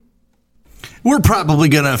We're probably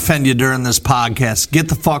going to offend you during this podcast. Get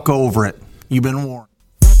the fuck over it. You've been warned.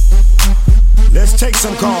 Let's take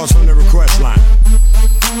some calls from the request line.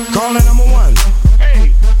 Caller number one.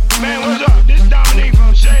 Hey, man, what's up? This is Dominique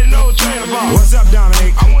from Shady Old Trailer Park. What's up,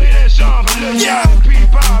 Dominique? I want to hear that song from Lil John P.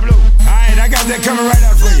 Pablo. Alright, I got that coming right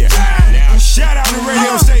up for you. Now, shout out the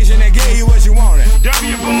radio station that gave you what you wanted.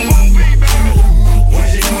 W Boom Boom B, baby. What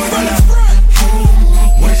you doing from the front?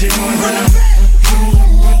 What you doing from the back?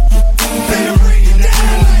 Better break it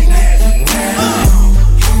down like that.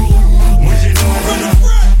 What you doing from the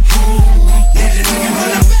front? What you doing from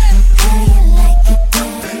the back?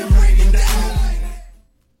 Better break it down like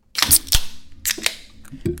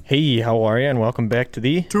that. Hey, how are you? And welcome back to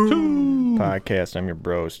the podcast. I'm your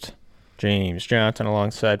brost, James Johnson,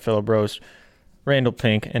 alongside fellow brost Randall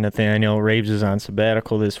Pink and Nathaniel. Raves is on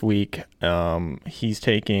sabbatical this week. He's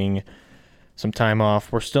taking some time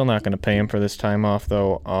off. We're still not going to pay him for this time off,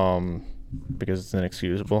 though, because it's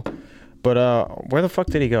inexcusable. But where the fuck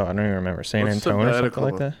did he go? I don't even remember. San Antonio or something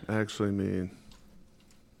like that? Actually mean?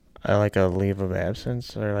 I like a leave of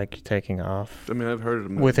absence or like taking off. I mean, I've heard of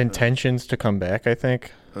him. With intentions to come back, I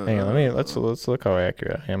think. Hang on, let's look how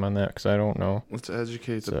accurate I am on that, because I don't know. Let's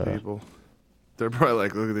educate the people. They're probably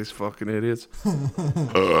like, look at these fucking idiots.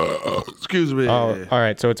 Excuse me. Oh, all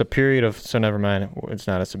right. So it's a period of. So never mind. It's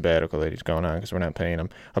not a sabbatical that he's going on because we're not paying him.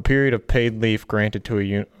 A period of paid leave granted to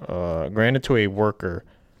a worker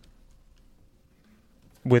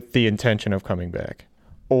with the intention of coming back,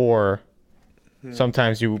 or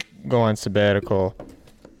sometimes you go on sabbatical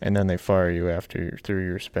and then they fire you after you're through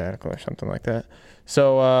your sabbatical or something like that.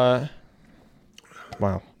 So,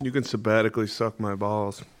 wow. You can sabbatically suck my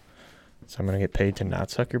balls. So I'm going to get paid to not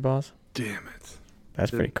suck your balls? Damn it.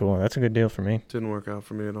 That's pretty cool. That's a good deal for me. Didn't work out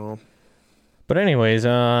for me at all. But anyways,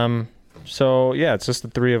 so yeah, it's just the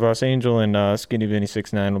three of us. Angel and Skinny Vinny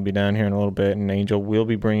 6'9" will be down here in a little bit, and Angel will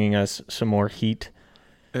be bringing us some more heat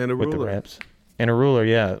and with the raps. And a ruler,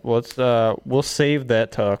 yeah. Well, we'll save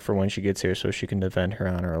that talk for when she gets here so she can defend her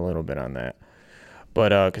honor a little bit on that.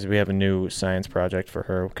 But because we have a new science project for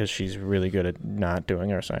her, because she's really good at not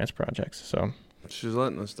doing our science projects. So she's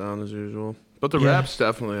letting us down as usual. But the raps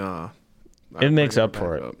definitely it makes up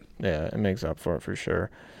for it. Yeah, it makes up for it for sure.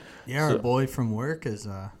 Yeah, our boy from work is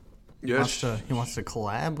he wants to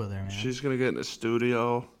collab with her, man. She's gonna get in the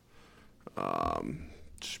studio.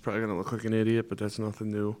 She's probably gonna look like an idiot, but that's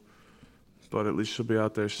nothing new. But at least she'll be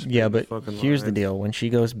out there. Yeah, but here's the deal: when she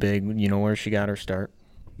goes big, you know where she got her start?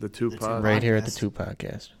 The Two Pod. Right here at the Two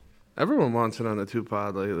Podcast. Everyone wants it on the Two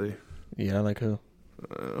Pod lately. Yeah, like who?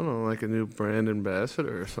 I don't know, like a new brand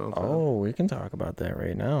ambassador or something. Oh, we can talk about that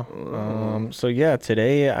right now. So yeah,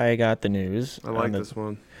 today I got the news. I like this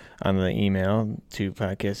one. On the email,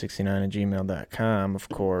 topodcast69@gmail.com, of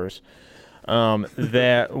course,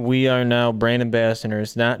 that we are now brand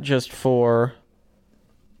ambassadors, not just for,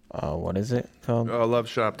 what is it called?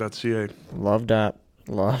 Loveshop.ca.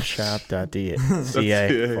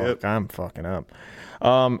 Loveshop.ca. Yep. I'm fucking up.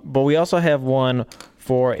 But we also have one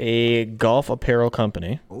for a golf apparel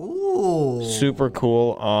company. Ooh. Super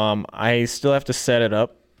cool. I still have to set it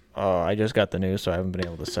up. I just got the news, so I haven't been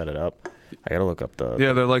able to set it up. I got to look up the...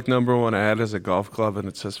 Yeah, they're like number one ad as a golf club, and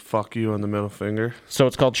it says, fuck you on the middle finger. So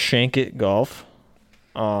it's called Shank It Golf.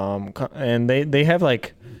 And they have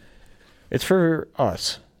like... It's for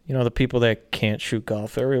us. You know, the people that can't shoot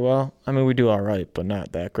golf very well. I mean, we do all right, but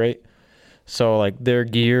not that great. So, like, their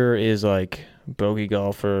gear is, like, bogey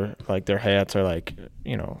golfer. Like, their hats are, like,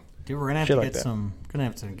 you know, dude, we're going to have to get some... Gonna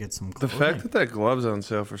have to get some clothing. The fact that glove's on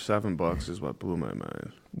sale for $7 is what blew my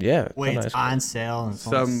mind. Yeah. Wait, it's on sale and it's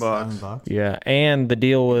 $7. Yeah, and the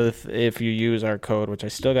deal with if you use our code, which I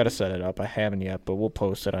still got to set it up. I haven't yet, but we'll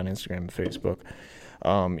post it on Instagram and Facebook.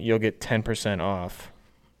 You'll get 10% off.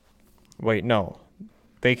 Wait, no.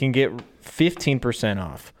 They can get 15%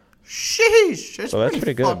 off. Sheesh. That's, so that's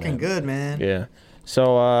pretty good, fucking good, man. Yeah.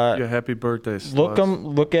 So yeah, happy birthday,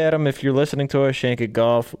 look at them if you're listening to us. Shank It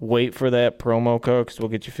Golf. Wait for that promo code because we'll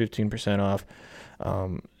get you 15% off.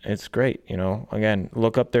 It's great, you know. Again,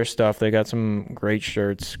 look up their stuff. They got some great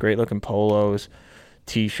shirts, great looking polos,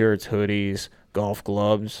 t-shirts, hoodies, golf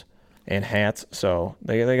gloves, and hats. So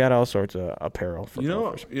they got all sorts of apparel for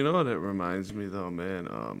golfers. You know what it reminds me though, man.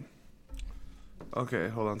 Okay,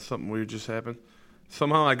 hold on. Something weird just happened.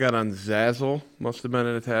 Somehow I got on Zazzle. Must have been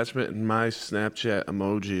an attachment, and my Snapchat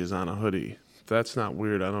emoji is on a hoodie. That's not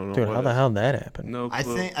weird. I don't know. Dude, how the hell did that happen? No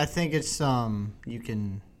clue. I think it's you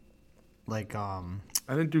can like I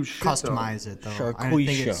didn't do shit. Customize it though.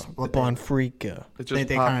 Sharquisha, Bonfrica. It just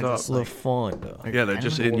they popped up. La Fonda. Yeah, they're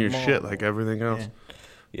just in your shit like everything else.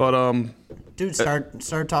 Yeah. But dude,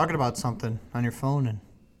 start talking about something on your phone and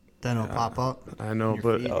Then it'll pop up. I know, your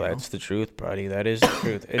but feed. Oh, that's the truth, buddy. That is the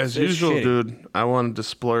truth. as usual, dude, I wanted to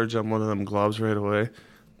splurge on one of them gloves right away.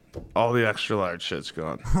 All the extra large shit's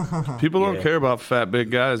gone. People don't care about fat,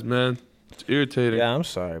 big guys, man. It's irritating. Yeah, I'm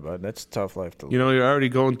sorry, bud. That's a tough life to live. You know, you're already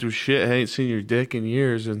going through shit. I ain't seen your dick in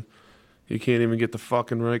years, and you can't even get the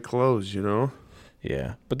fucking right clothes, you know?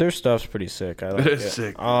 Yeah, but their stuff's pretty sick. I like it. It's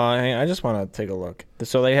sick. I just want to take a look.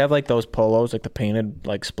 So they have like those polos, like the painted,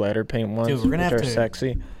 like splatter paint ones. Dude, we're gonna which have are to-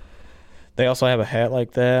 sexy. They also have a hat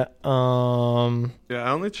like that. Yeah,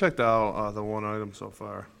 I only checked out the one item so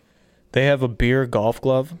far. They have a beer golf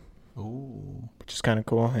glove, Ooh. which is kind of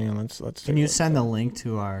cool. Hang on, let's. Can take a you look. send the link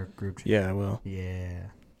to our group chat? Yeah, I will. Yeah.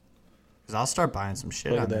 Because I'll start buying some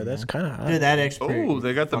shit Look on at that. there. That's kind of hot. Dude, that expert. Oh,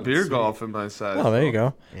 they got the beer golf in my size. Oh, there you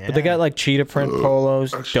go. Yeah. But they got like cheetah print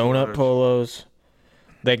polos, Extra donut large. polos.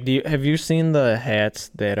 Like, have you seen the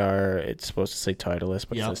hats that are? It's supposed to say Titleist,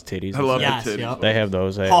 but Yep. it says titties. I love Yes, the titties. yep. They have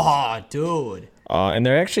those hats. Oh, dude. And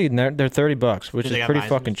they're actually they're $30, which Do is they got pretty visors?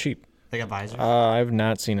 fucking cheap. They got visors. I've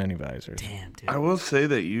not seen any visors. Damn, dude. I will say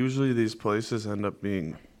that usually these places end up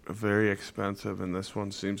being very expensive, and this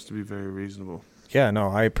one seems to be very reasonable. Yeah, no,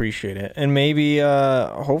 I appreciate it. And maybe,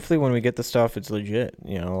 hopefully when we get the stuff, it's legit.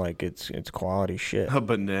 You know, like it's quality shit. A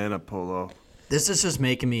banana polo. This is just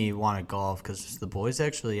making me want to golf because the boys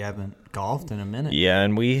actually haven't golfed in a minute. Yeah,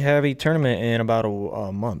 and we have a tournament in about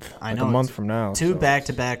a month. I like know. a month it's from now. Two so-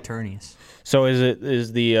 back-to-back tourneys. So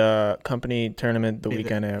is the company tournament the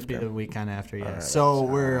weekend Be after? the weekend after, yeah. Alright, So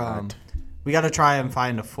we're alright. we got to try and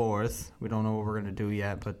find a fourth. We don't know what we're gonna do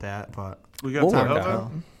yet, but We got We'll bailed work out?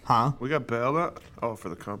 out. huh? We got bailed out? Oh, for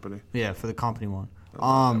the company. Yeah, for the company one.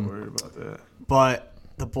 I'm not worried about that. But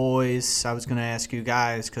the boys, I was gonna ask you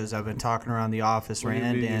guys because I've been talking around the office, What do you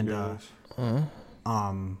Rand, mean, and you guys?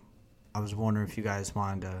 I was wondering if you guys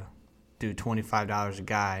wanted to do $25 a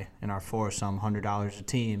guy in our foursome, $100 a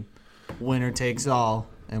team. Winner takes all,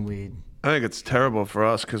 and I think it's terrible for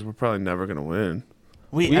us because we're probably never going to win.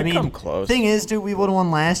 We've I mean, come close. Thing is, dude, we would have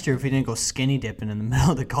won last year if we didn't go skinny dipping in the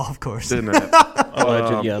middle of the golf course. Didn't it?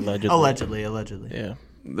 Allegedly. Allegedly. Yeah.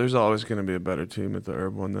 There's always going to be a better team at the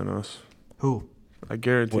Herb one than us. Who? I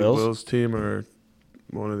guarantee Will's? Will's team or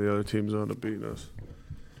one of the other teams will end up beating us.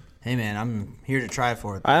 Hey, man, I'm here to try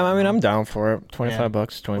for it. I mean, I'm down for it. $25, Yeah.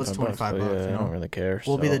 $25. What's 25 so, bucks, yeah, you I know? don't really care.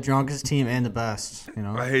 We'll be so. the drunkest team and the best, you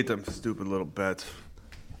know? I hate them stupid little bets.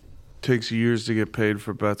 Takes years to get paid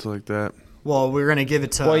for bets like that. Well, we're going to give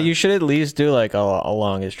it to... Well, you should at least do like a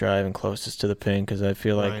longest drive and closest to the pin because I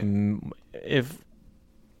feel like Right. If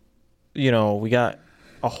we got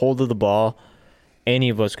a hold of the ball, any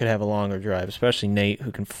of us could have a longer drive, especially Nate,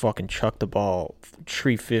 who can fucking chuck the ball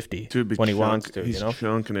 350 Dude, when he wants to. He's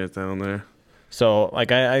chunking it down there. So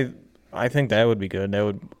like I think that would be good. That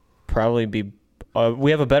would probably be.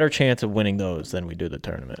 We have a better chance of winning those than we do the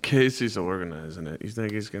tournament. Casey's organizing it. You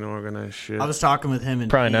think he's going to organize shit? I was talking with him and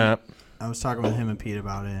Probably Pete. not. I was talking with him and Pete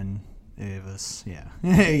about it, and it was, yeah.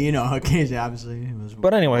 Casey, obviously. It was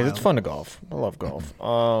But anyways, wild. it's fun to golf. I love golf.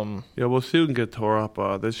 Yeah, we'll see who can get tore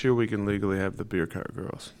up. This year we can legally have the beer cart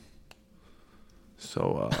girls.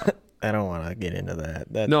 So, I don't want to get into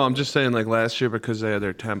that. no, I'm just saying, like last year because they had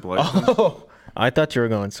their temp license. Oh, I thought you were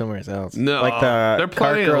going somewhere else. No, like the they're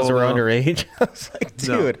cart playing girls were old, though. underage. I was like,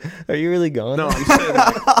 dude, are you really going? No, there? I'm saying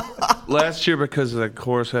like, last year because the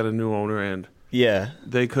course had a new owner and Yeah,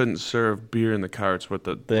 they couldn't serve beer in the carts with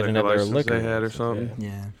the they didn't liquor have their license liquor they had or license, something. yeah.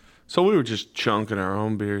 Yeah. So we were just chunking our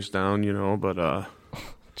own beers down, but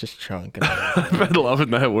Just chunking. I've been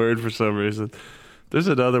loving that word for some reason. There's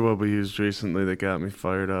another one we used recently that got me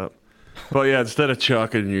fired up. But yeah, instead of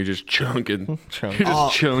chucking, you're just chunking. Chunk. You're just Oh.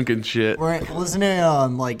 chunking shit. Wasn't it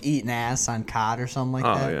like eating ass on cod or something like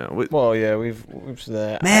Oh that? yeah. Well, yeah, we've said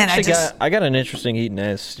that. Man, I actually just- I got an interesting eating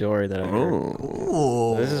ass story that I heard.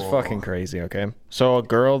 Oh. Ooh. This is fucking crazy. Okay, so a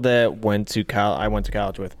girl that I went to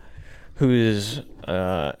college with, who is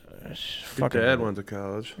Your fucking dad went to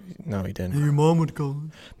college. No, he didn't. Your mom would go.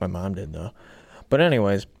 My mom did though. But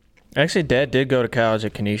anyways, actually, Dad did go to college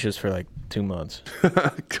at Canisius for like 2 months.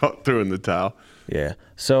 Cut through in the towel. Yeah.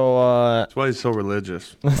 So That's why he's so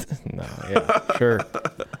religious. no, yeah, sure.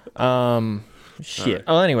 Shit. Right.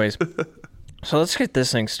 Oh, anyways, so let's get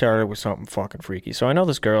this thing started with something fucking freaky. So I know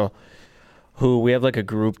this girl who we have like a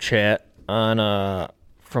group chat on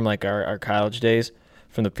from like our college days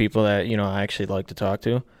from the people that I actually like to talk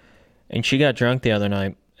to, and she got drunk the other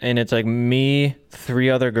night, and it's like me, 3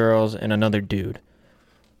 other girls, and another dude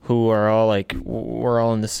who are all like we're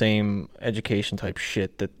all in the same education type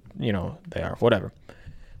shit that they are, whatever.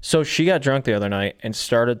 So she got drunk the other night and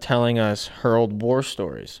started telling us her old war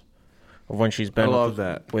stories of when she's been I love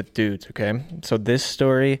that. with dudes, okay? So this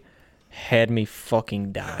story had me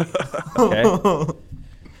fucking die. Okay?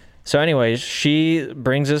 So anyways, she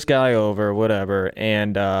brings this guy over, whatever,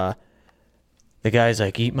 and the guy's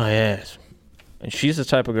like, eat my ass. And she's the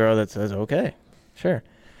type of girl that says, okay, sure.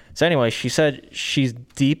 So anyway, she said she's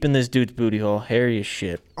deep in this dude's booty hole, hairy as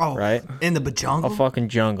shit, right? In the bajungle? A fucking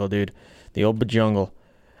jungle, dude. The old bajungle.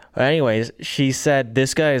 Anyways, she said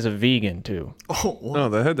this guy is a vegan, too. Oh, No,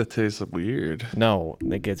 that had to taste weird. No,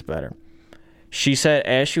 it gets better. She said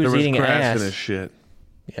as she was There was eating grass ass. in his shit.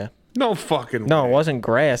 Yeah. No fucking No, way. it wasn't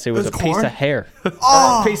grass. It was a piece corn? of hair.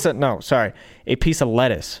 Oh. A piece of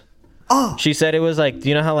lettuce. Oh. She said it was like, do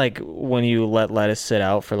you know how like when you let lettuce sit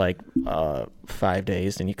out for like 5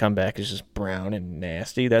 days and you come back, it's just brown and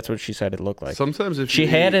nasty? That's what she said it looked like. Sometimes if She you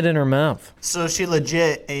had eat- it in her mouth. So she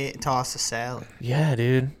legit tossed a salad. Yeah,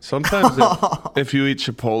 dude. Sometimes if you eat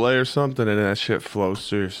Chipotle or something and that shit flows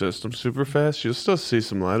through your system super fast, you'll still see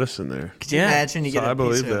some lettuce in there. Could you Yeah. imagine you So get I a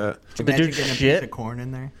piece believe of, that. Could you The imagine dude getting a shit. piece of corn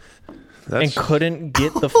in there? That's And couldn't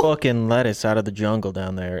get the fucking lettuce out of the jungle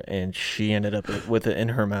down there, and she ended up with it in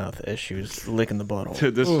her mouth as she was licking the butthole.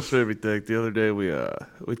 Dude, this was very thick. The other day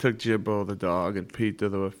we took Jimbo the dog and Pete to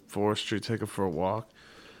the forestry, take him for a walk.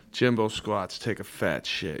 Jimbo squats, take a fat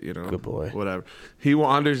shit, you know. Good boy. Whatever. He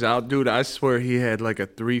wanders out, dude. I swear he had like a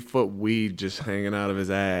 3-foot weed just hanging out of his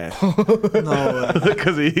ass No way.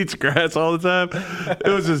 because he eats grass all the time. It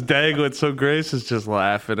was just dangling. So Grace is just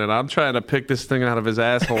laughing, and I'm trying to pick this thing out of his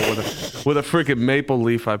asshole with a freaking maple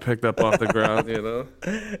leaf I picked up off the ground, you know.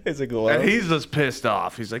 It's a glove. And he's just pissed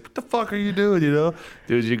off. He's like, "What the fuck are you doing?" You know,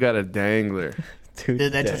 dude, you got a dangler.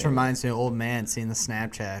 Dude, that just dang. reminds me of an old man seeing the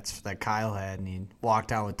Snapchats that Kyle had, and he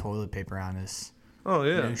walked out with toilet paper on his Oh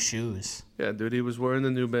yeah, new shoes. yeah, dude. He was wearing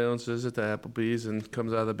the New Balances at the Applebee's and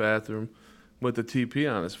comes out of the bathroom with the TP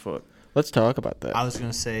on his foot. Let's talk about that. I was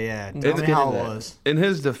gonna say, yeah. Tell Let's me get how it into that. was. In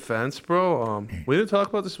his defense, bro, we didn't talk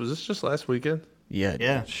about this. Was this just last weekend? Yeah.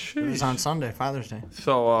 Yeah, it was Sheesh. on Sunday, Father's Day.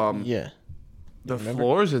 So, Yeah. the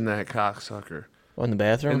floors in that cocksucker. Oh, in the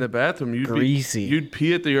bathroom? In the bathroom, Greasy. You'd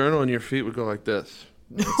pee at the urinal and your feet would go like this.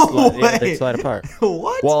 Yeah, they slide apart.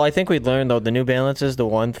 What? Well, I think we learned, though, the New Balances, the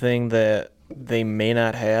one thing that they may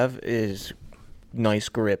not have is nice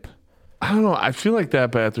grip. I don't know. I feel like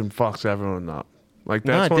that bathroom fucks everyone up. Like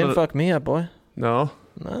No, that's it one didn't of the, fuck me up, boy. No.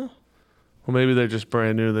 No. Well, maybe they're just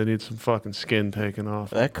brand new. They need some fucking skin taken off.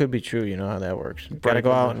 That could be true. You know how that works. Got to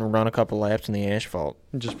go out and run a couple laps in the asphalt.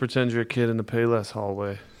 And just pretend you're a kid in the Payless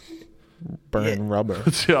hallway. Burning rubber.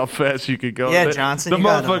 See how fast you could go. Yeah, The- Johnson, The you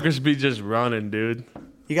gotta- motherfuckers be just running, dude.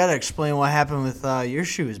 You gotta explain what happened with your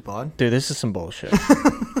shoes, bud. Dude, this is some bullshit.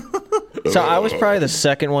 So I was probably the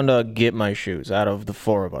second one to get my shoes out of the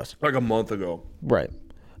four of us. Like a month ago. Right.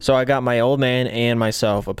 So I got my old man and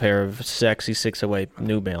myself a pair of sexy 608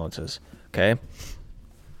 New Balances. Okay.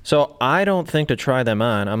 So I don't think to try them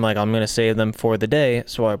on. I'm like, I'm going to save them for the day.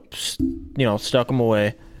 So I, stuck them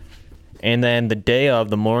away. And then the day of,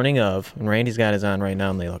 the morning of, and Randy's got his on right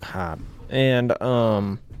now and they look hot. And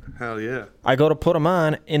Hell yeah. I go to put them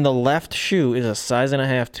on and the left shoe is a size and a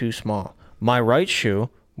half too small. My right shoe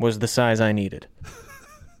was the size I needed.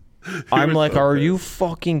 I'm like, are you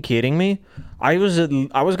fucking kidding me? I was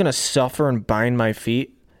gonna suffer and bind my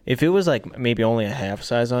feet. If it was like maybe only a half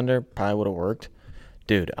size under, probably would have worked.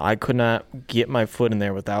 Dude, I could not get my foot in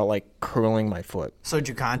there without like curling my foot. So did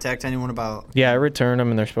you contact anyone about? Yeah, I returned them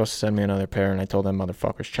and they're supposed to send me another pair, and I told them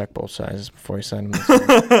motherfuckers check both sizes before you send them.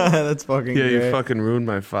 That's fucking Yeah, you fucking ruined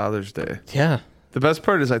my Father's Day. Yeah, The best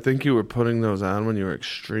part is I think you were putting those on when you were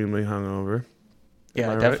extremely hungover. yeah, Am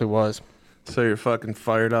I it right? definitely was. So you're fucking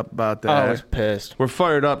fired up about Oh, that. I was pissed. We're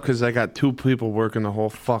fired up because I got 2 people working the whole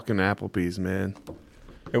fucking Applebee's, man.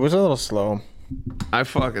 It was a little slow. I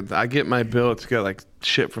get my bill. It's got like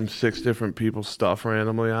shit from 6 different people's stuff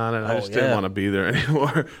randomly on it. I Oh, just didn't yeah. want to be there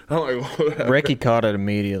anymore. I'm like, whatever. Ricky caught it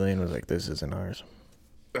immediately and was like, "This isn't ours."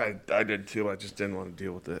 I did too. I just didn't want to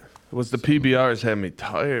deal with it. It was the PBRs had me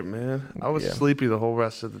tired, man. I was Yeah. sleepy the whole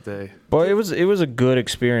rest of the day. But it was a good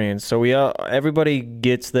experience. So everybody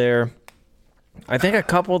gets there. I think a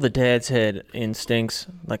couple of the dads had instincts,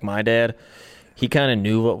 like my dad. He kind of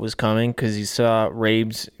knew what was coming because he saw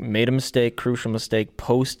Rabes made a mistake, crucial mistake,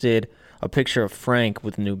 posted a picture of Frank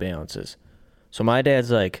with New Balances. So my dad's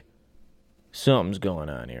like, something's going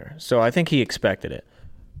on here. So I think he expected it.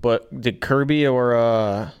 But did Kirby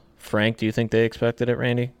or Frank, do you think they expected it,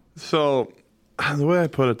 Randy? So the way I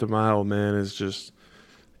put it to my old man is just,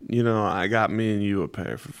 I got me and you a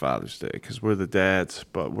pair for Father's Day because we're the dads,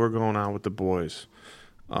 but we're going out with the boys.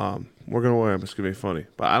 We're going to wear them. It's going to be funny.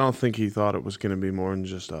 But I don't think he thought it was going to be more than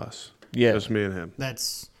just us. Yeah. Just me and him.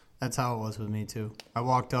 That's how it was with me too. I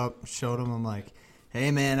walked up, showed him. I'm like,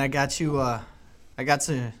 "Hey man, I got you. I got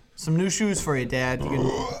some new shoes for you, Dad. You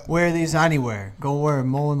can wear these anywhere. Go wear them,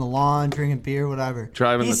 mowing the lawn, drinking beer, whatever.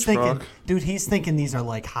 Driving he's the thinking, truck. Dude, he's thinking these are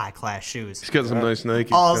like high-class shoes. He's got some nice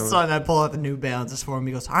Nikes. All of a sudden, I pull out the New Balances for him.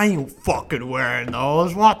 He goes, I ain't fucking wearing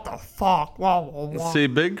those. What the fuck? Whoa, whoa, whoa. See,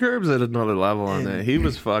 Big Curb's at another level on that. He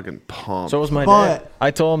was fucking pumped. So was my But- dad.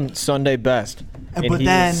 I told him Sunday best. And but he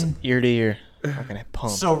was then- ear to ear. Fucking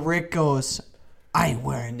pumped. So Rick goes, I ain't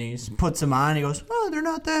wearing these. Puts them on. He goes, oh, they're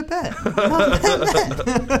not that bad. They're not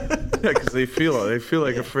that bad. Yeah, because they feel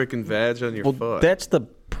like a freaking vag on your Well, foot. that's the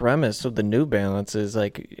premise of the New Balance is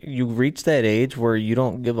like you reach that age where you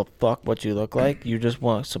don't give a fuck what you look like. You just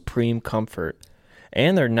want supreme comfort.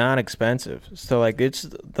 And they're not expensive. So like it's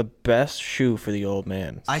the best shoe for the old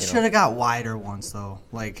man. I should have got wider ones though.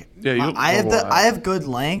 Like, Yeah, you I have wide. I have good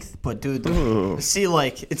length, but dude, see,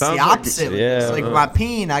 like it's Sounds the like- opposite. yeah. It's like my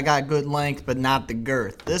peen, I got good length, but not the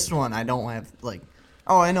girth. This one, I don't have like.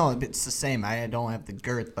 Oh, I know it's the same. I don't have the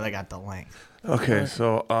girth, but I got the length. Okay,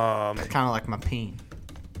 so Kind of like my peen.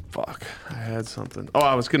 fuck, I had something. Oh,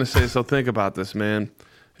 I was gonna say. So think about this, man.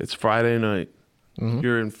 It's Friday night.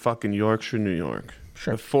 You're in fucking Yorkshire, New York.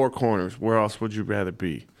 Sure. The Four Corners. Where else would you rather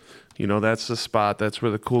be? You know, that's the spot. That's where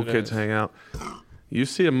the cool kids hang out. You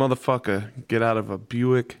see a motherfucker get out of a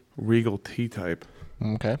Buick Regal T-Type,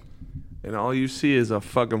 Okay. and all you see is a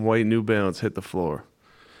fucking white New Balance hit the floor.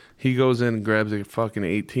 He goes in and grabs a fucking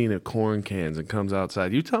 18 of corn cans and comes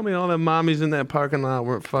outside. You tell me all them mommies in that parking lot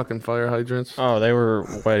weren't fucking fire hydrants? Oh, they were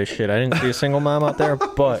white as shit. I didn't see a single mom out there,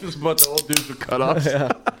 but Just a bunch of old dudes with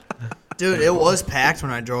cutoffs. Dude, it was packed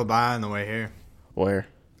when I drove by on the way here. where?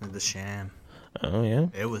 The Sham. Oh yeah.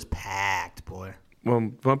 It was packed, boy.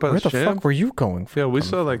 Well, went by Where the the Sham? fuck were you going? Yeah, we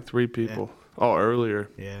saw like 3 people. Oh, earlier.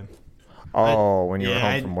 Yeah. Oh, when you were Yeah,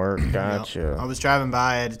 home I- from work. Gotcha. I was driving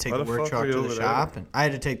by. I had to take Why the the work fuck truck were you to the over there? shop, and I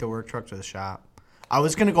had to take the work truck to the shop. I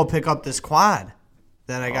was gonna go pick up this quad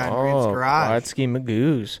that I got in Reeves' garage, Quad Ski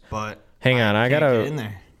Magoos. but Hang on, I can't gotta- get in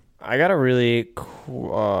there. I got a really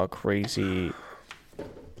crazy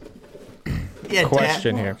Yeah,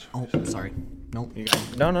 question Dad. here. Oh, I'm sorry. Nope. You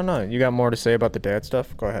got it. No. You got more to say about the dad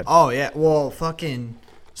stuff? Go ahead. Oh yeah. Well, fucking.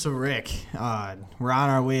 So Rick, we're on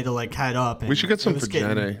our way to like head up. And We should get some it was for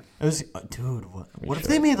Jenny. It was, dude. What if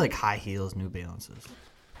they made like high heels, New Balances?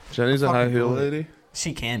 Jenny's a high Fucking heel cool. lady.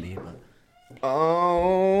 She can be, but.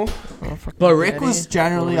 Oh. But Rick was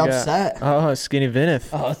generally upset. Oh, Skinny Vinith.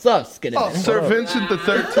 Oh, what's up, Skinny? Oh, Sir Vincent the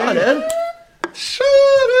 13th. dude? Shut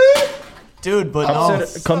it. Dude, but no.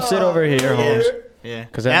 Come sit over here, Holmes. Yeah.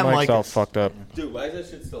 Because that mic's mic all is- fucked up. Dude, why is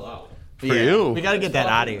that shit still out? For you. We gotta get that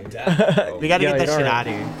out of here. We gotta Yeah, get that you shit don't- out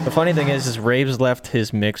of here. The funny thing is Raves left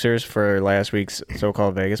his mixers for last week's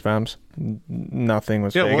so-called Vegas bombs. Nothing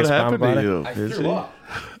was Yeah, what Vegas bomb happened about to it. you? I Did threw you? up.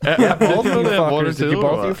 Both of them have one or Fuckers, did you two,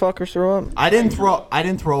 both or you what? fuckers throw up? I didn't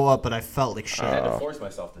throw up, but I felt like shit. I had to force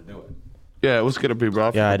myself to do it. Yeah, it was gonna be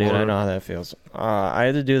rough. Yeah, dude, I before. know how that feels. I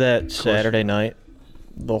had to do that Saturday night,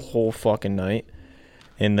 the whole fucking night.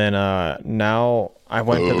 And then now I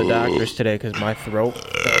went to the doctor's today because my throat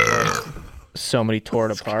felt like somebody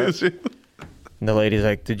tore it apart. And the lady's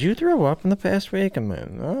like, "Did you throw up in the past week?" I'm like,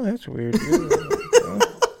 "Oh, that's weird."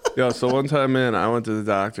 Yo, so one time, man, I went to the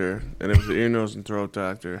doctor, and it was the ear, nose, and throat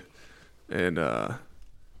doctor, and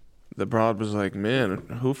the broad was like, "Man,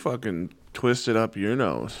 who fucking twisted up your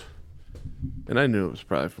nose?" And I knew it was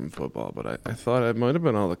probably from football, but I thought it might have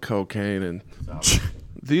been all the cocaine. And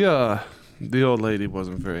the old lady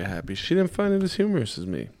wasn't very happy. She didn't find it as humorous as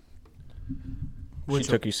me. She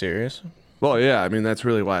took you serious? Well, yeah, I mean that's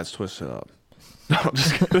really why it's twisted up. No, I'm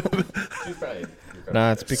just kidding. She's probably.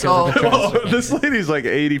 Nah, it's because So- of the Oh, this lady's like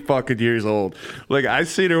 80 fucking years old. Like I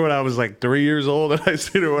seen her when I was like 3 years old, and I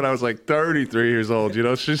seen her when I was like 33 years old. You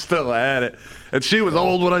know, she's still at it, and she was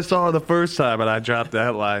old when I saw her the first time, and I dropped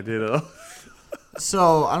that line. You know.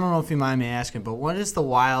 So I don't know if you mind me asking, but what is the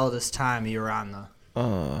wildest time you were on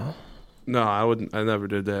the? No, I wouldn't. I never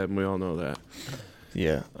did that, and we all know that.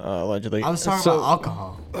 Yeah, allegedly. I was talking So- about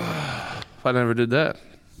alcohol. I never did that.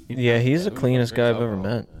 Yeah, he's the cleanest guy I've ever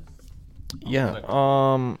met. Yeah.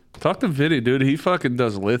 Talk to Vinny, dude. He fucking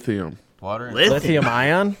does lithium. Water and Lithium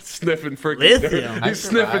ion? Sniffing freaking Lithium? dirt. I He's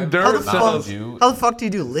sniffing survived. dirt How the cells. fuck? How the fuck do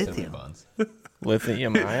you do lithium? buns.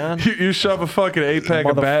 Lithium ion? You shove a fucking 8-pack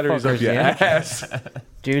of batteries up Motherfuckers, your yeah. ass.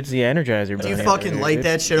 Dude's the Energizer Do you Bunny. fucking light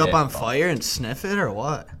that shit up Yeah. on fire and sniff it or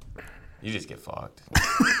what? You just get fucked.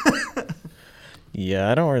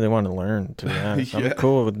 Yeah, I don't really want to learn, to be honest. Yeah. I'm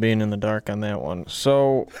cool with being in the dark on that one.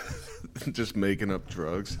 So, Just making up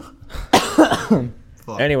drugs.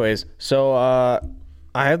 anyways, so I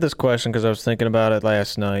had this question because I was thinking about it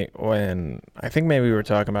last night when I think maybe we were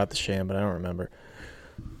talking about the sham, but I don't remember.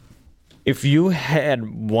 If you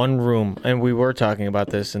had one room, and we were talking about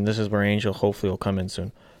this, and this is where Angel hopefully will come in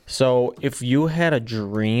soon. So if you had a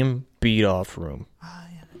dream beat-off room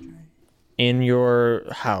in your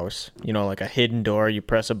house, you know, like a hidden door, you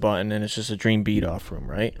press a button, and it's just a dream beat-off room,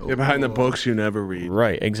 right? Yeah, behind the books you never read.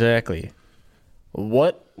 Right, exactly.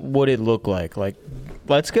 What would it look like? Like,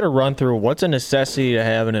 let's get a run through. What's a necessity to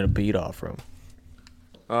have in a beat-off room?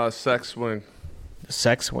 Sex swing.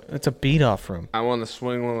 Sex? It's a beat-off room. I want to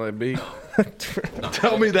swing while I beat.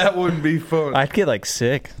 Tell me that wouldn't be fun. I'd get like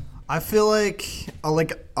sick. I feel like a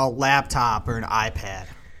laptop or an iPad.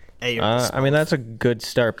 At your I mean, that's a good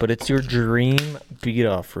start, but it's your dream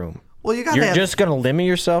beat-off room. well, you gotta You're have. just gonna limit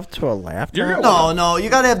yourself to a laptop? No, you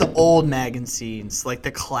gotta have the old magazines, like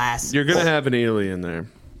the classic. You're gonna have an Ely in there.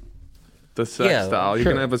 The sex Yeah, style. You're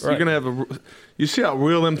sure, gonna have a. right. You're gonna have a. You see how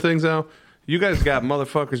real them things are? You guys got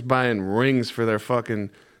motherfuckers buying rings for their fucking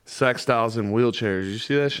sex dolls and wheelchairs. You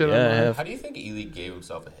see that shit? Yeah, I online? have. How do you think Ely gave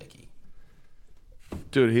himself a hickey?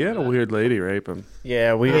 Dude, he had a weird lady rape him.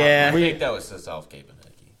 Yeah, we. I think that was a self-caping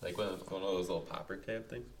hickey. Like one of those little popper tab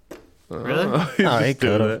things. Really? He Oh, he just did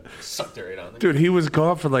could've. it. Sucked it right on there. Dude, he was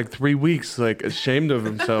gone for like 3 weeks, like ashamed of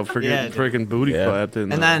himself for Yeah, getting freaking booty Yeah. clapped.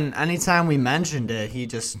 And then anytime we mentioned it, he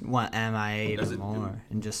just went MIA does even it do? more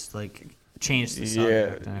and just like changed the Yeah,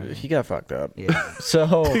 subject. and everything. he got fucked up. Yeah.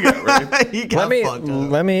 So he got fucked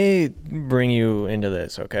up. let me bring you into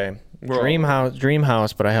this, okay? Dream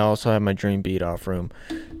house, but I also have my dream beat off room,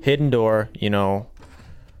 hidden door. You know,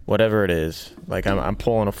 whatever it is. Like I'm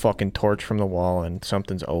pulling a fucking torch from the wall and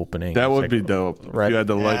something's opening. that It's would like, be dope. Right. You had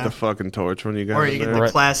to light Yeah. the fucking torch when you got Or in you get there. the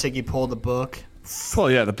Right. classic, you pull the book. Well,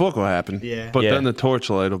 yeah, the book will happen. Yeah. But Yeah. then the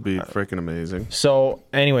torchlight will be freaking amazing. So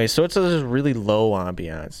anyway, so it's this really low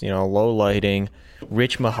ambiance. You know, low lighting,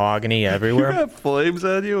 rich mahogany You everywhere. have flames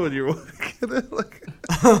on you when you're walking in, like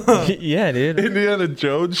Yeah, dude. Indiana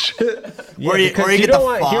Jones shit. Yeah, Or you because get don't the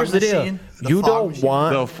want, fog here's the deal. machine. The You fog don't machine. No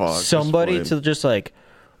want fog, just somebody flame. to just like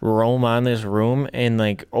roam on this room and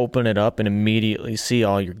like open it up and immediately see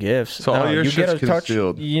all your gifts. So all your you shit's get a touch.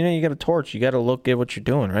 concealed. You know, you got a torch. You got to look at what you're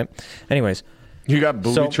doing, right? Anyways, You got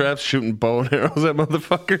booby So- traps shooting bow and arrows at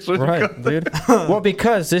motherfuckers. When you right, go there. dude. Well,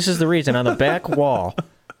 because this is the reason on the back wall,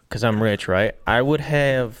 because I'm rich, right? I would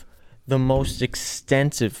have the most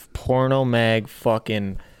extensive porno mag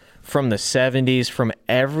fucking from the 70s, from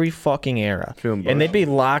every fucking era. Feeling And they'd blessed. be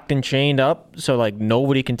locked and chained up, so like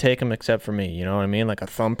nobody can take them except for me. You know what I mean? Like a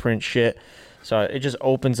thumbprint shit. So it just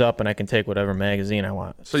opens up and I can take whatever magazine I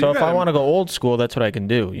want. So So, you if got I a- want to go old school, that's what I can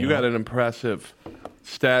do. You know? got an impressive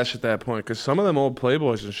stash at that point because some of them old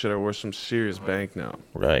Playboys and shit are worth some serious bank now.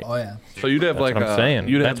 Right. Oh yeah. So you'd have That's like what I'm saying.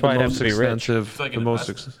 You'd That's have why the I'd have most to be rich. expensive, It's like the an most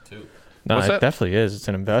investment, too. No, What's it that? definitely is. It's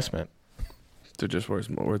an investment. They're just worth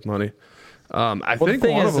money. I Well, the think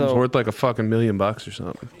thing one is, of them's though- worth like a fucking $1 million or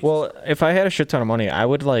something. Well, if I had a shit ton of money, I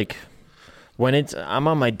would like when I'm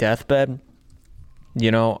on my deathbed, you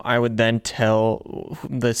know, I would then tell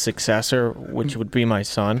the successor, which would be my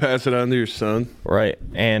son, Pass it on to your son. right,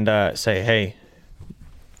 and say, "Hey,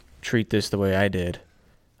 treat this the way I did.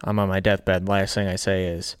 I'm on my deathbed. Last thing I say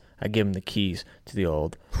is I give him the keys to the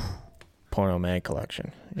old porno mag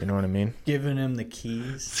collection. You know what I mean? Giving him the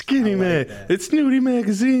keys. Skinny I like man, that. it's Nudie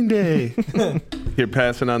Magazine Day. You're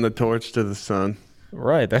passing on the torch to the son.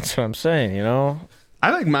 Right. That's what I'm saying. You know.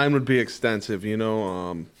 I think mine would be extensive, you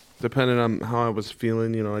know, depending on how I was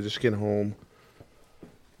feeling. You know, I just get home.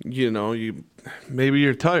 You know, maybe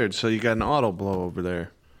you're tired, so you got an auto blow over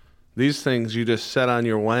there. These things you just set on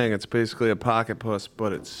your wang. It's basically a pocket puss,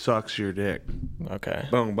 but it sucks your dick. Okay.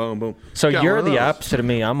 Boom, boom, boom. So Got you're one of the those. opposite of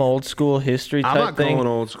me. I'm old school history I'm type not thing. going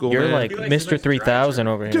old school, You're man. like He likes Mr. some nice 3000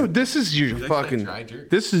 dry over here. Dude, this is your likes that fucking. dry jerk.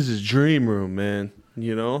 This is his dream room, man.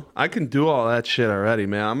 You know, I can do all that shit already,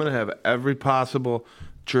 man. I'm gonna have every possible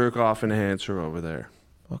jerk off enhancer over there,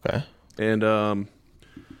 Okay. and I'm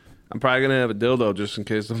probably gonna have a dildo just in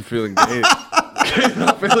case I'm feeling gay.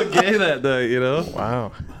 I'm feeling gay that day, you know.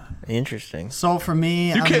 Wow. Interesting. So for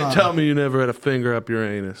me, You I'm, can't tell me you never had a finger up your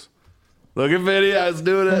anus. Look at videos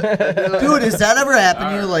doing it. dude. Has that ever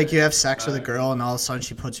happened to you? Like you have sex with a girl and all of a sudden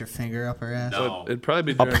she puts your finger up her ass? No. It'd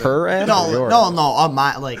probably be Up during her ass? or No, yours? no, on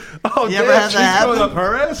my like. Oh, you damn, ever had she's that going happen? up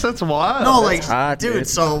her ass? That's wild. No, like, hot, dude. dude.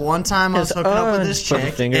 So one time I was His hooking up with arm, this put the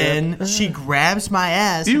chick, finger up. and she grabs my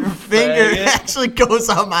ass. You and her finger faggot. actually goes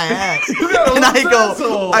on my ass, got a and I little go,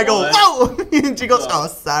 asshole. whoa! And she goes, oh,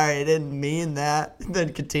 sorry, I didn't mean that. And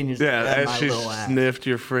then continues to Yeah, grab as my she little ass. sniffed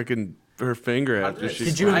your freaking her finger after she.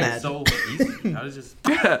 Did you imagine? So easy. How does this?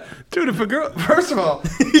 Yeah, dude. If a girl, first of all,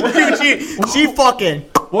 Dude, she fucking.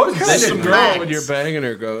 what kind This of is girl max. when you're banging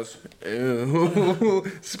her goes, ew,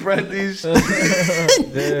 spread these? Dude,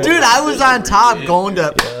 I was on top going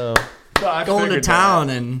to. I going to figured town,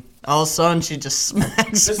 and all of a sudden she just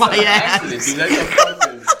smacks my ass.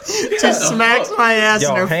 Just smacks my ass,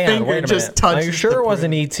 and her hang on, finger wait a just minute. touches. Are you sure the it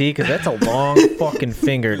wasn't brim. ET? Because that's a long fucking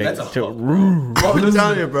finger to I'm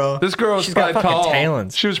telling you, bro. This girl was She's got probably fucking tall.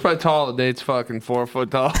 talons. She was probably tall. Nate's fucking 4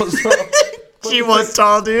 foot tall. So. She was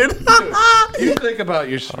tall, dude. You think about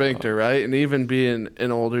your sphincter, right? And even being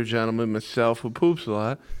an older gentleman myself who poops a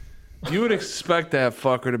lot, you would expect that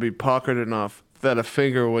fucker to be puckered enough that a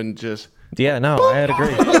finger wouldn't just. Yeah, no, I'd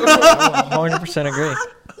agree. I 100%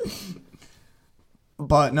 agree.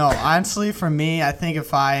 But no, honestly, for me, I think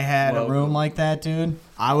if I had a room like that, dude,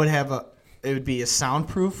 I would have it would be a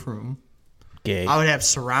soundproof room. Gay. I would have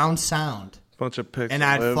surround sound, Bunch of pics. and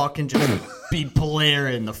I'd fucking just be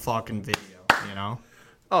blaring the fucking video, you know?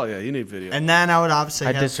 Oh, yeah, you need video. And then I would obviously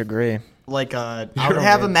I have disagree. like I You would don't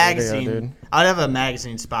have a need magazine. video, dude. I'd have a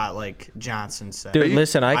magazine spot like Johnson said. Dude,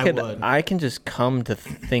 listen, I would. can just come to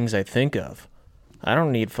things I think of. I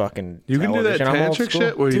don't need fucking You can do that television. I'm old tantric school.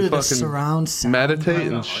 shit where you Dude, the fucking surround sound. meditate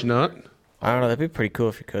and schnut. I don't know. That'd be pretty cool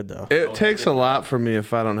if you could, though. It takes a lot for me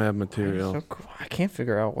if I don't have material. So cool. I can't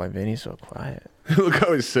figure out why Vinny's so quiet. Look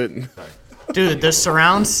how he's sitting. Dude, the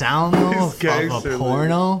surround sound though He's of gangster, a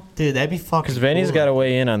porno, dude, that'd be fucking. Because Vinny's cool. got to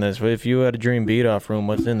weigh in on this. If you had a dream beat-off room,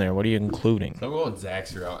 what's in there? What are you including? I'm going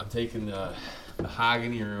Zach's route. I'm taking the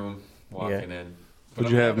mahogany room, walking in. But Would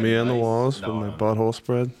I'm you gonna have me a on the nice- walls no, with my no, no. butthole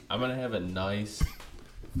spread? I'm gonna have a nice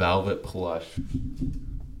velvet plush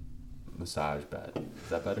massage bed. Is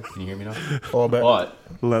that better? Can you hear me now? A little bit. But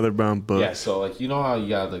Leather bound book. yeah, so like you know how you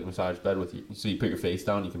got like massage bed with you, so you put your face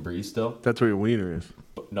down, you can breathe still. That's where your wiener is.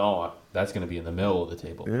 But no, that's gonna be in the middle of the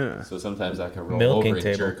table. Yeah. So sometimes I can roll Milking over and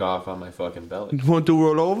table. jerk off on my fucking belly. You want to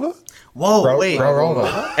roll over? Whoa, wait. Roll over.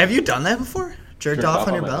 Have you done that before? Jerked off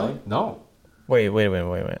on your my belly? No. Wait. How do you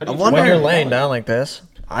When wonder- you're laying down like this,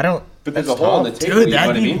 I don't. But there's that's a hole in the tough. table. Dude, you know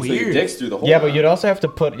that'd what I be mean? So your weird. dick's through the hole. Yeah, but you'd also have to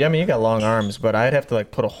put. I mean, you got long arms, but I'd have to like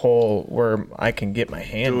put a hole where I can get my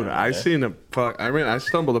hand. Dude, in I there. seen a fuck. I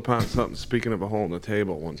stumbled upon something. Speaking of a hole in the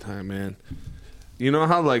table, one time, man. You know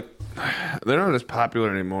how like they're not as popular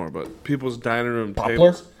anymore, but people's dining room Poplar?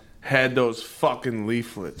 tables had those fucking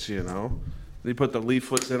leaflets. You know, they put the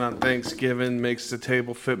leaflets in on Thanksgiving, makes the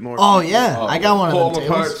table fit more. Oh yeah, I got one Pull of them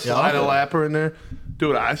them apart, tables. slide a Yeah. lapper in there.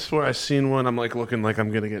 Dude, I swear I seen one. I'm like looking like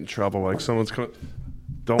I'm gonna get in trouble. Like someone's coming.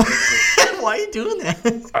 Don't. Why are you doing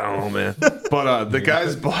that? I don't know, man. But the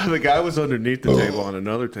guy was underneath the table on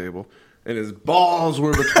another table, and his balls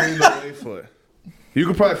were between the leaflet. You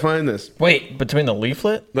could probably find this. Wait, between the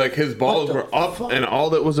leaflet? Like his balls were up, and all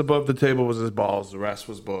that was above the table was his balls. The rest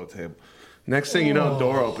was below the table. Next thing you know,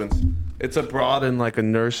 door opens. It's a broad in like a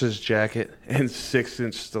nurse's jacket and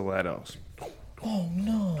 6-inch stilettos. Oh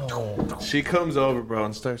no! She comes over, bro,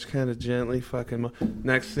 and starts kind of gently fucking.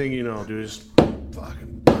 Next thing you know, dude, just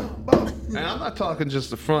fucking. Boom, boom. And I'm not talking just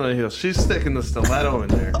the front of the heel. She's sticking the stiletto in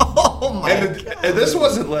there. Oh my And this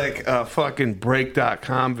wasn't like a fucking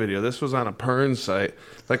break.com video. This was on a porn site.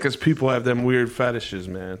 Like, because people have them weird fetishes,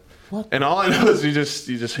 man. What? And all I know is you just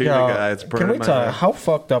hear the guy. It's burning Can we my talk? head. How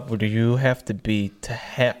fucked up do you have to be to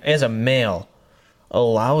have, as a male,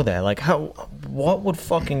 allow that? Like, what would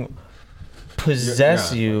fucking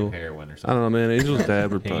possess you? Heroin or I something. don't know, man. Angel's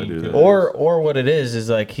dad would probably do that. Or what it is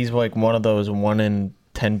like he's like one of those 1 in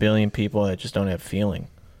 10 billion people that just don't have feeling.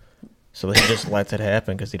 So he just lets it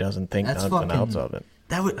happen because he doesn't think That's nothing fucking- else of it.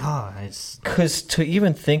 That would it's Because to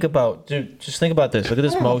even think about, dude, just think about this. Look at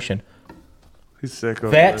this motion. He's sick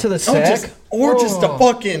over That there. to the sack. just a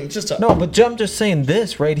fucking No, but I'm just saying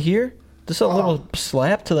this right here. Just a little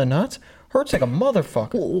slap to the nuts hurts like a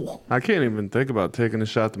motherfucker. I can't even think about taking a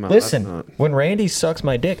shot to my left Listen, nut. when Randy sucks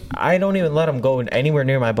my dick, I don't even let him go anywhere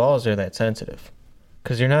near my balls. They're that sensitive.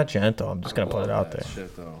 Because you're not gentle. I'm just going to put it out there.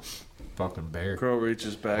 Shit, though. Fucking bear. Crow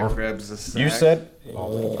reaches back, grabs the sack. You said?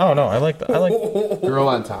 Oh, no. I like that. I like. Girl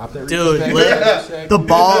on top there. dude. The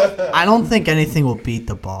ball. I don't think anything will beat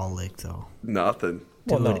the ball lick though. Nothing.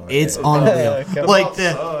 Dude, it's unreal. Get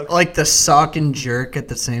 'em Like the suck and jerk at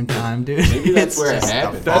the same time, dude. Maybe that's It's where it just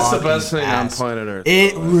happened. That's the fucking best thing on best. planet Earth.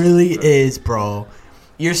 It really is, bro.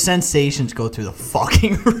 Your sensations go through the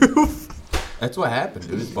fucking roof. That's what happened,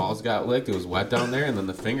 dude. His balls got licked. It was wet down there, and then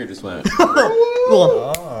the finger just went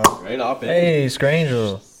right up in. Hey,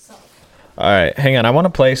 Scrangel. All right, hang on. I want to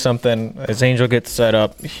play something as Angel gets set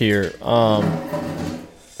up here.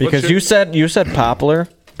 Because you said popular,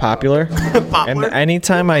 and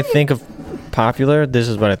anytime I think of popular, this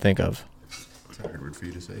is what I think of. It's a hard word for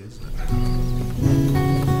you to say, isn't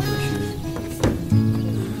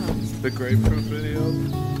The grapefruit video.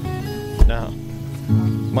 No,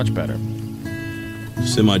 much better.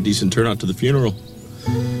 Semi-decent turnout to the funeral.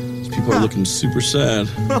 It's People are looking super sad.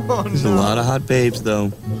 There's a lot of hot babes,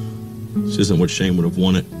 though. This isn't what Shane would have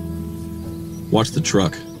wanted. Watch the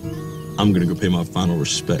truck. I'm gonna go pay my final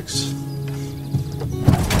respects.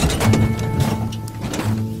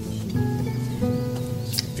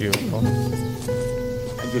 Beautiful.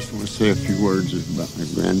 I just want to say a few words about my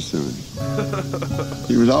grandson.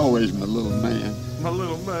 He was always my little man. My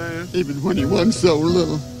little man. Even when he wasn't so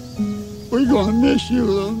little. We're gonna miss you,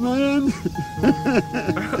 little man.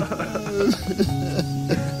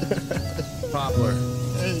 Poplar.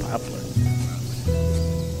 Poplar.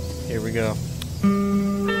 Here we go.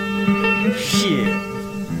 Shit.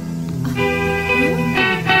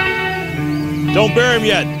 Don't bury him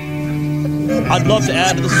yet. I'd love to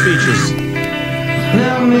add to the speeches.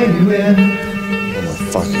 Now maybe well, Oh my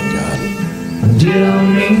fucking god. did I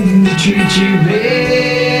mean to treat you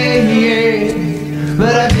bad,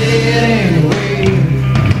 but I did anyway.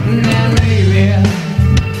 Now maybe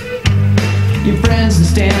your friends will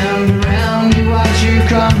stand around, you watch you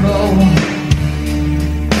crumble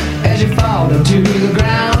as you fall to the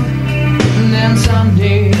ground, and then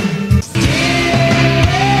someday.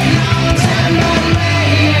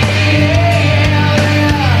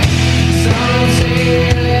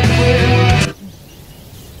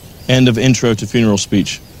 End of intro to funeral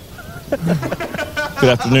speech. Good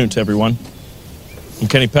afternoon to everyone. I'm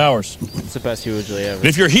Kenny Powers. It's the best usually ever. And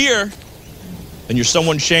if you're here, then you're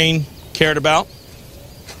someone Shane cared about.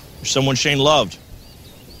 You're someone Shane loved.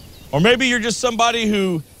 Or maybe you're just somebody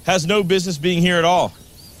who has no business being here at all.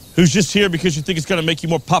 Who's just here because you think it's going to make you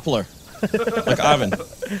more popular. Like Ivan.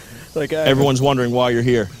 Everyone's wondering why you're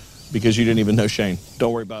here. Because you didn't even know Shane.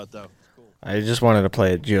 Don't worry about it, though. I just wanted to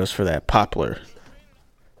play it just for that Poplar.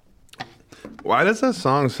 Why does that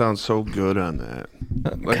song sound so good on that?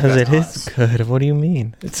 Because it is good. What do you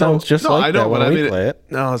mean? It sounds just like that when we play it.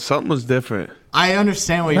 No, something was different. I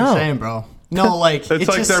understand what you're saying, bro. No, like it's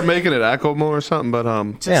like just, they're making it echo more or something, but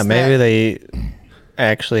yeah, maybe they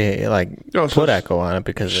actually so put echo on it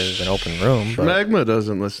because there's an open room. But, Magma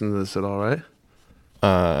doesn't listen to this at all, right?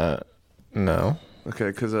 No.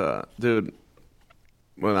 Okay, because dude,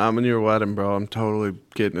 when I'm in your wedding, bro, I'm totally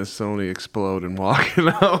getting a Sony Explode and walking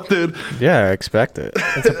out, dude. Yeah, I expect it.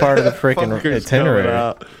 It's a part of the freaking Fucker's itinerary. coming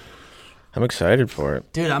out. I'm excited for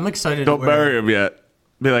it. Dude, I'm excited. Don't bury him yet.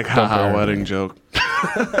 Be like, haha, wedding joke.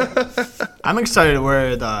 I'm excited to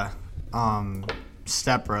wear the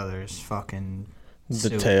Step Brothers fucking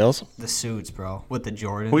Details? The suits, bro, with the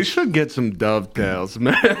Jordans. We should get some dovetails,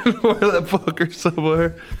 man. Wear that fucker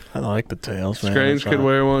somewhere. I like the tails, man. Strange could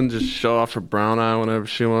wear one, just show off her brown eye whenever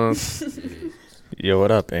she wants. Yo, what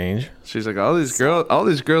up, Ange? She's like, all these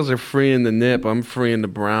girls are freeing the nip. I'm freeing the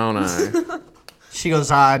brown eye. She goes,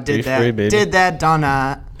 did that, done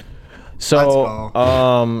that. So,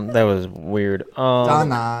 that was weird. Done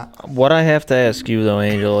that. What I have to ask you, though,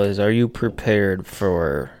 Angel, is are you prepared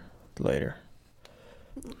for later?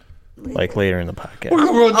 Like later in the podcast. We're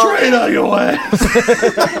going to run train on your ass.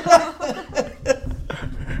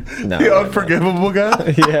 No, the unforgivable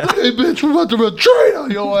guy? Yeah. Hey, bitch, we're about to run train on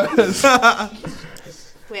your ass.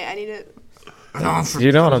 Wait, I need it. Do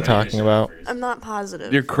you know what I'm talking about? I'm not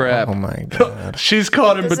positive. You're crap. Oh, my God. She's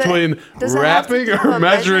caught in between rapping or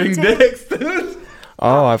measuring dicks, dude.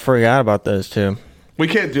 Oh, I forgot about those, too. We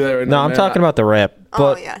can't do that right no, now. I'm talking about the rap.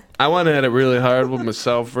 But yeah. I went at it really hard with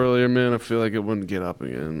myself earlier, man. I feel like it wouldn't get up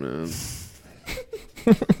again, man.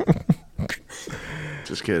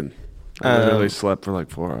 Just kidding. I literally slept for like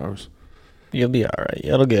 4 hours. You'll be all right.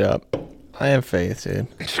 It'll get up. I have faith, dude.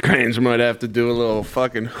 Strange might have to do a little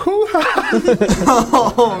fucking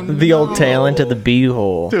hoo-ha. The old talent of the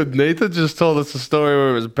bee-hole. Dude, Nathan just told us a story where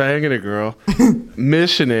he was banging a girl,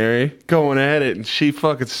 missionary, going at it, and she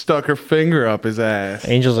fucking stuck her finger up his ass.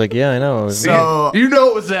 Angel's like, yeah, I know. So you know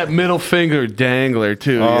it was that middle finger dangler,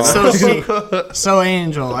 too. You know? So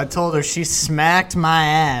Angel, I told her she smacked my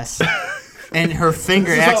ass. And her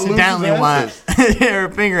finger accidentally went. Her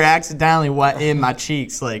finger accidentally went in my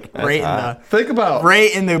cheeks, like right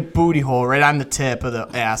in the booty hole, right on the tip of the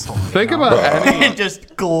asshole. Think about it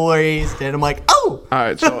just glazed it. I'm like, oh. All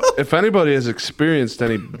right, so if anybody has experienced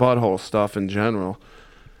any butthole stuff in general,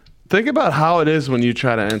 think about how it is when you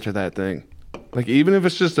try to enter that thing. Like, even if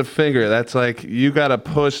it's just a finger, that's like you got to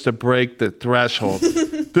push to break the threshold.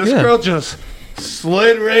 This girl just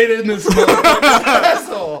slid right in this asshole.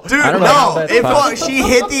 Dude, no. She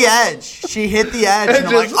hit the edge. She hit the edge. And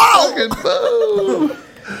I'm like, oh!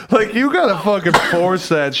 Like, you got to fucking force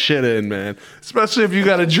that shit in, man. Especially if you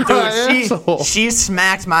got a dry asshole. She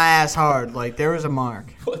smacked my ass hard. Like, there was a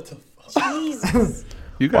mark. What the fuck? Jesus.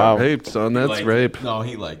 You got raped, son. That's rape. No,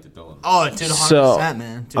 he liked it. Don't. Oh, dude, 100%,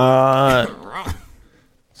 man. Dude.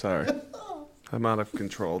 Sorry. I'm out of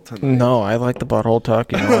control tonight. No, I like the butthole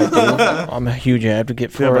talk. You know I do. I'm a huge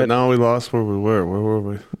advocate for it. But now we lost where we were. Where were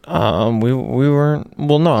we? We weren't.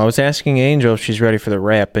 Well, no, I was asking Angel if she's ready for the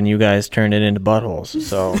rap, and you guys turned it into buttholes.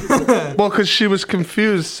 So, well, because she was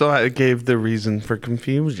confused, so I gave the reason for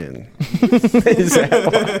confusion. Is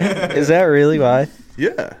that really why?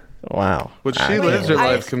 Yeah. Wow. But she lives her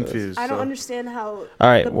life confused. I don't understand how all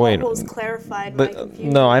right, the buttholes clarified my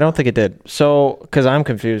confusion. No, I don't think it did. So, because I'm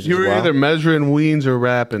confused You as were well. either measuring weens or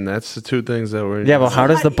rapping. That's the two things that were... Yeah, but how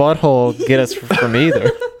does the butthole get us from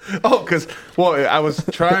either? Oh, because, well, I was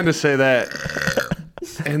trying to say that,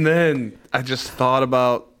 and then I just thought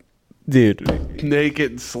about... Dude.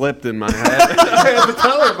 Naked and slipped in my head. I had to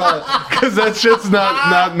tell her about it, because that shit's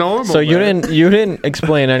not normal. So you didn't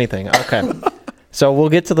explain anything. Okay. So we'll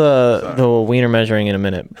get to the wiener measuring in a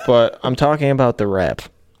minute, but I'm talking about the rap.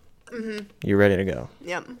 Mm-hmm. You ready to go?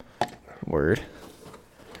 Yep. Word.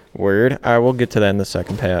 All right, we'll get to that in the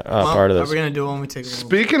second part of this. Are we gonna do it when we take?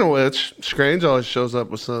 Speaking of which, Strange always shows up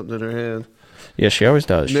with something in her hand. Yeah, she always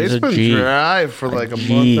does. She's Nate's a been G. dry for like a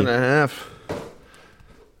month and a half.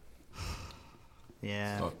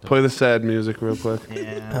 Yeah. Play the sad music real quick.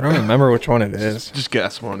 Yeah. I don't remember which one it is. Just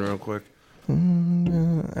guess one real quick.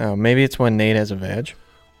 Oh, maybe it's when Nate has a vag.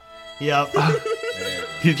 Yep.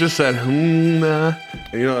 He just said, nah.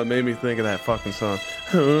 And you know, it made me think of that fucking song.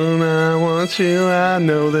 I want you, I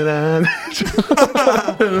know that I need you.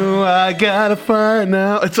 Oh, I gotta find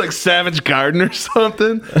out. It's like Savage Garden or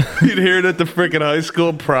something. You'd hear it at the freaking high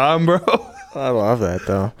school prom, bro. I love that,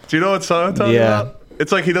 though. Do you know what song I'm talking about?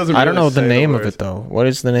 It's like he doesn't really I don't know the say name of words. it, though. What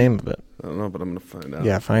is the name of it? I don't know, but I'm going to find out.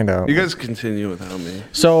 Yeah, find out. You guys continue without me.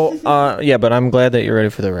 So, yeah, but I'm glad that you're ready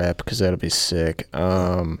for the rap because that'll be sick.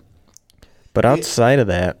 But outside of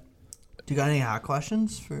that, do you got any hot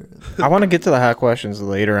questions for? I want to get to the hot questions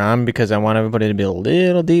later on because I want everybody to be a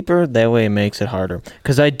little deeper. That way it makes it harder.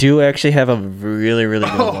 Because I do actually have a really, really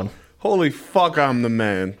good one. Holy fuck, I'm the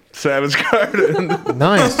man. Savage Garden.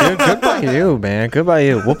 Nice, dude. Good by you, man. Good by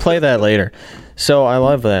you. We'll play that later. So I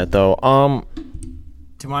love that, though.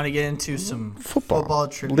 Do you want to get into some football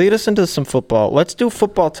trivia? Lead us into some football. Let's do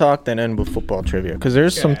football talk, then end with football trivia because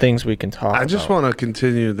there's some things we can talk about. I just want to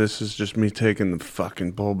continue. This is just me taking the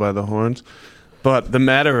fucking bull by the horns. But the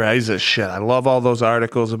Matarreza shit, I love all those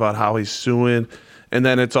articles about how he's suing. And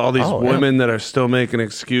then it's all these women that are still making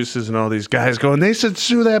excuses and all these guys going, they should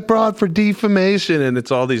sue that broad for defamation. And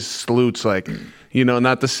it's all these sleuths, like, you know,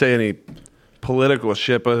 not to say any political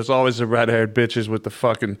shit, but it's always the red-haired bitches with the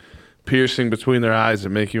fucking piercing between their eyes that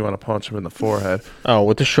make you want to punch them in the forehead. Oh,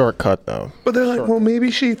 with the shortcut, though. But they're like, well,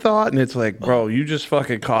 maybe she thought. And it's like, bro, you just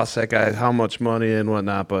fucking cost that guy how much money and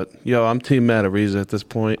whatnot. But, yo, I'm Team Matarreza at this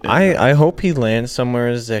point. I hope he lands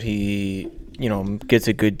somewhere that he, you know, gets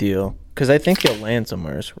a good deal. Because I think he'll land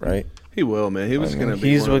somewhere, right? He will, man. He was going to be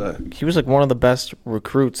he was like one of the best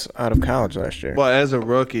recruits out of college last year. Well, as a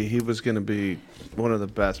rookie, he was going to be one of the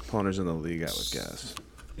best punters in the league, I would guess.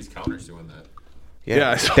 He's countersuing that.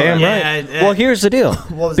 Yeah, I saw damn that. right. Well, here's the deal.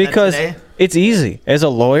 Because it's easy. As a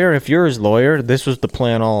lawyer, if you're his lawyer, this was the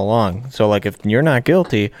plan all along. So, like, if you're not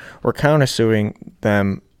guilty, we're countersuing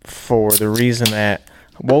them for the reason that,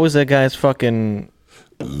 what was that guy's fucking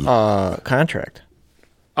contract?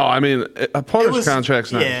 Oh, I mean, a punter's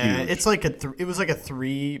contract's not huge. It's like it was like a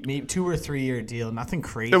 2 or 3 year deal. Nothing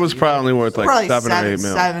crazy. It was probably worth like 7 or 8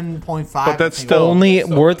 mil. 7.5. But that's still only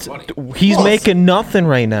worth. He's making nothing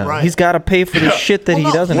right now. Right. He's got to pay for the shit that he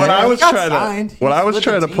doesn't When have. I was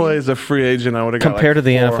trying to play as a free agent, I would have got compared to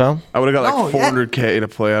the NFL. I would have got like $400K to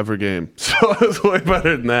play every game. So it was way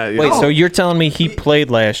better than that. Wait, so you're telling me he played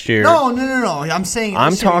last year? No. I'm saying.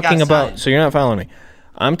 I'm talking about. So you're not following me.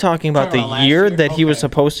 I'm talking about the year that he was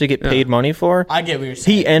supposed to get paid money for. I get what you're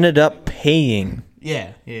saying. He ended up paying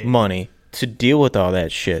yeah. money to deal with all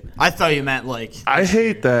that shit. I thought you meant like. I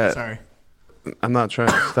hate that. Sorry. I'm not trying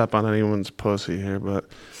to step on anyone's pussy here,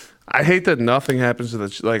 but I hate that nothing happens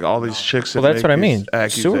to like all these chicks. Well, that's what I mean.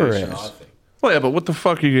 Sewer is. Well, yeah, but what the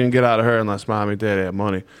fuck are you gonna get out of her unless mommy and daddy have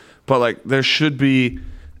money? But like, there should be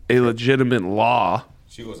a legitimate law.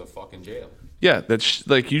 She goes to fucking jail. Yeah, that's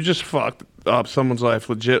like you just fucked up someone's life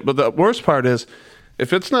legit. But the worst part is,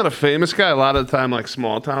 if it's not a famous guy, a lot of the time, like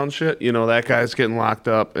small town shit, you know, that guy's getting locked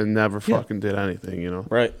up and never fucking did anything, you know?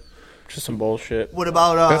 Right. Just some bullshit. What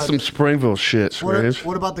about that's some Springville shit, Strange.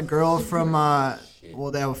 What about the girl from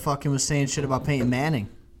that fucking was saying shit about Peyton Manning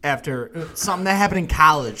after something that happened in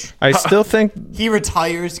college? I still think he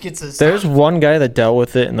retires, gets a. There's one guy that dealt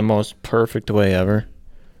with it in the most perfect way ever.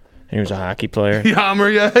 He was a hockey player. Yammer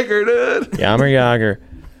Yager, dude. Yammer Yager.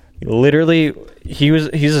 Literally,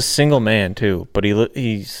 he's a single man too, but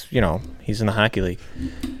he's in the hockey league.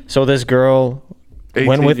 So this girl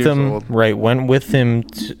went with him, old. Right? Went with him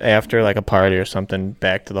after like a party or something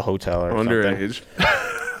back to the hotel or underage.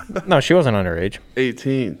 Something. No, she wasn't underage.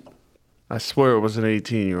 18. I swear it was an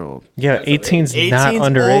 18-year-old. Yeah, 18's not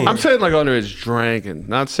underage. Old. I'm saying like underage drinking,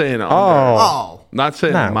 not saying under. Not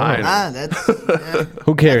saying minor. That's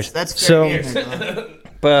who cares? That's fair so.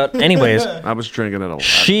 But anyways, I was drinking it a lot.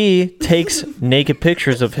 She takes naked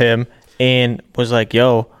pictures of him and was like,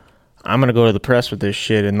 "Yo, I'm gonna go to the press with this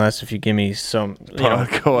shit unless if you give me some."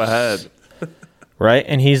 Go ahead. Right,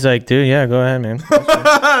 and he's like, "Dude, yeah, go ahead, man."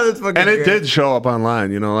 That's and great. It did show up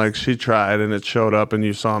online, like she tried, and it showed up, and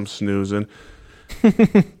you saw him snoozing.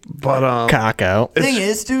 But cock out. Thing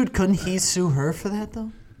is, dude, couldn't he sue her for that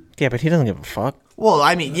though? Yeah, but he doesn't give a fuck. Well,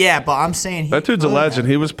 I mean, yeah, but I'm saying that dude's a legend.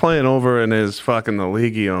 He was playing over in his fucking the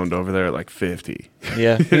league he owned over there at like 50.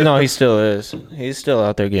 Yeah, he still is. He's still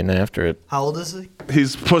out there getting after it. How old is he?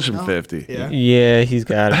 He's pushing 50. Yeah, he's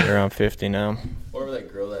got to be around 50 now. Or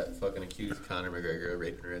that girl that fucking accused Conor McGregor of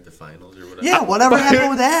raping her at the finals or whatever. Yeah, whatever happened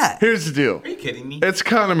with that? Here's the deal. Are you kidding me? It's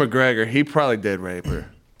Conor McGregor. He probably did rape her.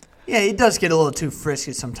 Yeah, he does get a little too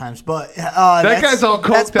frisky sometimes, but that guy's all coked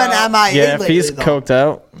out. That's been MIA Yeah, if he's coked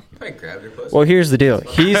out. Well, here's the deal.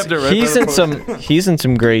 He's in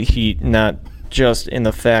some great heat, not just in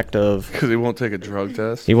the fact of because he won't take a drug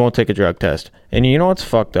test. He won't take a drug test, and you know what's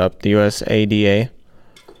fucked up? The USADA.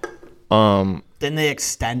 Didn't they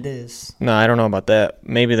extend his? No, I don't know about that.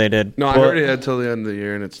 Maybe they did. No, I heard he had till the end of the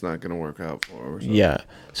year, and it's not going to work out for him. Yeah.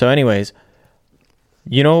 So, anyways,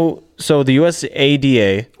 so the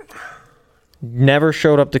USADA never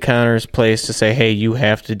showed up to Conor's place to say, hey, you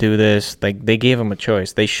have to do this. Like, they gave him a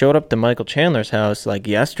choice. They showed up to Michael Chandler's house like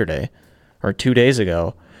yesterday or 2 days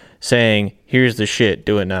ago saying, here's the shit,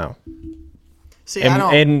 do it now. See,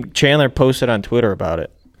 and Chandler posted on Twitter about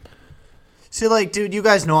it. See, like, dude, you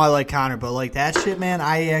guys know I like Conor, but like that shit, man,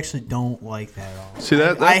 I actually don't like that at all. See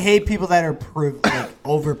that? I hate people that are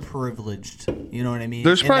overprivileged. You know what I mean?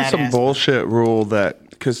 There's probably some bullshit rule that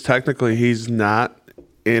because technically he's not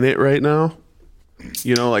in it right now.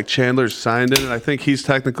 Like Chandler's signed in it. I think he's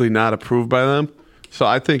technically not approved by them. So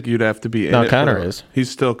I think you'd have to be in it. No, Conor is.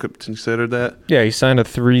 He's still considered that? Yeah, he signed a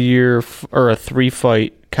 3-year or a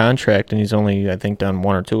 3-fight contract, and he's only, I think, done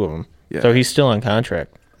 1 or 2 of them. Yeah. So he's still on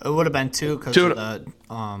contract. It would have been 2 because of the,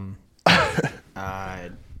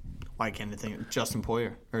 why can't I think? Justin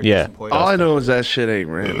Poirier. Justin Poirier. All I know is that shit ain't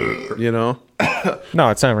random, No,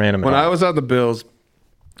 it's not random. When I was on the Bills,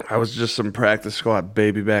 I was just some practice squad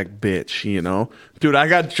baby back bitch, Dude, I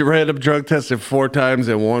got random drug tested 4 times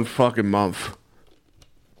in 1 fucking month.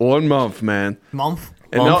 1 month, man. Month?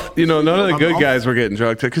 And none of the good guys were getting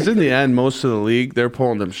drug tested. Because in the end, most of the league, they're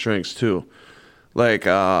pulling them strings too. Like,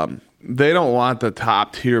 they don't want the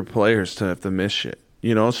top tier players to have to miss shit.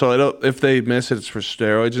 So if they miss it, it's for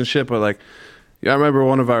steroids and shit. But like, I remember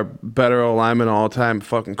one of our better linemen all time,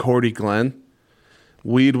 fucking Cordy Glenn.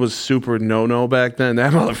 Weed was super no back then.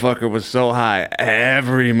 That motherfucker was so high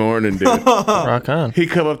every morning, dude. Rock on. He'd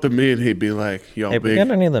come up to me and he'd be like, "Yo, hey, we got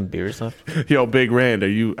any of them beers left? Yo, Big Rand, are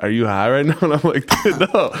you high right now?" And I'm like, "Dude,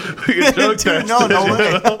 no, we can drug test." No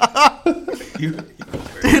way.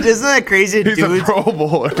 Dude, isn't that crazy? He's a Pro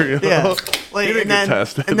Bowler, Yeah. Like, and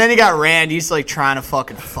then he got Rand. He's like trying to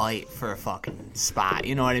fucking fight for a fucking spot.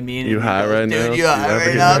 You know what I mean? You high right now? Dude, you high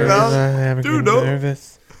right now, bro? Dude, no.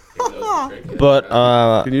 Nervous. But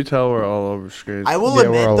can you tell we're all over screens? I will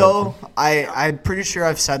admit though, I'm pretty sure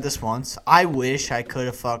I've said this once. I wish I could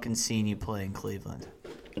have fucking seen you play in Cleveland.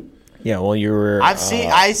 Yeah, well, you were. I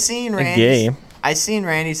seen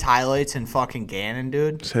Randy's highlights in fucking Gannon,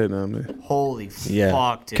 dude. It's hitting on me. Holy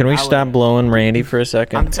fuck, dude. Can we stop blowing Randy for a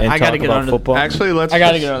second and talk about football? Actually, I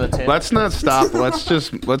gotta get on the table. Let's not stop. let's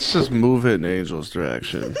just move it in Angel's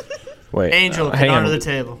direction. Wait, Angel, get under the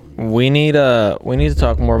table. We need to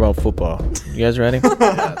talk more about football. You guys ready?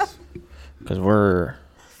 Yes. Because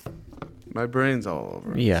my brain's all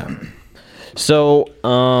over. Yeah. So,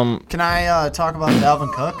 can I talk about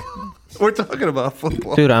Dalvin Cook? We're talking about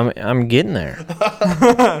football, dude. I'm getting there.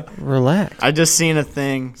 Relax. I just seen a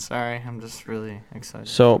thing. Sorry, I'm just really excited.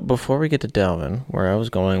 So before we get to Dalvin, where I was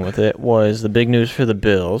going with it was the big news for the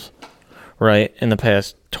Bills. Right, in the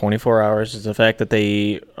past 24 hours is the fact that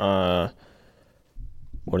they, what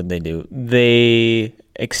did they do? They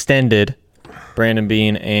extended Brandon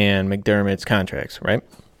Beane and McDermott's contracts, right?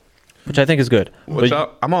 Which I think is good.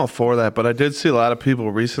 I'm all for that, but I did see a lot of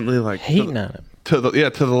people recently hating on it. To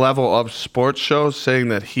the level of sports shows saying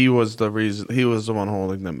that he was the reason, he was the one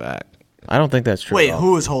holding them back. I don't think that's true. Wait,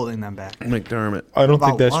 who was holding them back? McDermott. I don't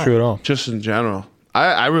think that's true at all. Just in general.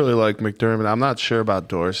 I really like McDermott. I'm not sure about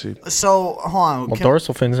Dorsey. So, hold on. Well,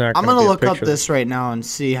 dorsal fin's not I'm going to to look up this right now and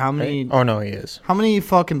see how many... Oh, no, he is. How many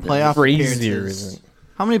fucking playoff Frazier appearances... isn't.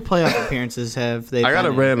 How many playoff appearances have they I got a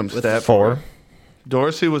been in? random stat. 4.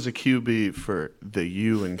 Dorsey was a QB for the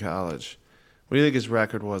U in college. What do you think his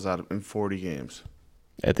record was in 40 games?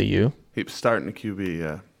 At the U? He was starting a QB,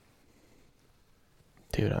 yeah.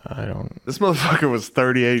 Dude, I don't... This motherfucker was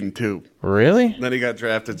 38-2. Really? Then he got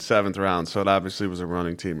drafted 7th round, so it obviously was a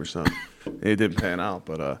running team or something. It didn't pan out,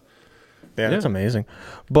 but... yeah, that's amazing.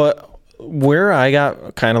 But where I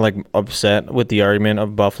got kind of like upset with the argument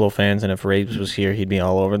of Buffalo fans, and if Rabes was here, he'd be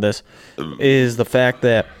all over this, is the fact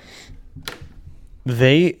that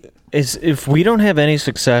if we don't have any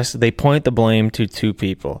success, they point the blame to 2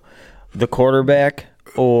 people, the quarterback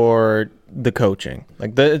or the coaching.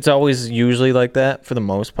 Like it's always usually like that for the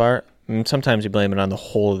most part. I mean, sometimes you blame it on the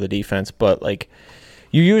whole of the defense, but like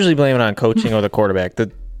you usually blame it on coaching or the quarterback,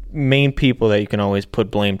 the main people that you can always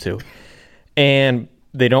put blame to. And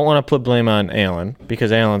they don't want to put blame on Allen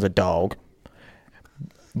because Allen's a dog.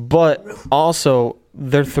 But also,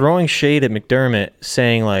 they're throwing shade at McDermott,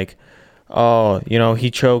 saying like, oh,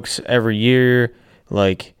 he chokes every year.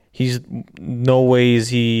 Like, he's no way is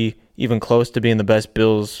he even close to being the best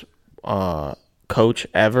Bills coach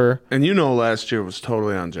ever. And last year was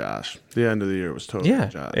totally on Josh. The end of the year was totally on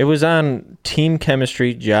Josh. It was on team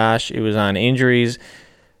chemistry, Josh. It was on injuries.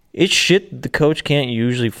 It's shit the coach can't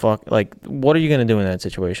usually like, what are you going to do in that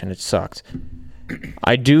situation? It sucks.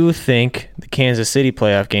 I do think the Kansas City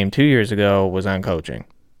playoff game 2 years ago was on coaching.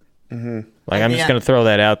 Mm-hmm. Like, I'm just going to throw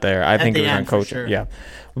that out there. I think it was on coaching. Sure. Yeah.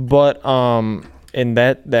 But, and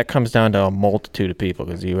that comes down to a multitude of people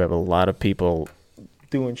because you have a lot of people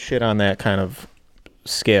doing shit on that kind of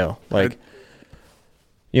scale. Like,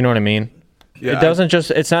 you know what I mean? Yeah,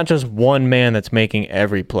 it's not just one man that's making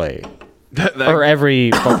every play. Or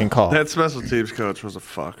every fucking call. That special teams coach was a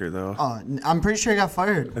fucker, though. I'm pretty sure he got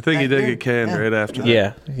fired. I think he did get canned right after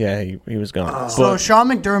that. Yeah, he was gone. So Sean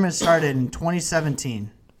McDermott started in 2017,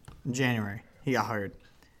 in January. He got hired.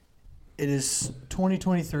 It is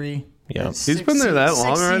 2023. Yeah, he's been there that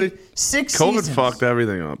long already. 6 COVID seasons. fucked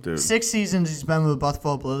everything up, dude. 6 seasons he's been with the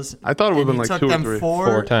Buffalo Blues. I thought it would have been like 2 or 3.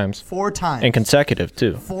 4 times. 4 times. And consecutive,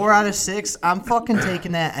 too. 4 out of 6. I'm fucking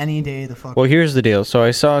taking that any day of the fuck. Well, here's the deal. So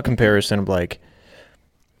I saw a comparison of like,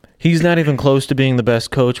 he's not even close to being the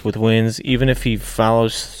best coach with wins, even if he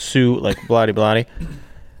follows suit, like bloody.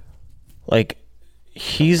 Like,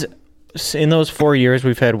 he's in those 4 years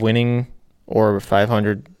we've had winning or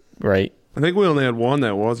 500, right? I think we only had one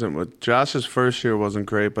that wasn't. But Josh's first year wasn't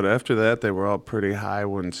great, but after that, they were all pretty high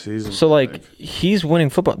win seasons. So, like, he's winning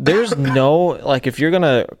football. There's no, like, if you're going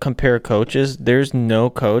to compare coaches, there's no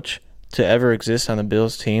coach to ever exist on the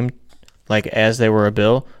Bills team, like, as they were a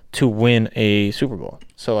Bill, to win a Super Bowl.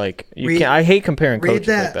 So, like, I hate comparing coaches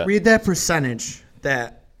like that. Read that percentage,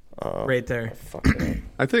 right there.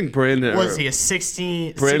 I think Brandon... Was he a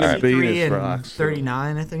 63 and rocks,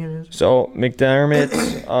 39, I think it is? So,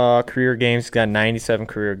 McDermott's career games, got 97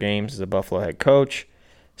 career games as a Buffalo head coach.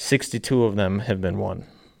 62 of them have been won.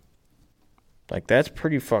 Like, that's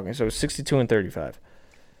pretty fucking... So, 62 and 35.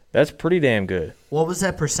 That's pretty damn good. What was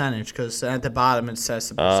that percentage? Because at the bottom it says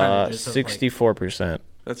the percentage. 64%.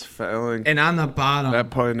 That's failing. And on the bottom...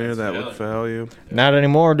 That pioneer that would fail you. Not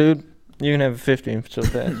anymore, dude. You can have a 50 and still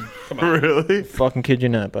bad. Come on. Really? Fucking kid you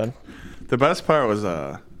not, bud. The best part was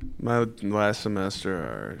my last semester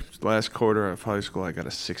or last quarter of high school, I got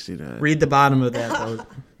a 69. Read the bottom of that, though,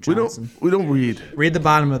 Johnson. We don't read. Read the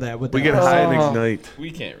bottom of that. We get high and ignite.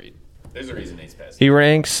 We can't read. There's a reason Nate's passing. He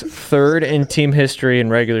ranks 3rd in team history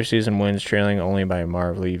in regular season wins, trailing only by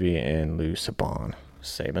Marv Levy and Lou Saban.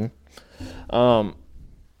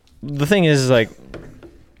 The thing is, like,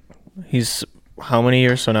 he's how many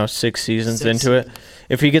years? So now 6 seasons into it.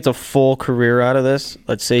 If he gets a full career out of this,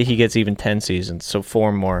 let's say he gets even 10 seasons, so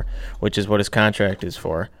 4 more, which is what his contract is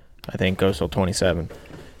for. I think goes till 27.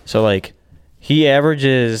 So, like, he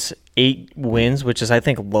averages 8 wins, which is, I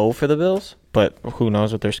think, low for the Bills, but who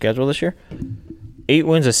knows what their schedule this year. 8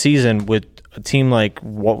 wins a season with a team like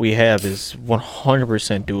what we have is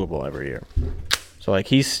 100% doable every year. So, like,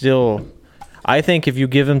 he's still... I think if you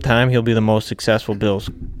give him time, he'll be the most successful Bills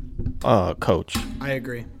coach. I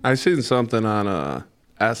agree. I seen something on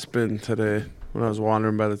Aspen today when I was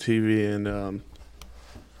wandering by the TV, and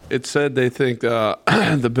it said they think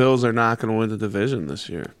the Bills are not going to win the division this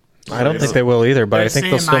year. I don't think they will either, but I think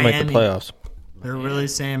they'll still make the playoffs. They're really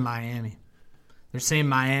saying Miami. They're saying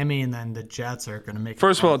Miami, and then the Jets are going to make.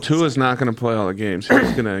 First of all, Tua's not going to play all the games.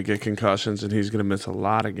 He's going to get concussions, and he's going to miss a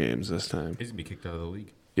lot of games this time. He's going to be kicked out of the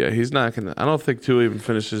league. Yeah, he's not gonna. I don't think Tua even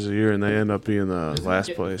finishes the year and they end up being the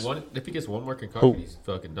last place. If he gets one more concussion, he's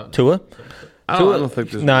fucking done. Tua? I don't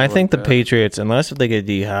think this. No, I think the Patriots, unless if they get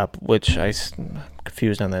D-Hop, which I'm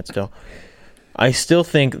confused on that still. I still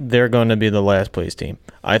think they're going to be the last place team.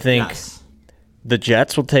 I think the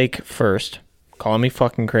Jets will take first. Call me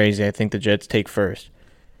fucking crazy. I think the Jets take first.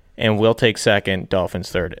 And we'll take second, Dolphins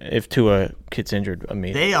third. If Tua gets injured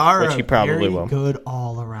immediately. They are which he probably will. Good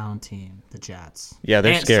all-around team, the Jets. Yeah,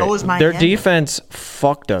 they're scary. So is Miami. Their defense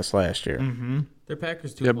fucked us last year. Mm-hmm. They're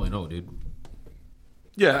Packers 2.0, dude.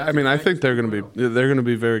 Yeah, I mean, I think they're gonna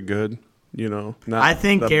be very good. You know, not I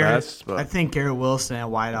think the best, but I think Garrett Wilson at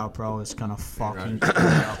wideout, bro, is gonna fucking keep it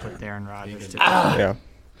up with Aaron Rodgers. Yeah.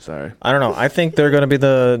 Sorry. I don't know. I think they're going to be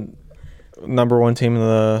the number one team in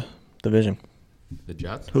the division. The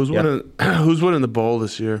Jets? Who's winning the bowl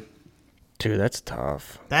this year? Dude, that's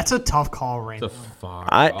tough. That's a tough call right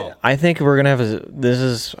now. I think we're going to have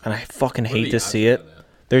and I fucking hate to see it.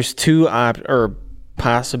 There's two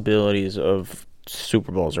possibilities of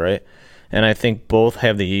Super Bowls, right? And I think both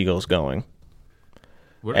have the Eagles going.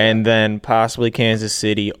 And then possibly Kansas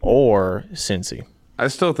City or Cincy. I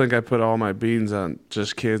still think I put all my beans on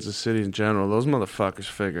just Kansas City in general. Those motherfuckers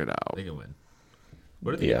figured it out. They can win.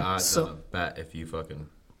 What are the odds on a bet if you fucking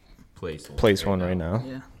place one right now?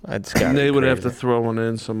 Yeah. They would have to throw one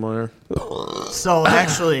in somewhere. So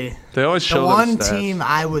actually, they always show the one stats. team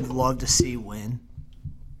I would love to see win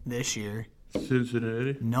this year.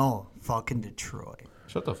 Cincinnati? No, fucking Detroit.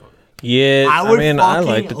 Shut the fuck up. Yeah, I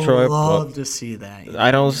like Detroit. Love to see that. I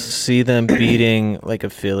don't see them beating like a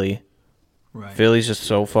Philly. Right. Philly's just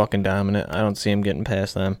so fucking dominant. I don't see them getting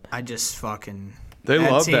past them. I just fucking. They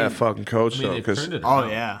love that fucking coach though, because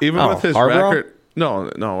yeah, even with his Harbaugh? record,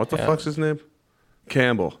 no, what the fuck's his name?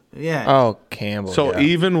 Campbell. Yeah. Oh, Campbell. So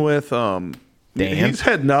even with Dan? he's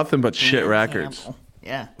had nothing but shit records. Campbell.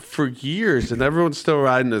 Yeah. For years, and everyone's still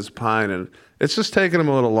riding his pine, and it's just taking him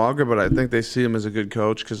a little longer. But I think they see him as a good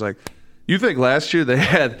coach because, like, you think last year they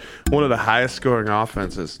had one of the highest scoring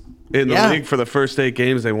offenses in the league for the first 8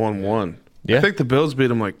 games. They won 1. Yeah. I think the Bills beat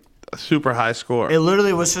them like a super high score. It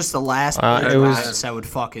literally was just the last that they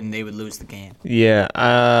would lose the game. Yeah,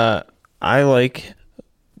 I like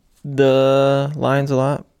the Lions a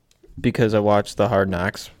lot because I watched the Hard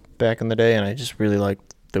Knocks back in the day, and I just really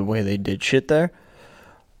liked the way they did shit there.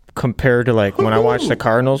 Compared to like when I watched the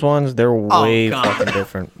Cardinals ones, they're way fucking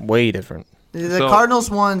different. Way different. The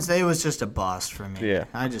Cardinals ones, they was just a bust for me. Yeah.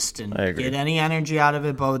 I just didn't get any energy out of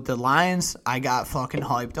it. But with the Lions, I got fucking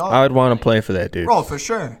hyped up. I would want to play for that, dude. Bro, for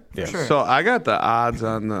sure. For sure. So I got the odds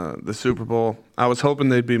on the Super Bowl. I was hoping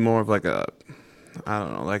they'd be more of like a, I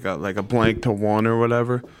don't know, like a blank to 1 or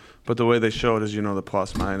whatever. But the way they show it is, the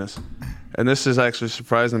plus minus. And this is actually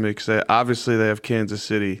surprising me because obviously they have Kansas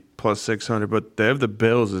City plus 600, but they have the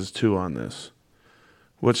Bills as 2 on this.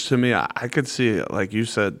 Which to me, I could see, like you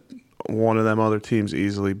said, one of them other teams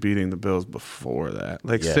easily beating the Bills before that.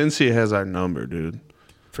 Like, Cincy has our number, dude.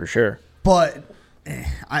 For sure. But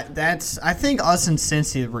I think us and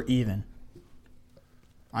Cincy were even.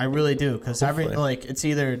 I really do, because it's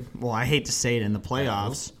either, well, I hate to say it, in the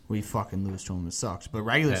playoffs, we fucking lose to them. It sucks. But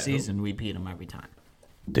regular season, we beat them every time.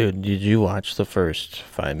 Dude, did you watch the first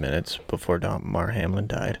 5 minutes before Mar Hamlin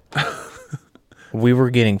died? We were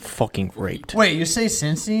getting fucking raped. Wait, you say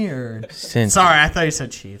Cincy or Cincy? Sorry, I thought you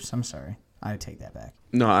said Chiefs. I'm sorry. I take that back.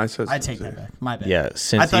 No, I said Cincy. I take that back. My bad. Yeah,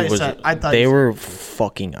 Cincy they were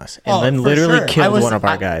fucking us, and then literally killed one of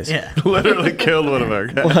our guys. Yeah, literally killed one of our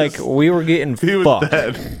guys. Like we were getting fucked. Was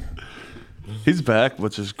dead. He's back,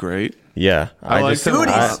 which is great. Yeah,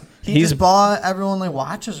 he just bought everyone like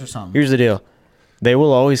watches or something. Here's the deal. They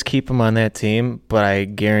will always keep him on that team, but I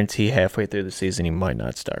guarantee halfway through the season he might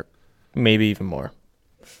not start. Maybe even more.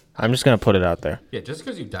 I'm just going to put it out there. Yeah, just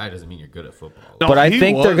because you die doesn't mean you're good at football. No, but I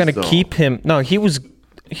think they're going to keep him. No, he was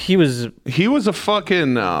a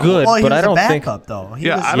fucking good, but I don't think though.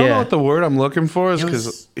 I don't know what the word I'm looking for is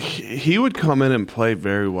because he would come in and play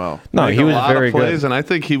very well. No, he was very good, and I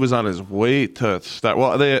think he was on his way to start.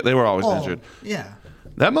 Well, they were always injured. Yeah,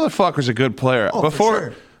 that motherfucker's a good player.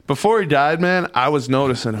 Before he died, man, I was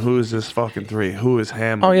noticing who is this fucking 3? Who is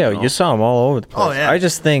Hamlin? Oh yeah, you saw him all over the place. Oh yeah, I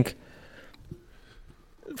just think.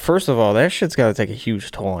 First of all, that shit's got to take a huge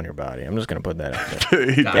toll on your body. I'm just gonna put that out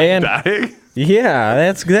there. Dying?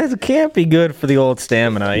 Yeah, that can't be good for the old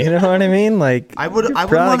stamina. You know what I mean? Like I would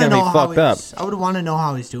want to know I would want to know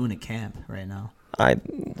how he's doing at camp right now. I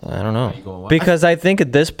don't know because I think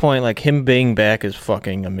at this point, like him being back is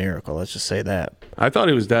fucking a miracle. Let's just say that. I thought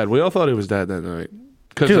he was dead. We all thought he was dead that night.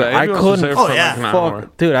 Dude, I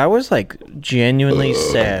couldn't. Dude, I was like genuinely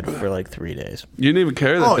sad for like 3 days. You didn't even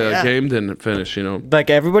care that the game didn't finish, you know? Like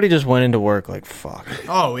everybody just went into work like, fuck.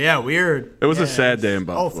 Oh, yeah, weird. It was a sad day in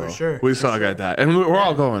Buffalo. Oh, for sure. We saw a guy die. And we're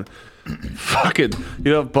all going, fucking,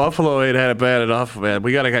 Buffalo ain't had it bad enough, man.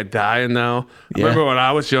 We got a guy dying now. Yeah. I remember when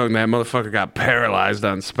I was young, that motherfucker got paralyzed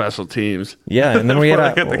on special teams. Yeah, and then we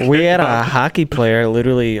had a hockey player,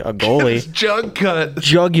 literally a goalie.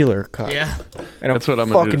 Jugular cut. Yeah. And that's what I'm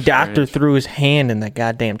fucking doctor threw his hand in that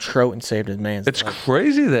goddamn throat and saved his man's It's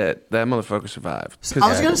crazy that motherfucker survived. I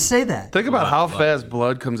was going to say that. Think about how fast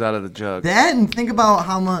blood comes out of the jug. That, and think about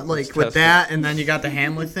how much, like, with that, and then you got the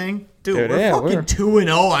Hamlet thing. Dude, we're fucking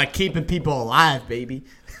 2-0 on keeping people alive, baby.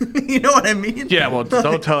 You know what I mean? Yeah, well,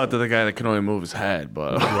 don't tell it to the guy that can only move his head,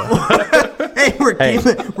 but... Hey,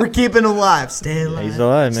 we're keeping alive. Stay alive. He's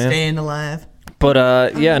alive, man. Staying alive.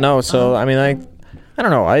 But, yeah, no, so, I mean, I don't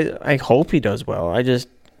know. I hope he does well. I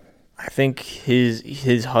think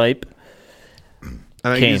his hype...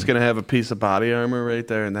 I think he's going to have a piece of body armor right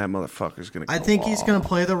there, and that motherfucker's going to I think he's going to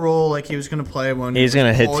play the role like he was going to play when... He's going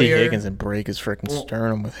to hit T. Higgins and break his freaking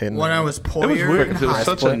sternum with hitting when I was Poyer. It was weird because it was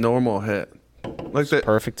such a normal hit. Like that,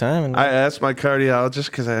 perfect time. I asked my cardiologist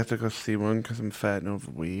because I have to go see one because I'm fat and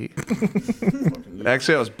overweight.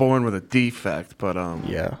 Actually, I was born with a defect, but...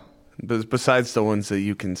 Yeah. Besides the ones that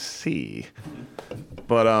you can see.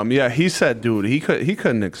 But, yeah, he said, dude, he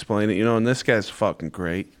couldn't explain it, and this guy's fucking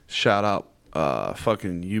great. Shout out.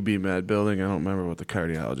 Fucking UB Med building. I don't remember what the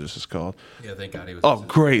cardiologist is called. Yeah, thank God he was. Oh,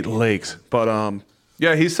 Great Lakes. But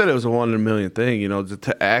yeah, he said it was a 1 in a million thing.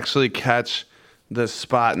 To actually catch the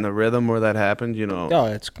spot and the rhythm where that happened. Oh,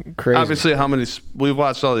 it's crazy. Obviously, we've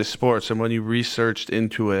watched all these sports, and when you researched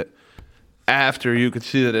into it, after you could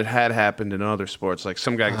see that it had happened in other sports, like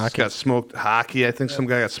some guy got smoked. Hockey, I think some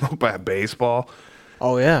guy got smoked by a baseball.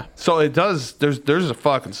 Oh yeah. So it does. There's a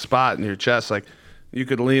fucking spot in your chest, like. You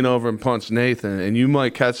could lean over and punch Nathan, and you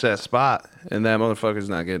might catch that spot, and that motherfucker's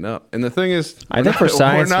not getting up. And the thing is, I think for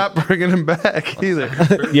science, we're not bringing him back either.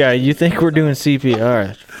 Yeah, you think we're doing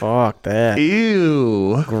CPR? Fuck that.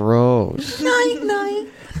 Ew. Gross. Night.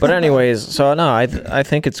 But anyways, so no, I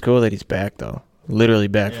think it's cool that he's back though, literally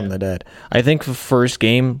back from the dead. I think for first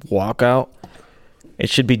game walkout, it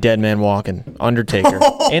should be Dead Man Walking, Undertaker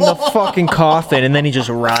in the fucking coffin, and then he just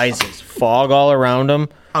rises, fog all around him.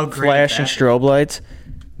 Flashing strobe lights,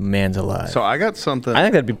 man's alive. So I got something. I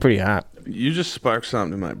think that'd be pretty hot. You just sparked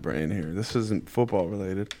something in my brain here. This isn't football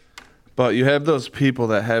related, but you have those people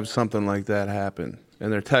that have something like that happen,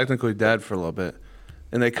 and they're technically dead for a little bit,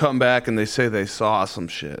 and they come back and they say they saw some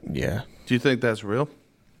shit. Yeah. Do you think that's real?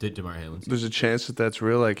 Did Damar Hamlin? There's a chance that that's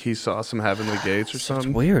real. Like he saw some heavenly gates or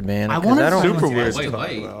something. It's weird, man. Super weird to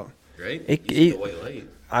talk about. Right? White light.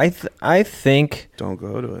 I think. Don't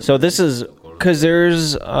go to it. So this is because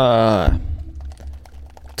there's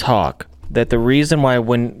talk that the reason why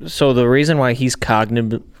he's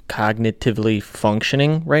cognitively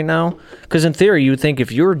functioning right now, because in theory you would think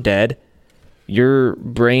if you're dead, your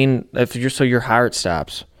brain, your heart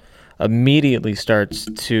stops, immediately starts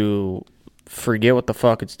to forget what the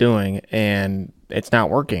fuck it's doing and it's not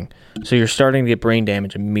working. So you're starting to get brain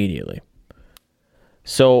damage immediately.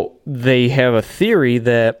 So they have a theory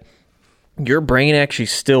that your brain actually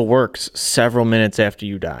still works several minutes after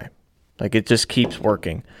you die. Like it just keeps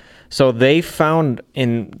working. So they found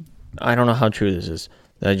I don't know how true this is,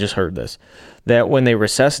 I just heard this, that when they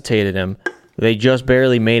resuscitated him, they just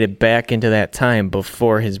barely made it back into that time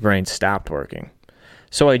before his brain stopped working.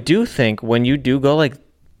 So I do think when you do go like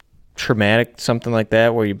traumatic, something like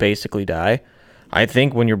that, where you basically die, I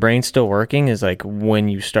think when your brain's still working is like when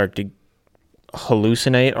you start to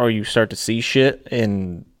hallucinate or you start to see shit,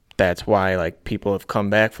 and that's why like people have come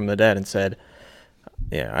back from the dead and said,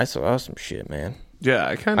 yeah, I saw some shit, man. Yeah,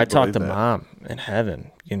 I talked to mom in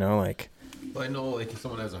heaven, like. Well, I know, like if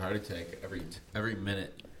someone has a heart attack, every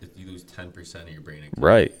minute you lose 10% of your brain activity.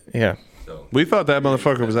 Right. Yeah. So we thought that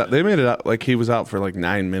motherfucker was out. They made it out like he was out for like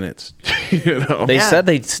 9 minutes. They said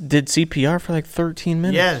they did CPR for like 13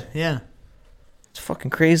 minutes. Yeah. It's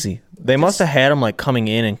fucking crazy. They must have had him like coming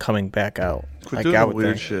in and coming back out. Quit doing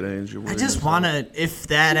weird shit, Angel. I just want to, if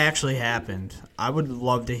that actually happened, I would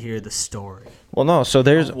love to hear the story. Well, no. So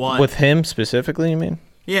there's with him specifically. You mean?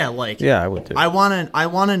 Yeah, like. Yeah, I would too. I want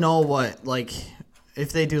to know what like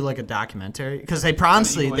if they do like a documentary, because they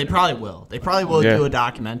probably will. They probably will do a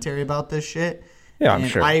documentary about this shit. Yeah, I'm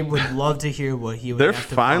sure. I would love to hear what he would. They're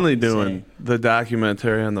finally doing the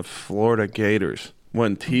documentary on the Florida Gators.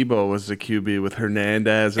 when Tebow was the QB with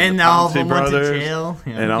Hernandez and the all of Pouncey them went to brothers jail.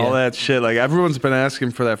 Yeah. and all that shit. Like, everyone's been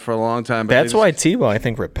asking for that for a long time. But that's why Tebow, I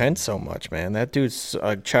think, repents so much, man. That dude's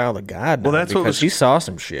a child of God. Well, that's because he saw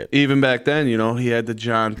some shit. Even back then, you know, he had the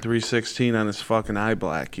John 3:16 on his fucking eye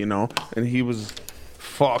black, you know, and he was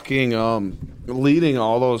fucking leading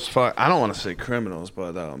all those. I don't want to say criminals,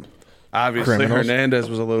 but obviously Hernandez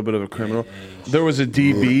was a little bit of a criminal. There was a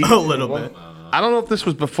DB, a little bit. I don't know if this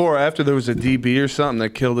was before or after there was a DB or something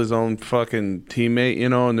that killed his own fucking teammate, you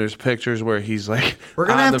know, and there's pictures where he's like we're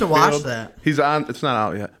going to have to watch that. He's on, it's not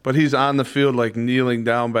out yet, but he's on the field like kneeling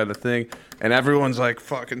down by the thing, and everyone's like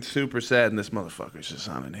fucking super sad, and this motherfucker's just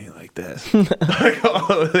on a knee like this. Like,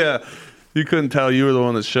 oh, yeah. You couldn't tell you were the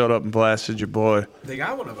one that showed up and blasted your boy. They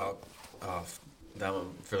got one about that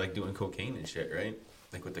one for like doing cocaine and shit, right?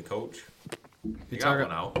 Like with the coach. They got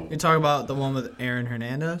one out. You talk about the one with Aaron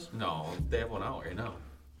Hernandez? No, they have one out right now.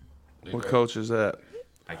 What coach is that?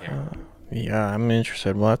 I can't remember. Yeah, I'm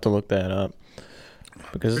interested. We'll have to look that up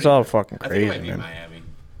because it's all fucking crazy, I think it might be man. Miami.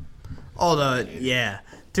 Oh, yeah.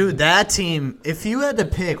 Dude, that team, if you had to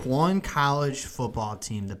pick one college football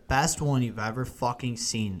team, the best one you've ever fucking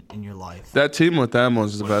seen in your life. That team with them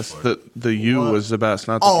was the best. The U was the best,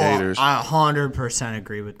 not the Gators. I 100%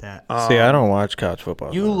 agree with that. See, I don't watch college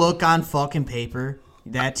football. You look on fucking paper,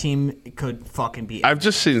 that team could fucking beat. I've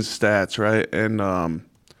just seen stats, right? And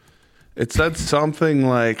it said something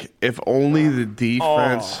like if only the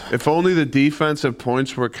defensive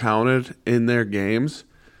points were counted in their games,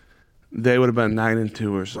 they would have been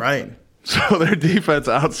 9-2 or something. Right. So their defense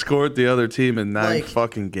outscored the other team in 9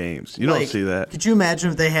 fucking games. You don't see that. Could you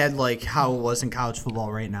imagine if they had like how it was in college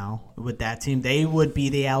football right now with that team? They would be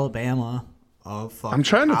the Alabama of fucking. I'm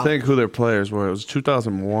trying to think who their players were. It was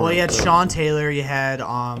 2001. Well, you had Sean Taylor. You had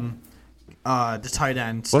the tight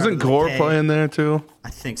end. Wasn't Gore playing there too? I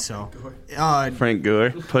think so. Frank Gore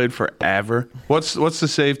played forever. What's the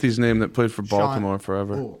safety's name that played for Baltimore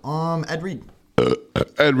forever? Ed Reed.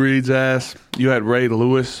 Ed Reed's ass. You had Ray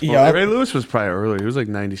Lewis. Yeah. Well, Ray Lewis was probably earlier. He was like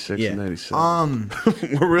 96 and 97.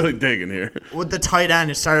 We're really digging here. With the tight end,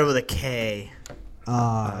 it started with a K.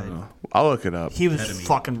 I don't know. I'll look it up. He was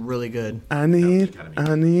fucking really good. I need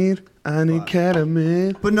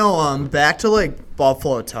ketamine. But no, back to like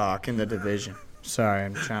Buffalo talk in the division. Sorry,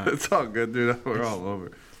 I'm trying to. It's all good, dude. We're all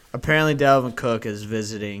over. Apparently, Dalvin Cook is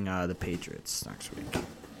visiting the Patriots next week.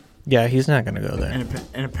 Yeah, he's not going to go there.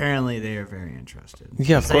 And apparently they are very interested.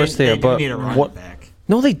 Yeah, of course they are. They But need a running back.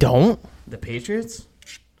 No, they don't. The Patriots?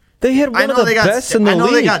 They had one of the best in the league. I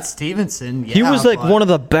know they got Stevenson. Yeah, he was like one of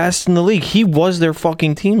the best in the league. He was their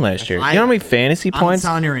fucking team last year. You know how many fantasy points? I'm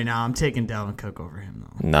telling you right now, I'm taking Dalvin Cook over him,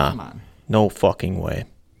 though. Nah. Come on. No fucking way.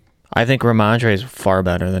 I think Ramondre is far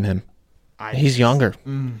better than him. He's younger.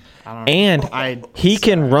 And he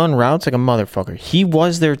can run routes like a motherfucker. He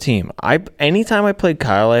was their team. Anytime I played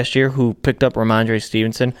Kyle last year, who picked up Ramondre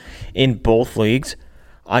Stevenson in both leagues,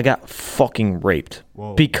 I got fucking raped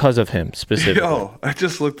because of him specifically. Yo, I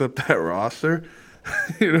just looked up that roster.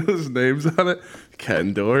 You know whose name's on it?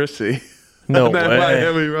 Ken Dorsey. No on that way.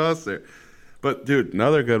 Miami roster. But, dude,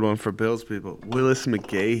 another good one for Bills people. Willis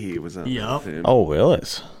McGahee was on that team. Oh,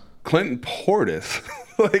 Willis. Clinton Portis.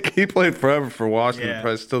 Like, he played forever for Washington.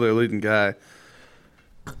 Probably still their leading guy.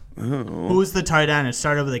 Oh. Who's the tight end? It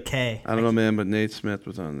started with a K. I don't know, man, but Nate Smith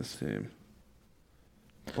was on this team.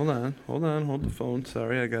 Hold on. Hold the phone.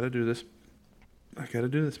 Sorry, I got to do this.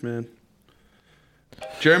 Man.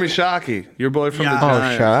 Jeremy Shockey, your boy from the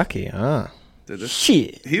Giants. Oh, Shockey,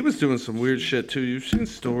 Shit. He was doing some weird shit, too. You've seen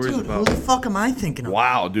stories about... Who the fuck am I thinking of?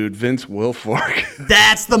 Wow, dude, Vince Wilfork.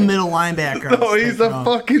 That's the middle linebacker. No, he's a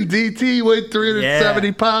fucking DT, weighed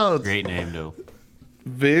 370 pounds. Great name, though.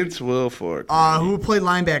 Vince Wilfork. Who played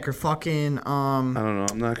linebacker? Fucking, I don't know.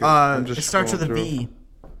 I'm not gonna... I'm just it starts with a scrolling V.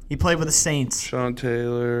 He played with the Saints. Sean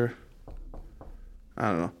Taylor. I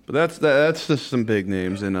don't know. But that's just some big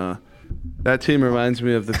names. And that team reminds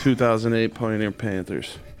me of the 2008 Pioneer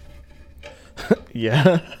Panthers.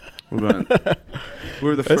 Yeah. We were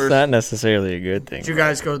the That's first. not necessarily a good thing. Did you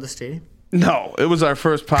guys go to the stadium? No, it was our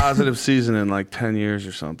first positive season in like 10 years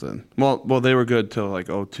or something. Well, they were good till like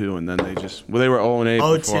 2002, and then they were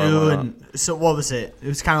 0-8. 02, and so what was it? It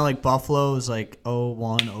was kind of like Buffalo. It was like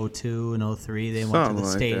 01, 02, and 03. They went to the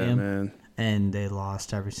stadium, man. And they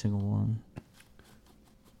lost every single one.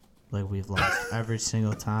 Like we've lost every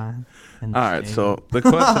single time. All right, so the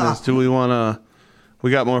question is, do we want to?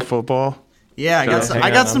 We got more football. Yeah, I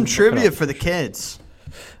got some trivia for the kids.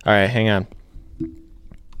 All right, hang on.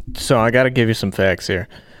 So I got to give you some facts here.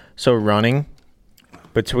 So running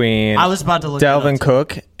between I was about to look Dalvin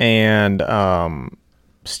Cook and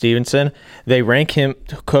Stevenson. They rank him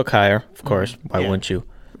Cook higher, of course. Why wouldn't you?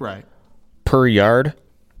 Right. Per yard,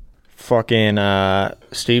 fucking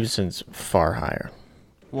Stevenson's far higher.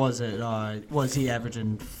 Was he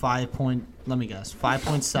averaging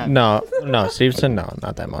 5.7? No, Stevenson, no,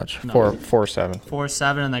 not that much. No. 4.7.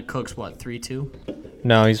 4.7, and then Cook's what, 3.2?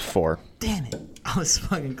 No, he's 4. Damn it. I was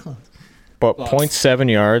fucking close. But 0.7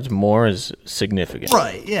 yards more is significant.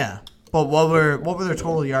 Right, yeah. But what were their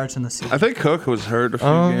total yards in the season? I think Cook was hurt a few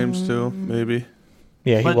games too, maybe.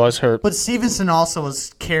 Yeah, he was hurt. But Stevenson also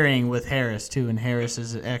was carrying with Harris too, and Harris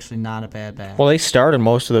is actually not a bad back. Well, they started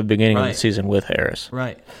most of the beginning of the season with Harris.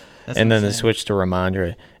 Right. And then they switched to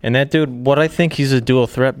Ramondre. And that dude, what I think he's a dual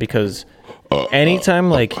threat because anytime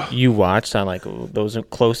like you watched on like those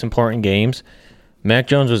close important games, Mac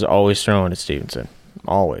Jones was always throwing to Stevenson.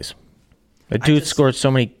 Always. The dude scored so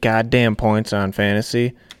many goddamn points on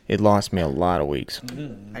fantasy. It lost me a lot of weeks.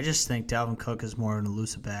 I just think Dalvin Cook is more an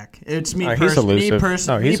elusive back. It's me, he's elusive.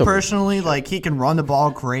 Me personally, like he can run the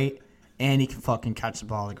ball great, and he can fucking catch the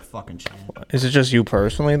ball like a fucking champ. Is it just you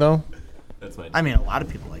personally though? That's fine. I mean, a lot of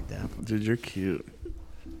people like that. Dude, you're cute.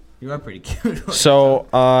 You are pretty cute. So,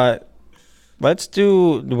 let's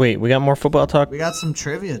do. Wait, we got more football talk. We got some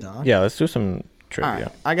trivia, dog. Yeah, let's do some trivia. All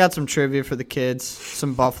right. I got some trivia for the kids.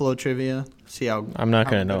 Some Buffalo trivia. See how I'm not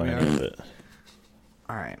gonna know any of it.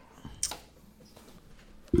 All right.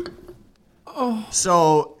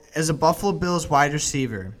 So, as a Buffalo Bills wide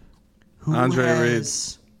receiver, who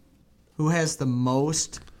has the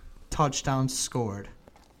most touchdowns scored?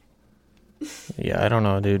 Yeah, I don't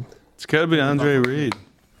know, dude. It's got to be Andre Reed.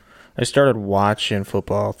 I started watching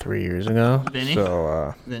football 3 years ago. Vinny?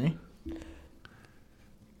 Vinny?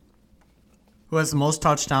 Who has the most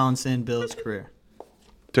touchdowns in Bills' career?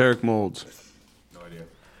 Derek Molds. No idea.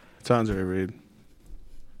 It's Andre Reed.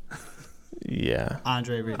 Yeah.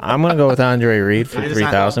 Andre Reed. I'm gonna go with Andre Reed for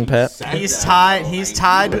 3,000, Pat. He's tied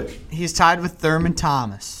with Thurman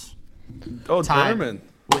Thomas. Oh, Thurman.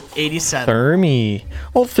 With 87. Thermy.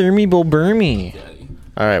 Oh, Thermy Bobermy.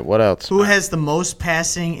 All right, what else? Who has the most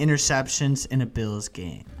passing interceptions in a Bills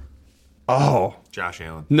game? Oh. Josh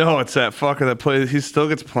Allen. No, it's that fucker that plays. He still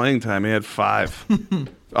gets playing time. He had 5.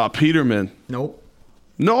 Peterman. Nope.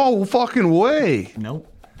 No fucking way. Nope.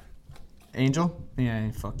 Angel?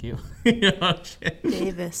 Yeah, fuck you. Shit.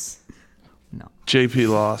 Davis. No. JP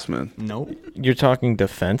Lossman. Nope. You're talking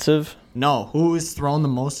defensive? No. Who has thrown the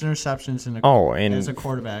most interceptions as a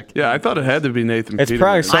quarterback? Yeah, I thought it had to be Nathan It's Peterman.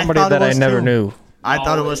 probably somebody that I never knew. I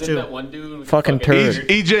thought it was too. That one dude fucking turd.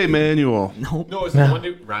 EJ Manuel. Nope. No, it's the one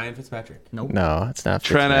dude. Ryan Fitzpatrick. Nope. No, it's not.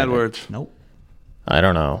 Trent Edwards. Nope. I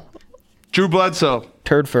don't know. Drew Bledsoe.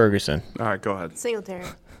 Turd Ferguson. All right, go ahead. Singletary.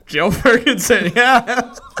 Joe Ferguson,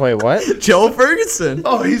 yeah. Wait, what? Joe Ferguson.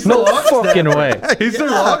 Oh, he's no fucking way. He's the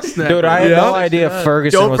long snapper. Dude, I had no idea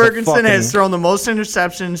Ferguson Joe was Ferguson has thrown the most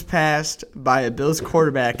interceptions passed by a Bills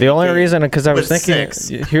quarterback. The only reason, because I was thinking,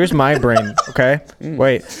 6. here's my brain, okay?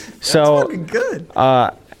 Wait, so fucking good.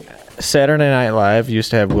 Saturday Night Live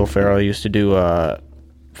used to have Will Ferrell used to do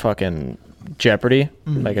fucking Jeopardy,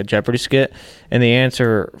 like a Jeopardy skit, and the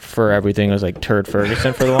answer for everything was like Turd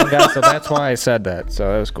Ferguson for the one guy, so that's why I said that.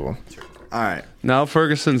 So that was cool. All right. Now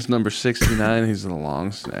Ferguson's number 69. He's the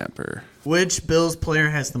long snapper. Which Bills player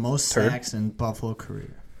has the most sacks in Buffalo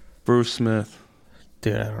career? Bruce Smith.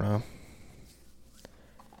 Dude, I don't know.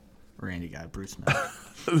 Randy got Bruce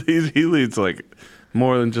Smith. he leads like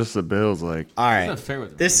more than just the Bills. Like, all right,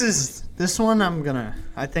 this one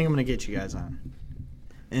I think I'm gonna get you guys on.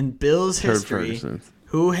 In Bills history,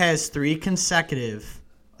 who has 3 consecutive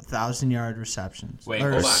 1,000-yard receptions? Wait,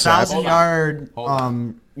 or hold on.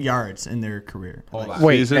 1,000-yard yards in their career.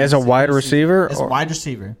 Wait, as a wide receiver? As a wide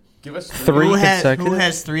receiver. Give us 3 consecutive? Who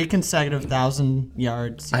has 3 consecutive 1,000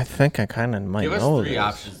 yards? I think I kind of might know this. Give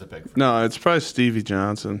us 3 options to pick from. No, it's probably Stevie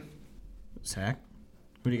Johnson. Zach?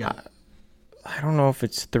 Who do you got? I don't know if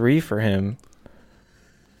it's 3 for him.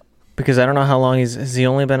 Because I don't know how long has he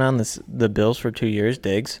only been on the Bills for 2 years,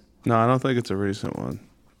 Diggs? No, I don't think it's a recent one.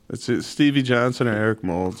 It's Stevie Johnson or Eric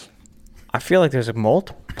Molds. I feel like there's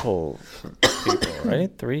multiple people, right?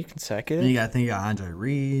 3 consecutive? You got Andre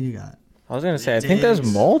Reed. I was going to say, I think there's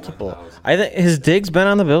multiple. I think his Diggs been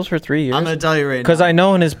on the Bills for 3 years. I'm going to tell you right now. Because I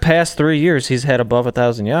know in his past 3 years, he's had above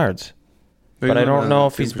 1,000 yards. But I don't know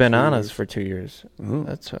if he's been on us for 2 years.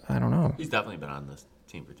 I don't know. He's definitely been on this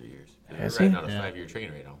team for 2 years. Has We're he? on a 5-year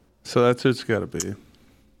train right now. So that's who it's got to be.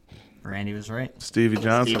 Randy was right. Stevie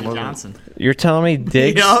Johnson. You're telling me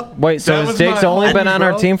Diggs? Yep. Wait, so has Diggs only been on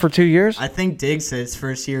our team for 2 years? I think Diggs said his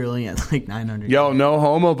first year only had like 900. Yo, no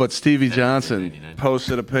homo, but Stevie Johnson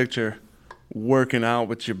posted a picture working out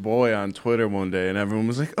with your boy on Twitter one day, and everyone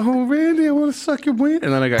was like, "Oh, Randy, I want to suck your wiener,"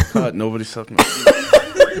 and then I got cut. Nobody sucked my wiener.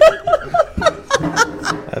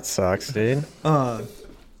 That sucks, dude.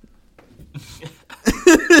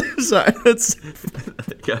 Sorry, that's...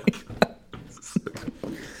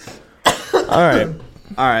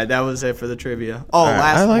 All right, that was it for the trivia. Oh, right,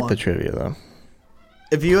 last one. I like the trivia, though.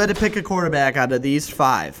 If you had to pick a quarterback out of these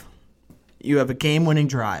 5, you have a game-winning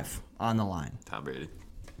drive on the line. Tom Brady.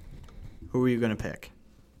 Who are you going to pick?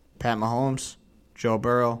 Pat Mahomes, Joe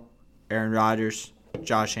Burrow, Aaron Rodgers,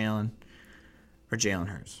 Josh Allen, or Jalen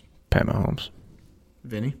Hurts? Pat Mahomes.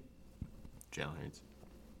 Vinny? Jalen Hurts.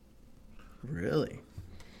 Really?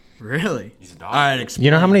 Really? He's a dog. All right, explain.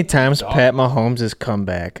 You know how many times Pat Mahomes has come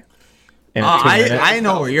back? I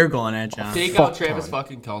know where you're going at, John. Take out Travis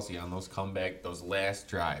fucking Kelce on those last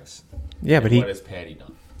drives. Yeah, but what has Patty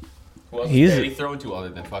done? Who else is Patty throwing to other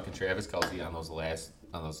than fucking Travis Kelce on those last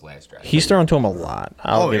drives? He's throwing to him a lot.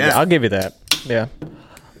 I'll give you that. Yeah.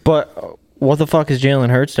 But what the fuck has Jalen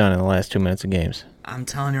Hurts done in the last 2 minutes of games? I'm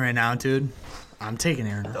telling you right now, dude. I'm taking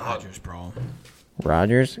Aaron Rodgers, bro.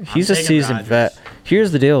 Rodgers? He's a seasoned vet.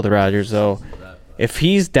 Here's the deal with Rodgers, though. If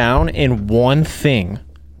he's down in one thing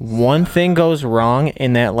goes wrong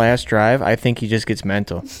in that last drive, I think he just gets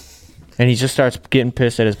mental. And he just starts getting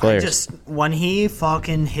pissed at his players. When he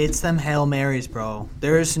fucking hits them Hail Marys, bro,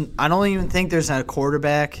 I don't even think there's a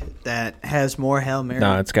quarterback that has more Hail Mary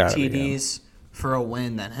TDs for a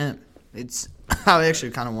win than him. I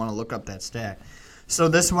actually kind of want to look up that stat. So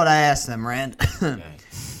this is what I asked them, Rand.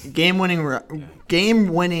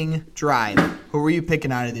 Game-winning drive. Who were you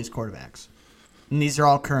picking out of these quarterbacks? And these are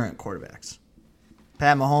all current quarterbacks.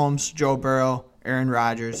 Pat Mahomes, Joe Burrow, Aaron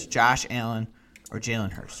Rodgers, Josh Allen, or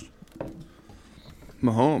Jalen Hurts?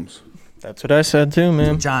 Mahomes. That's what I said too,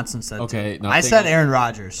 man. Johnson said okay, too. I said Aaron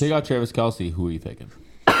Rodgers. Take out Travis Kelce. Who are you picking?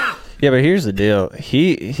 Yeah, but here's the deal.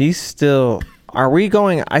 He's still... Are we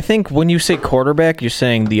going... I think when you say quarterback, you're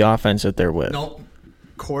saying the offense that they're with. Nope.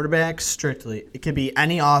 Quarterback, strictly. It could be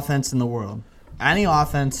any offense in the world. Any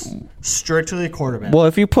offense, strictly a quarterback. Well,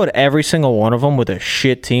 if you put every single one of them with a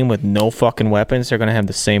shit team with no fucking weapons, they're going to have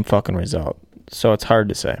the same fucking result. So it's hard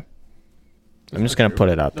to say. I'm just going to put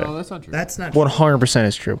it out there. No, that's not true. That's not true. 100%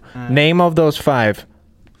 is true. Name of those 5.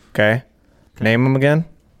 Okay? Name them again.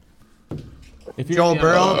 Joe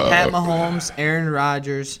Burrow, Pat Mahomes, Aaron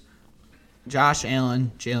Rodgers, Josh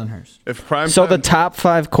Allen, Jalen Hurts. So the top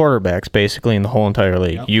 5 quarterbacks, basically, in the whole entire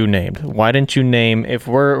league, you named. Why didn't you name? If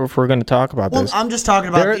we're going to talk about this, I'm just talking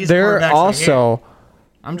about these they're quarterbacks also. Right here.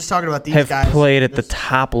 I'm just talking about these have guys played at the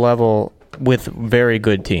top level with very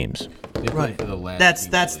good teams. Right.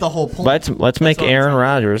 That's the whole point. Let's make Aaron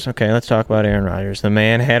Rodgers. Okay, let's talk about Aaron Rodgers. The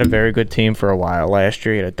man had a very good team for a while. Last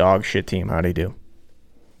year, he had a dog shit team. How'd he do?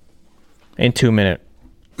 In 2 minutes.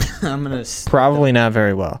 I'm gonna probably not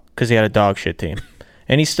very well because he had a dog shit team,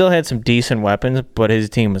 and he still had some decent weapons, but his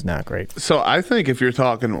team was not great. So I think if you're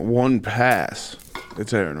talking one pass,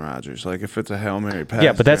 it's Aaron Rodgers. Like if it's a Hail Mary pass.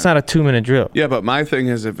 Yeah, but that's not a 2-minute drill. Yeah, but my thing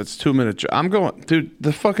is if it's 2 minute, I'm going, dude.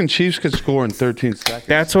 The fucking Chiefs could score in 13 seconds.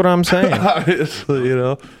 That's what I'm saying. Obviously, you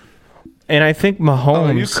know. And I think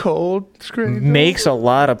Mahomes makes a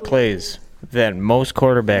lot of plays that most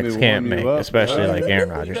quarterbacks can't make, especially like Aaron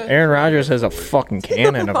Rodgers. Aaron Rodgers has a fucking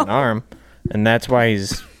cannon of an arm, and that's why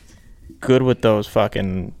he's good with those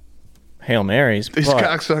fucking Hail Marys. These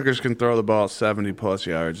cocksuckers can throw the ball 70-plus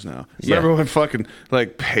yards now. Remember when fucking,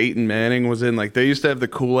 like, Peyton Manning was in, like, they used to have the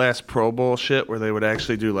cool-ass Pro Bowl shit where they would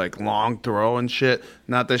actually do, like, long throw and shit.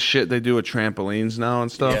 Not the shit they do with trampolines now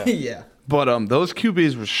and stuff. Yeah. But those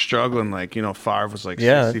QBs were struggling. Like, you know, Favre was like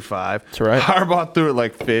 65. That's right. Harbaugh threw it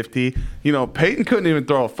like 50. You know, Peyton couldn't even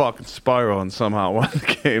throw a fucking spiral and somehow won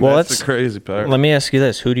the game. Well, that's the crazy part. Let me ask you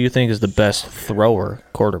this. Who do you think is the best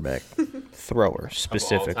quarterback? Thrower,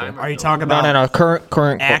 specifically. Are you talking about no,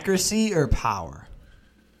 current accuracy or power?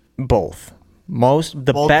 Both. Both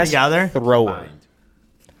best together? Thrower.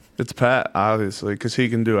 It's Pat, obviously, because he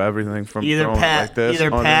can do everything from either Pat, like this.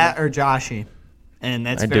 Either Pat or Joshy. And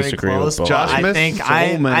that's very disagree close. With both. Josh missed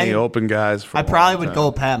so many open guys. I probably would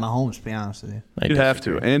go Pat Mahomes, to be honest with you. You'd have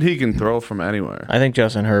to. And he can throw from anywhere. I think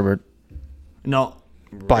Justin Herbert. No.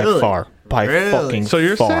 By far. By fucking So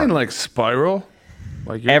you're far. saying like spiral?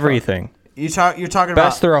 Like everything. You're talking about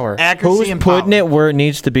best thrower. Accuracy Who's and putting power. it where it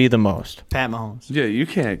needs to be the most? Pat Mahomes. Yeah, you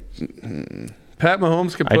can't. Pat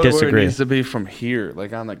Mahomes can put it where it needs to be from here,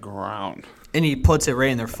 like on the ground. And he puts it right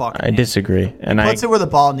in their fucking I disagree. And he puts it where the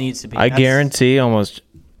ball needs to be. I guarantee almost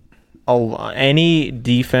any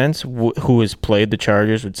defense who has played the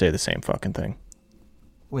Chargers would say the same fucking thing.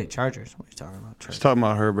 Wait, Chargers? What are you talking about? Just talking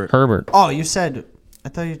about Herbert. Herbert. Oh, you said I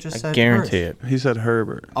thought you just said guarantee Hurst. it. He said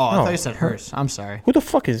Herbert. Oh, I thought you said Hurst. I'm sorry. Who the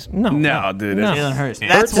fuck is No, dude. No. Jalen Hurst.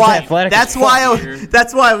 Hurts is athletic That's as why. fuck.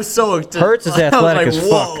 That's why I was so. Hurts is athletic as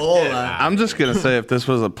fuck. Hold on. I'm just gonna say, if this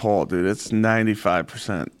was a poll, dude, it's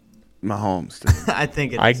 95% Mahomes. Dude. I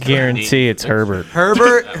think. I guarantee it's Herbert.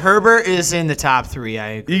 Herbert is in the top 3. I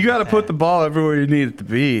agree. You got to put the ball everywhere you need it to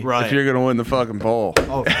be if you're gonna win the fucking poll.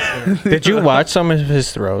 Oh, for sure. Did you watch some of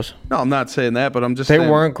his throws? No, I'm not saying that, but I'm just They saying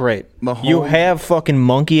weren't great. Mahomes, You have fucking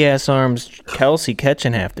monkey ass arms, Kelsey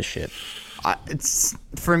catching half the shit. It's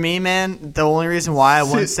for me, man. The only reason why I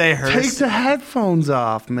wouldn't say Hurst. Take the headphones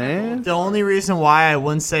off, man. The only reason why I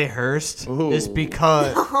wouldn't say Hurst is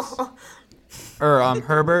because,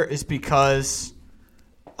 Herbert is because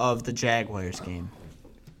of the Jaguars game.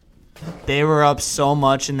 They were up so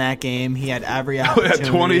much in that game. He had every opportunity. Had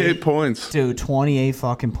 28 points. Dude, 28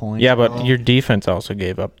 fucking points. Yeah, but your defense also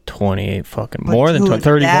gave up 28 fucking But more than dude,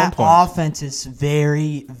 31 that points. offense is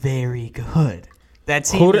very, very good. That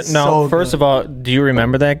team is No, so first good. of all, do you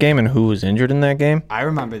remember that game and who was injured in that game? I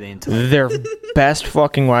remember the entire. Their best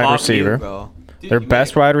fucking wide Fuck receiver. you, bro. Their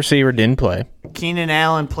best wide receiver didn't play. Keenan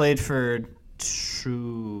Allen played for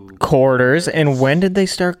 2 quarters, and when did they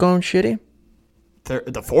start going shitty?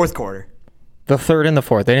 The fourth quarter. The third and the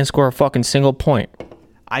fourth. They didn't score a fucking single point.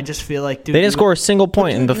 I just feel like, dude, They didn't score a single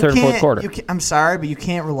point in the third and fourth quarter. I'm sorry, but you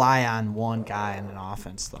can't rely on one guy in an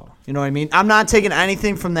offense, though. You know what I mean? I'm not taking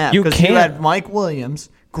anything from that. You because can't. You had Mike Williams,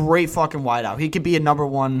 great fucking wideout. He could be a number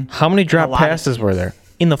one. How many drop in a lot of passes teams. were there?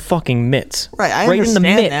 In the fucking mitts. Right, I right in the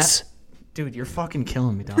understand mitts. that. Dude, you're fucking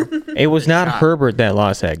killing me, dog. It was not Herbert that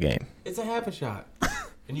lost that game. It's a half a shot.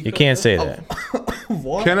 And You can't say that.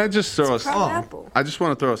 What? Can I just throw apple. I just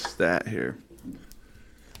want to throw a stat here.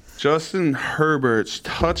 Justin Herbert's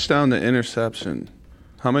touchdown to interception.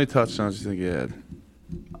 How many touchdowns do you think he had?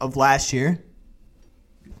 Of last year?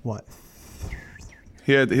 What?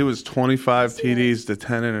 He was 25 TDs to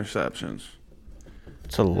 10 interceptions.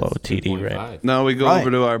 It's a low TD rate. Now we go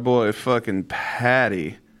over to our boy fucking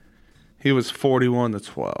Patty. He was 41 to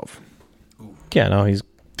 12. Yeah, no, he's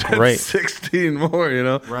great. 16 more, you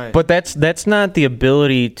know? Right. But that's not the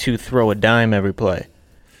ability to throw a dime every play.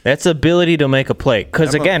 That's the ability to make a play.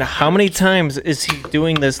 Because, again, how many times is he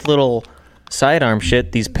doing this little sidearm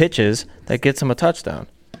shit, these pitches, that gets him a touchdown?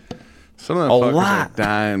 Some of them fuckers are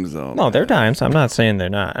dimes, though. No, they're dimes. I'm not saying they're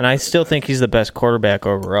not. And I still think he's the best quarterback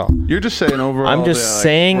overall. You're just saying overall. I'm just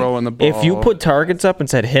saying, if you put targets up and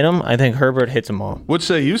said hit him, I think Herbert hits them all. Which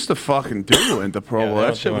they used to fucking do in the Pro Bowl.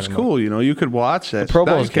 That shit was cool. You know, you could watch that. The Pro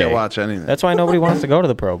Now Bowl's you can't gay. watch anything. That's why nobody wants to go to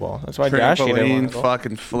the Pro Bowl. That's why Josh didn't want Trampoline, to go.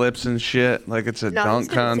 fucking flips and shit. Like it's a No, dunk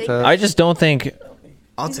he's gonna take contest. I just don't think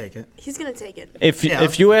I'll take it. He's gonna take it.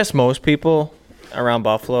 if you ask most people around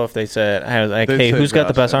Buffalo, if they said, like, They'd hey, say who's got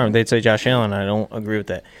the Josh best arm? They'd say Josh Allen. I don't agree with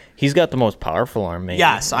that. He's got the most powerful arm, maybe.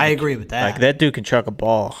 Yes, I agree with that. Like, that dude can chuck a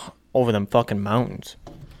ball over them fucking mountains.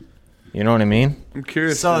 You know what I mean? I'm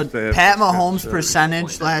curious. So if they have Pat this kind of Mahomes' shit.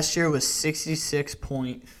 percentage last year was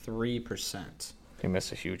 66.3%. He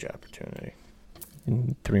missed a huge opportunity.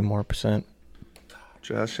 And 3% more.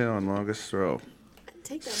 Josh Allen longest throw.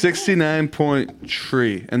 Take that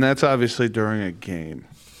 69.3, and that's obviously during a game.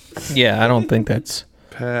 Yeah, I don't think that's.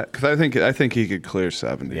 Pat, because I think he could clear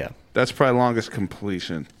 70. Yeah. That's probably longest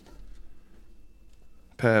completion.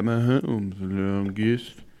 Pat Mahomes,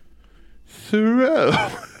 longest throw.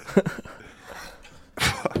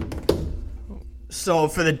 So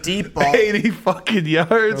for the deep ball, 80 fucking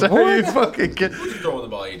yards. What? 80 fucking Throwing the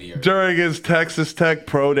ball 80 yards. during his Texas Tech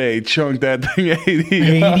pro day, chunked that thing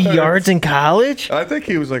 80 80 yards in college? I think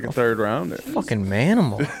he was like a third rounder. Fucking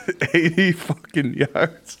manimal. 80 fucking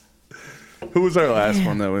yards. Who was our last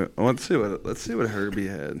one that we? Let's see what Herbie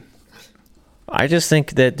had. I just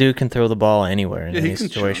think that dude can throw the ball anywhere in Yeah, he any can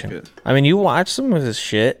situation. chunk it. I mean, you watch some of his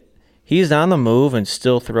shit. He's on the move and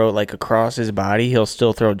still throw it like across his body. He'll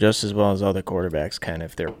still throw just as well as other quarterbacks can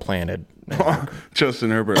if they're planted. Justin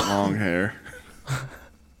Herbert, long hair.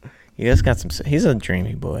 He just got some. He's a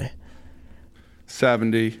dreamy boy.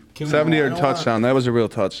 70 yard touchdown. That was a real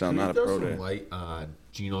touchdown, not a pro day. Light on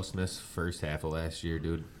Geno Smith's first half of last year,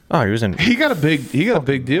 dude. Oh, he was in. He got a big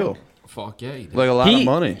deal. Fuck yeah, he did. Like a lot of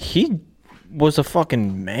money. He was a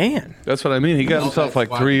fucking man. That's what I mean. He got himself like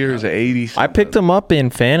 3 years at 80. I picked him up in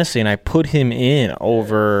fantasy and I put him in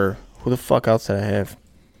over who the fuck else did I have?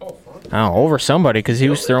 I don't know, over somebody because he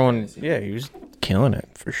was throwing. Yeah, he was killing it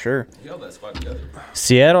for sure.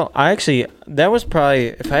 Seattle. That was probably,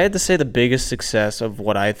 if I had to say the biggest success of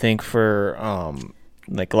what I think for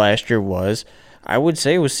like last year was, I would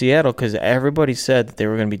say it was Seattle because everybody said that they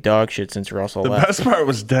were going to be dog shit since Russell The left. best part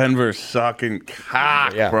was Denver sucking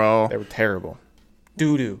cock, bro. They were terrible.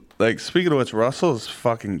 Doo-doo. Like, speaking of which, Russell is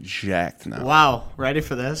fucking jacked now. Wow. Ready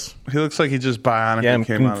for this? He looks like he just bionically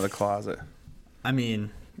came out of the closet. I mean...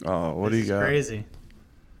 Oh, what do you got? Crazy.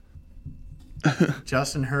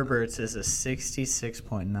 Justin Herbert's is a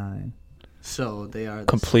 66.9. So they are...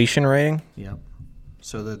 Completion rating? Yep.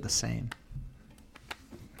 So they're the same.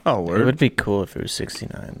 Oh, word. It would be cool if it was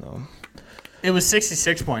 69, though. It was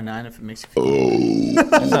 66.9 if it makes you feel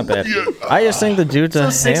That's not bad. I just think the dude's a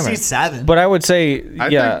hammer. 67. But I would say,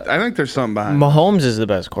 I think there's something behind Mahomes is the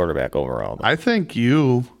best quarterback overall. Though. I think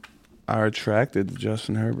you are attracted to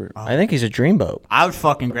Justin Herbert. I think he's a dreamboat. I would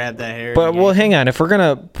fucking grab that hair. But, well, hang on. If we're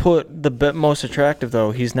going to put the most attractive,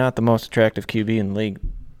 though, he's not the most attractive QB in the league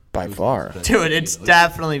by far. Dude, it's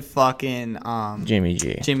definitely fucking Jimmy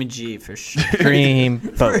G. Jimmy G for sure.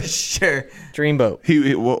 Dreamboat. For sure.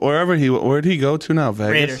 Dreamboat. Where'd he go to now?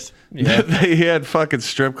 Vegas? Raiders. Yeah. He had fucking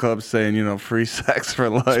strip clubs saying, free sex for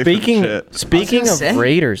life. Speaking and of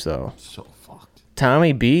Raiders, though. So fucked.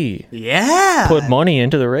 Tommy B. Yeah. Put money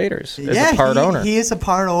into the Raiders as a part owner. He is a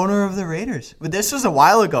part owner of the Raiders. But this was a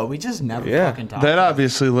while ago. We just never fucking talked that about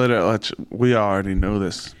obviously we already know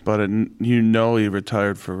this, but he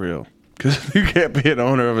retired for real. Because you can't be an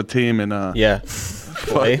owner of a team and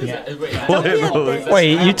Wait,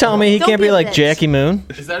 you telling me he can't be like Jackie Moon?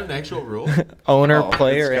 Is that an actual rule? Owner,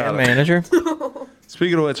 player, and manager?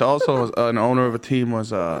 Speaking of which, also an owner of a team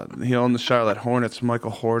was he owned the Charlotte Hornets,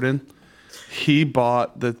 Michael Jordan. He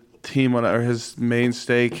bought the team or his main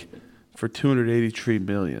stake for $283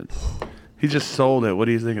 million. He just sold it. What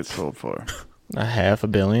do you think it sold for?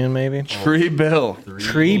 $500 million, maybe. Tree bill.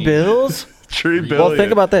 Tree bills. $3 billion. Well,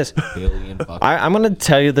 think about this. I'm going to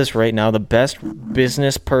tell you this right now. The best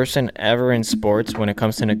business person ever in sports when it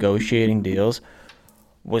comes to negotiating deals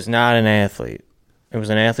was not an athlete. It was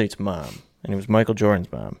an athlete's mom, and it was Michael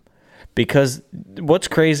Jordan's mom. Because what's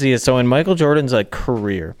crazy is, so in Michael Jordan's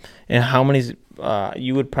career, and how many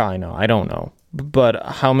you would probably know, I don't know, but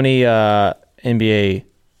how many NBA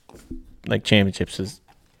championships has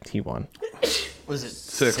he won? Was it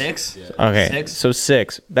 6? Yeah. Okay, 6? so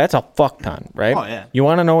 6. That's a fuck ton, right? Oh, yeah. You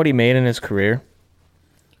want to know what he made in his career?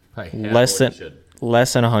 Less than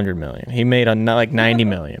 $100 million. He made $90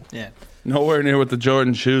 million. Yeah. Nowhere near what the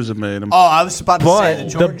Jordan shoes have made him. Oh, I was about to say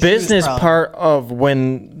the business part of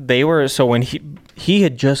when they were, so when he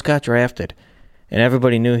had just got drafted, and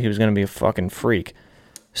everybody knew he was going to be a fucking freak.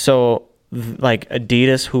 So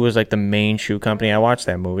Adidas, who was the main shoe company, I watched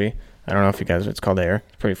that movie. I don't know if you guys, it's called Air.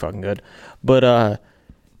 It's pretty fucking good. But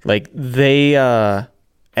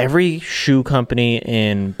every shoe company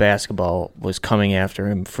in basketball was coming after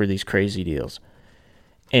him for these crazy deals.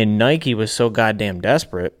 And Nike was so goddamn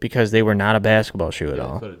desperate because they were not a basketball shoe at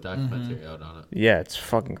all. Put a documentary out on it. Yeah, it's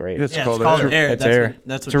fucking great. It's called Air. It's Air.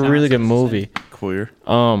 It's a really good movie. Queer.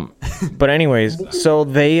 But anyways, so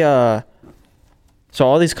they so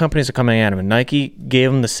all these companies are coming at him, and Nike gave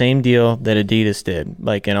him the same deal that Adidas did,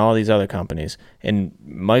 and all these other companies. And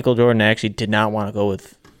Michael Jordan actually did not want to go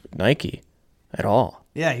with Nike at all.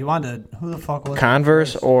 Yeah, he wanted who the fuck was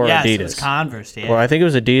Converse or Adidas? It was Converse, yeah. Well, I think it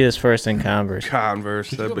was Adidas first and Converse.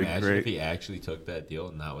 Converse, that'd be great. If he actually took that deal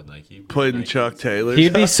and not with Nike? Played in Chuck Taylor.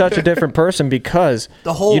 He'd be such a different person because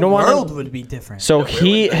the whole world would be different. So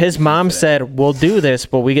his mom said, "We'll do this,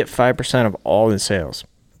 but we get 5% of all the sales,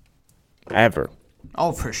 ever."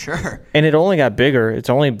 Oh, for sure. And it only got bigger. It's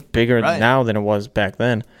only bigger now than it was back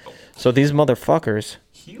then. So these motherfuckers,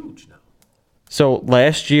 huge now. So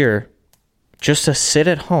last year, just to sit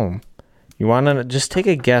at home, you want to just take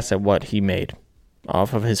a guess at what he made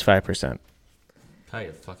off of his 5%. Probably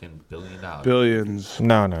a fucking $1 billion. Billions.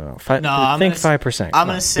 No. Think 5%. I'm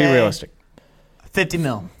gonna say be realistic. 50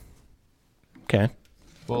 mil. Okay.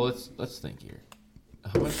 Well, let's think here.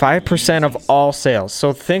 5% of all sales.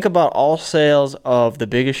 So think about all sales of the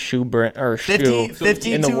biggest shoe brand or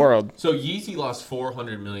 50 in the world. So Yeezy lost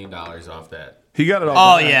 $400 million off that. He got it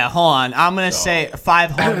all. Oh yeah, hold on. I'm gonna say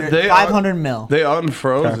 500 mil. They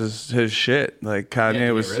unfroze his shit.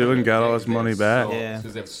 Kanye was suing, got all his money back. Yeah,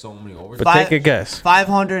 because they have so many over. But take a guess.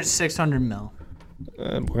 500, 600 mil.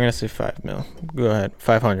 We're gonna say 5 mil. Go ahead.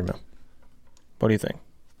 500 mil. What do you think?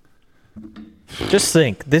 Just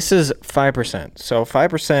think. This is 5%. So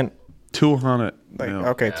 5%. 200.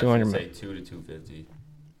 Okay, 200 mil. Say 2 to 250.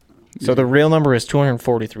 So the real number is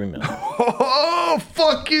 243 million. Oh,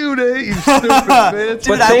 fuck you, Nate, you stupid bitch.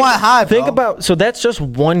 Dude, I want high, bro. Think about, so that's just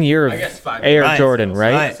 1 year of Air Jordan,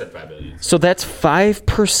 right? So that's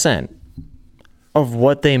 5% of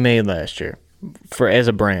what they made last year as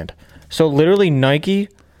a brand. So literally Nike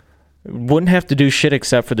wouldn't have to do shit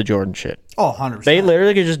except for the Jordan shit. Oh, 100%. They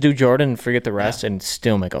literally could just do Jordan and forget the rest and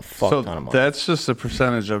still make a fuck ton of money. That's just a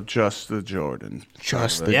percentage of just the Jordan.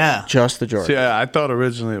 Just the Jordan. See, I thought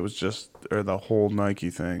originally it was just the whole Nike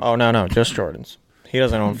thing. Oh, no, just Jordans. He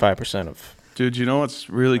doesn't own 5% of. Dude, you know what's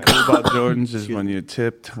really cool about Jordans is when you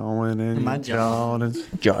tiptoeing in my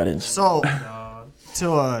Jordans. So,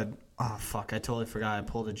 oh, fuck, I totally forgot. I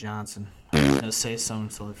pulled a Johnson. I was going to say something,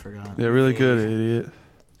 totally forgot. They're really good, idiot.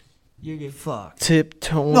 You get fucked.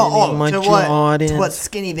 Tiptoeing in my Jordans. To what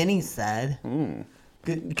Skinny Vinny said.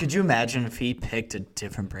 Could you imagine if he picked a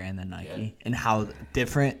different brand than Nike and how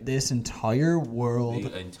different this entire world,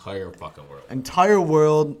 the entire fucking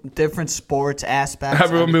world, different sports aspects.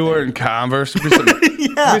 Everyone be wearing Converse.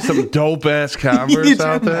 Be some dope ass Converse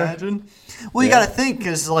out there. Imagine? Well, you got to think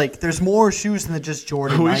because there's more shoes than just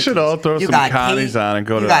Jordan. We should all throw some Connies on and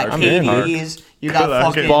go to our KDs. You got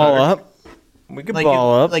fucking ball up. We could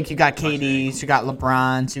ball up. You got KDs, you got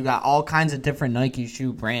LeBrons, you got all kinds of different Nike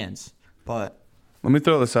shoe brands. But let me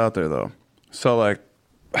throw this out there though. So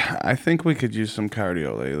I think we could use some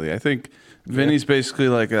cardio lately. I think Vinny's basically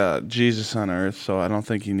like a Jesus on earth, so I don't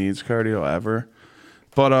think he needs cardio ever.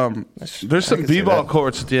 But there's some b-ball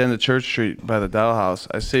courts at the end of Church Street by the Dow House.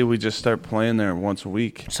 I say we just start playing there once a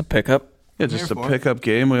week. It's a pickup. Yeah, just a pickup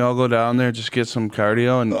game. We all go down there, just get some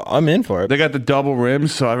cardio, and I'm in for it. They got the double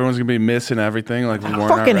rims, so everyone's gonna be missing everything. Like we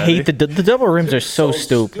weren't. I fucking already. hate the double rims. Are so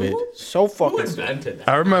stupid. So fucking. Who invented that?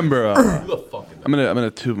 I remember. I'm gonna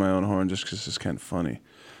toot my own horn just because it's kind of funny,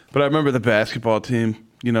 but I remember the basketball team.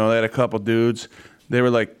 You know, they had a couple dudes. They were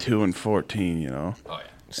like 2 and 14. You know. Oh yeah.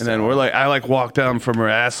 And then I walk down from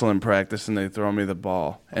wrestling practice, and they throw me the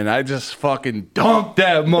ball, and I just fucking dunked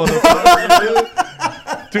that motherfucker.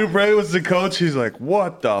 Dupre was the coach. He's like,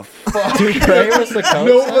 what the fuck? Dupre was the coach?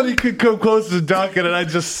 Nobody could come close to dunking, and I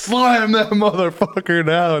just slammed that motherfucker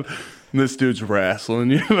down. And this dude's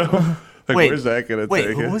wrestling, you know? Where's that going to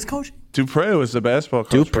take it? Wait, who was coach? Dupre was the basketball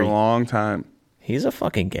coach for a long time. He's a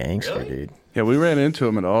fucking gangster, dude. Yeah, we ran into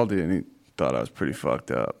him at Aldi, and he thought I was pretty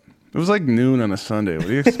fucked up. It was like noon on a Sunday. What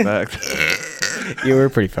do you expect? You were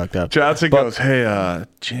pretty fucked up. Johnson goes, hey,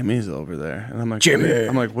 Jimmy's over there. And I'm like, Jimmy.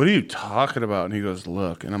 I'm like, what are you talking about? And he goes,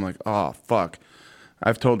 look. And I'm like, oh, fuck.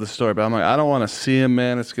 I've told this story, but I'm like, I don't want to see him,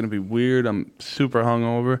 man. It's going to be weird. I'm super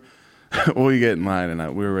hungover. We get in line,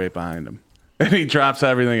 and we were right behind him. And he drops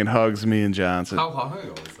everything and hugs me and Johnson. How long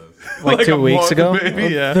ago was this? Like 2 weeks ago?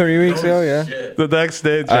 Maybe, yeah. 3 weeks ago, yeah. Shit. The next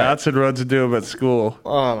day, Johnson runs into him at school.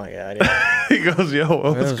 Oh, my God. Yeah. He goes, yo,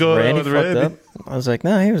 what's going on with Randy? I was like,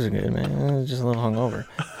 he was good, man. He was just a little hungover.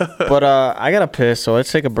 But I got to piss, so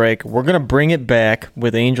let's take a break. We're going to bring it back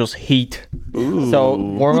with Angel's Heat. Ooh. So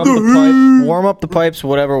warm up the pipes,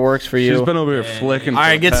 whatever works for you. She's been over here flicking. All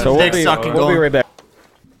right, get some dick sucking going. We'll be right back.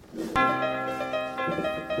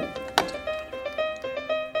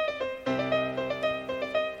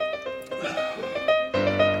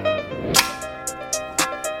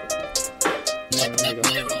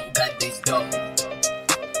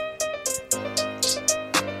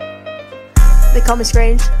 They call me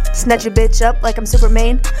strange, snatch your bitch up like I'm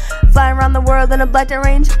Superman. Flying around the world in a black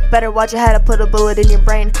range. Better watch your head, I put a bullet in your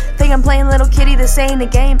brain. Think I'm playing little kitty, this ain't a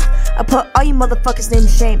game. I put all you motherfuckers' names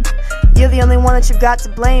to shame. You're the only one that you've got to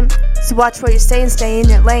blame. So watch what you're saying, stay in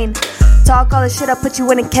your lane. Talk all this shit, I'll put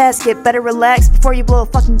you in a casket. Better relax before you blow a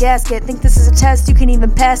fucking gasket. Think this is a test, you can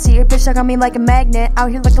even pass it. Your bitch stuck on me like a magnet,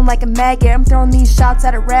 out here looking like a maggot. I'm throwing these shots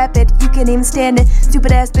at a rapid, you can't even stand it.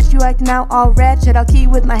 Stupid ass bitch, you acting out all ratchet. I'll kill you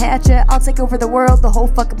with my hatchet, I'll take over the world, the whole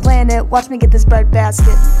fucking planet. Watch me get this bread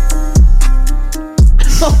basket.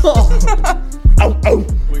 Oh.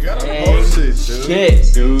 We gotta post these, dude.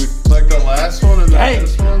 Shit, dude. Like the last one and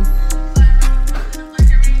this one.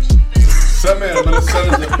 Send me. I'm gonna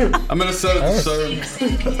send it to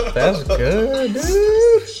CERN. That's good,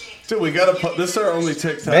 dude. Dude, we gotta put this. Is our only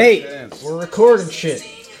TikTok chance. We're recording shit.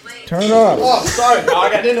 Turn it off. Oh, sorry,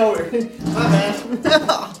 dog. I didn't know. My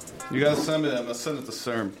bad. You gotta send me that. I'm gonna send it to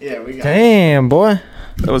CERN. Yeah, we got. Damn, boy.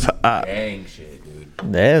 That was hot. Dang shit, dude.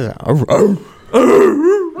 That's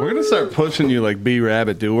We're gonna start pushing you like B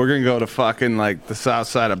Rabbit, dude. We're gonna go to fucking like the south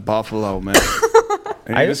side of Buffalo, man.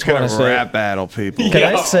 And I just gotta rap battle people.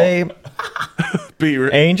 Can I say,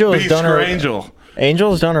 Angel has done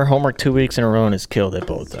her homework 2 weeks in a row and has killed it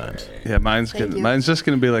both times. Yeah, mine's just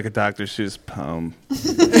gonna be like a Dr. Seuss poem.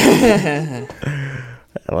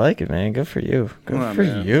 I like it, man. Good for you. Good for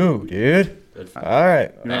you, dude. All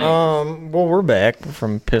right. Well, we're back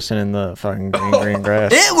from pissing in the fucking green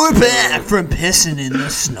grass. And we're back from pissing in the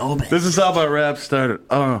snowbank. This is how my rap started.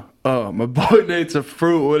 My boy Nate's a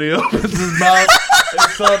fruit when he opens his mouth.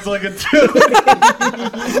 It sounds like a tune.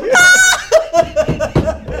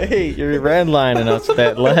 Hey, you're redlining us with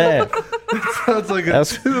that laugh. Sounds like a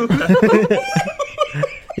two.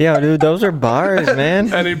 Yo, dude, those are bars,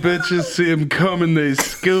 man. Any bitches see him coming, they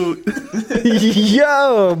scoot.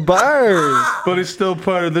 Yo, bars. But he's still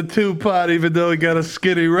part of the two-pot, even though he got a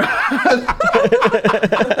skinny rod.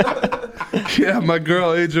 Yeah, my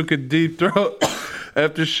girl Angel can deep throat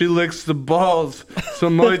after she licks the balls.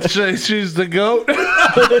 Some might say she's the goat.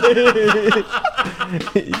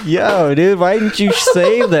 Yo, dude, why didn't you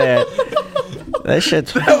save that? That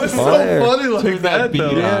shit's That was fire. so funny like that,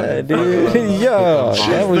 though. Yeah, dude. Yo,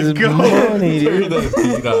 that was funny,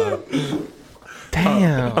 dude.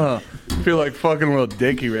 Damn. I feel like fucking Lil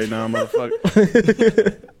Dicky right now,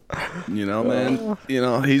 motherfucker. You know, man. You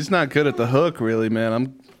know, he's not good at the hook, really,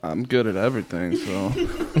 man. I'm good at everything, so.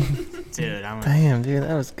 Dude, Damn, dude,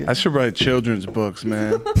 that was good. I should write children's books,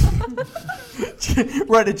 man.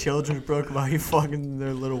 Write a children's book about you fucking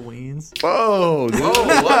their little weens. Oh, dude.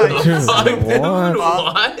 What the fuck, dude?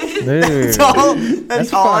 What? Dude,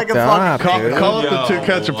 That's all I can fucking Call it the To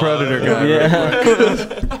Catch a Predator guy.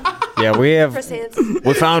 Yeah. Yeah,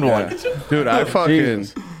 we found one. Dude, I fucking.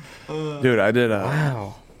 Dude, I did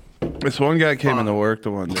Wow. This one guy came into work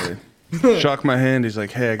the one day. Shook my hand. He's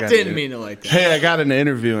like, "Hey, I got." Didn't mean it like that. Hey, I got an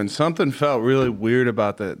interview, and something felt really weird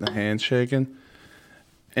about the handshaking,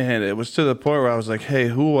 and it was to the point where I was like, "Hey,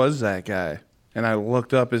 who was that guy?" And I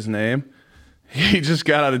looked up his name. He just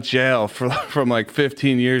got out of jail from like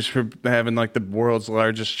 15 years for having like the world's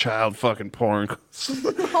largest child fucking porn.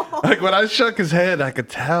 Like when I shook his hand, I could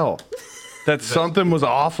tell that something was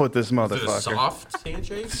off with this motherfucker. Is it a soft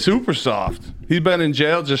handshake? Super soft. He's been in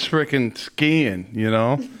jail just freaking skiing, you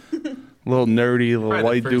know? Little nerdy, little Probably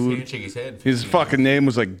white the first dude. handshake he's had. His fucking name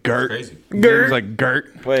was like Gert. Crazy. His name was like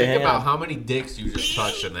Gert. Wait, Think about how many dicks you just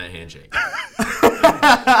touched in that handshake.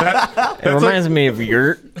 It reminds me of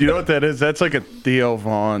Yurt. You know what that is? That's like a Theo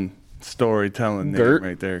Vaughn storytelling name Gert?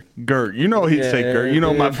 right there. Gert. You know he'd say Gert. You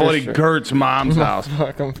know my for buddy sure. Gert's mom's house.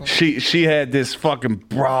 Fucking- She had this fucking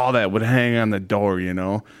bra that would hang on the door, you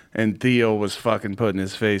know? And Theo was fucking putting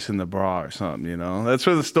his face in the bra or something, you know? That's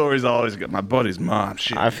where the stories always get. My buddy's mom.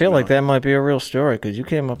 Shit, I feel you like know? that might be a real story because you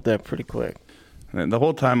came up with that pretty quick. And the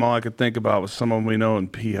whole time, all I could think about was someone we know in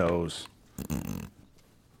POs.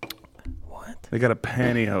 What? They got a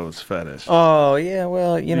pantyhose fetish. Oh, yeah,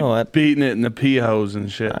 well, you know what? Beating it in the POs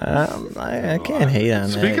and shit. I can't hate on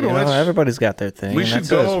that. Speaking of you know? which, everybody's got their thing. We and should that's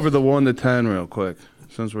go us. over the 1 to 10 real quick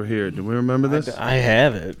since we're here. Do we remember this? I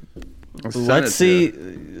have it. Send Let's it see.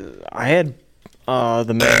 to I had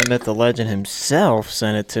the man, the myth, the legend himself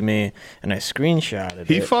sent it to me, and I screenshotted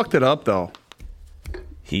He it. fucked it up, though.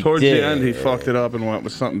 He Towards did. the end, he fucked it up and went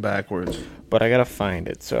with something backwards. But I gotta find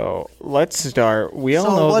it. So let's start. We all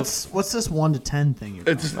So know. what's this 1 to 10 thing? You're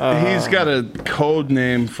It's he's got a code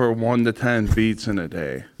name for 1 to 10 beats in a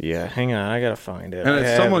day, Yeah, hang on. I gotta find it. and I it's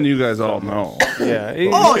have someone it. you guys all know. Yeah.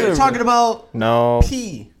 Oh, you're talking about No.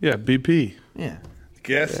 P. Yeah, BP Yeah.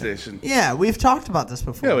 gas station. Yeah, we've talked about this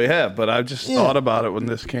before. Yeah, we have, but I just thought about it when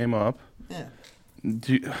this came up. Yeah.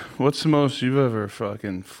 What's the most you've ever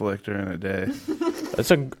fucking flicked her in a day?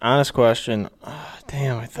 That's an honest question. Oh,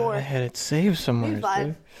 damn, I thought 4. I had it saved somewhere. Maybe 5.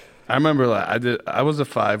 dude. I remember like I was a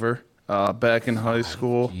 5er back in high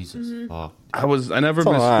school. Jesus fuck. I never That's a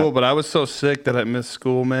missed lot. school, but I was so sick that I missed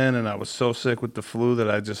school, man, and I was so sick with the flu that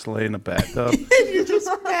I just lay in a bathtub. You just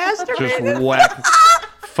masturbated. Just whack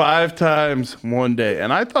 5 times one day,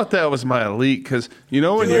 and I thought that was my elite because you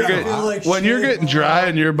know when you're getting like when you're shit. getting dry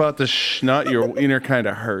and you're about to schnut, your wiener kind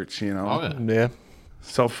of hurts, you know. Oh, yeah. Yeah.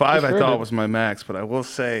 So 5 I sure thought did. was my max, but I will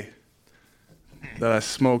say that I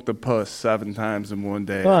smoked the puss 7 times in one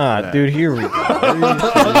day. Ah, after that. dude, here we go. Are you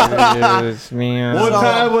serious, man? One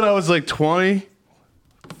time when I was like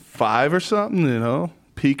 25 or something, you know,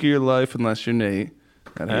 peak of your life unless you're Nate.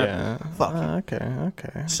 That happened. Yeah. Fuck.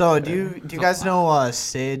 Okay. So do you guys know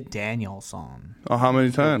Sid Danielson? Oh, how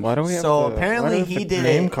many times? Why do we have So the- apparently why do we he have the did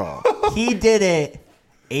name it. call? He did it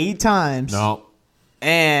 8 times. No,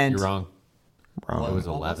 And you're wrong. Wrong. It was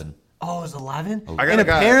 11. oh, it was 11. I got And a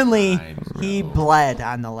guy. apparently Times, he bro. bled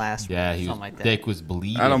on the last Yeah, one. he was, Something like that. dick was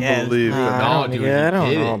bleeding. I don't Yeah, believe it. No, dude, yeah, I he don't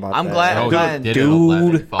did know it. about I'm that. glad. No, I'm he glad. did it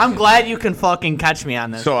 11 Dude. I'm fucking glad you can fucking catch me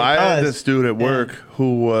on this. So I had because- this dude at work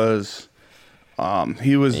who was,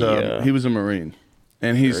 he was Yeah. a Marine,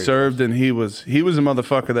 and he served, and he was a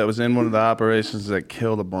motherfucker that was in one of the operations that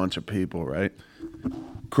killed a bunch of people. Right,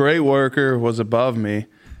 great worker, was above me.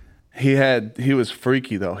 He was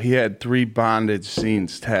freaky though. He had 3 bondage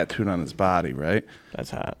scenes tattooed on his body. Right, That's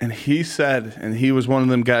hot. and he said, and he was one of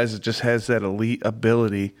them guys that just has that elite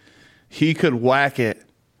ability. He could whack it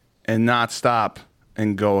and not stop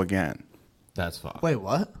and go again. That's fucked. Wait,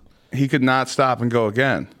 what? he could not stop and go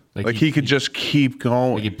again. Like he could just keep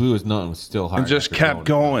going. Like he blew his nut and was still hard. And just kept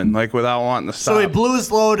going, like without wanting to stop. So he blew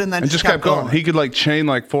his load and then just kept going. He could like chain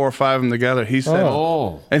like 4 or 5 of them together. He said,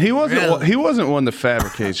 and he wasn't one to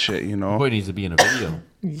fabricate shit, you know. Boy needs to be in a video.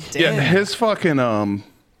 Yeah, his fucking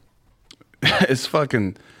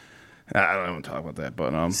I don't want to talk about that,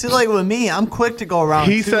 but see, like with me, I'm quick to go around.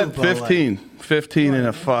 He said 15 in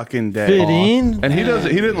a fucking day. 15, and he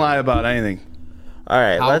didn't lie about anything. All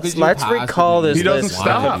right, let's recall this. He doesn't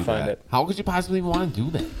stop. How could you possibly want to do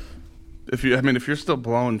that? If you're still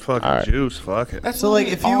blowing fucking juice, fuck it. That's so like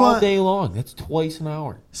if you all want day long, that's twice an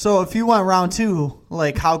hour. So if you want round 2,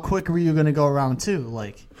 like how quick were you gonna go round 2?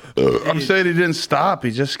 Like I'm saying he didn't stop.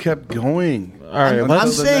 He just kept going. All right,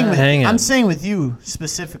 I'm saying with you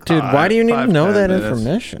specifically. Dude, why do you need to know that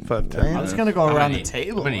information? I'm just gonna go around the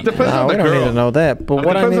table. Depends no, on the we don't girl. need to know that. But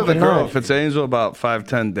what I need to know, if it's Angel, about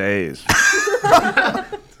 5-10 days.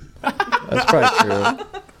 That's probably true.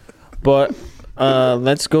 But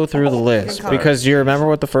let's go through the list because you remember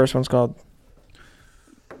what the first one's called?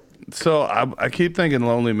 So I keep thinking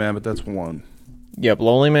Lonely Man, but that's 1. Yep,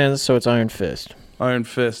 Lonely Man. So it's Iron Fist. Iron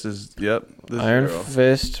Fist is Iron 0.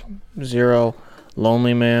 Fist 0.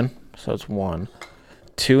 Lonely Man. So it's 1.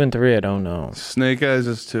 2 and 3, I don't know. Snake Eyes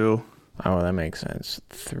is 2. Oh, that makes sense.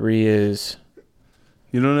 3 is.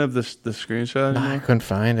 You don't have the screenshot anymore? I couldn't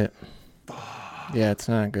find it. Yeah, it's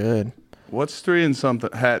not good. What's 3 and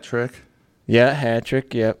something? Hat Trick. Yeah, hat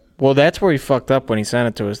trick. Yep. Well, that's where he fucked up when he sent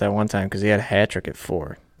it to us that one time because he had a hat trick at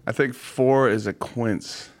 4. I think 4 is a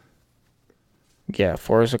quince. Yeah,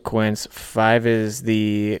 4 is a quince. 5 is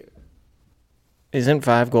the. Isn't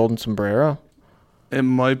 5 golden sombrero? It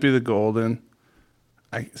might be the golden.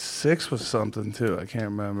 6 was something too. I can't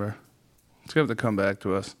remember. It's gonna have to come back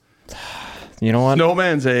to us. You know what?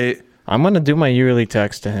 Snowman's 8. I'm gonna do my yearly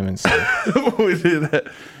text to him and say we do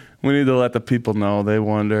that. We need to let the people know. They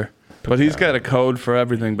wonder. But he's got a code for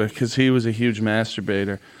everything because he was a huge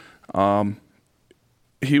masturbator.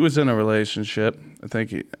 He was in a relationship. I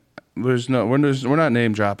think we're not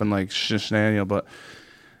name dropping like Shishnaniel, but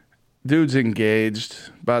dude's engaged,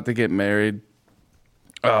 about to get married.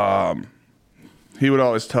 He would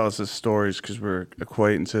always tell us his stories because we're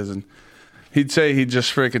acquaintances, and he'd say he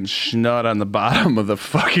just freaking schnut on the bottom of the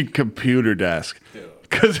fucking computer desk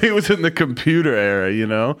because he was in the computer era, you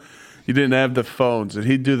know? You didn't have the phones, and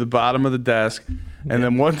he'd do the bottom of the desk, and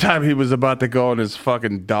then one time he was about to go and his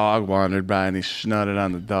fucking dog wandered by and he schnutted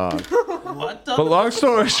on the dog. What the? But long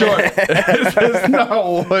story short, his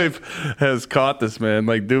now wife has caught this man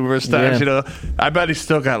like numerous times. You know, I bet he's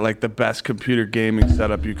still got like the best computer gaming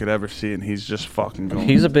setup you could ever see, and he's just fucking going.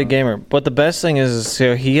 He's a big gamer, but the best thing is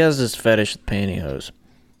so he has this fetish with pantyhose,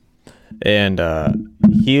 and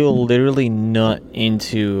he'll literally nut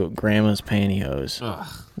into grandma's pantyhose. Ugh.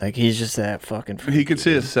 Like he's just that fucking. He could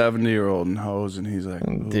see a 70-year-old in hose, and he's like,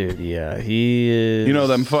 ooh. Dude, yeah, he is. You know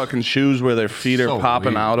them fucking shoes where their feet are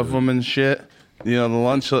popping weird, out of them and shit. You know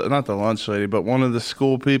not the lunch lady, but one of the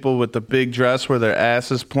school people with the big dress where their ass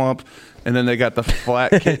is plump, and then they got the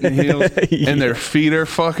flat kitten heels, and their feet are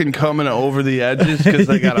fucking coming over the edges because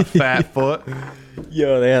they got a fat foot.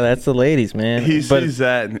 Yo, yeah, that's the ladies, man. He sees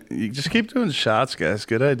that, and you just keep doing shots, guys.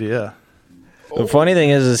 Good idea. The funny thing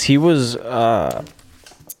is he was.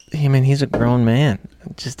 He's a grown man,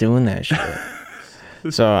 just doing that shit.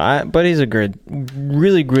 But he's a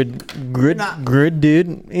really good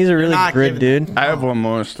dude. He's a really good dude. I have one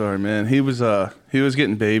more story, man. He was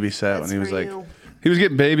getting babysat when he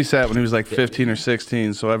was like 15 or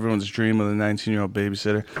 16. So everyone's dream of a 19-year-old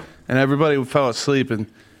babysitter, and everybody fell asleep, and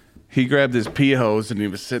he grabbed his pee hose and he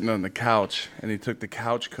was sitting on the couch, and he took the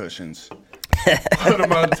couch cushions. Put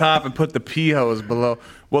them on top and put the pee hose below.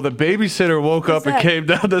 Well, the babysitter woke up and came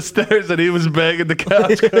down the stairs, and he was banging the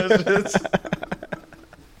couch cushions.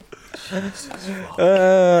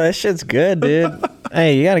 That shit's good, dude.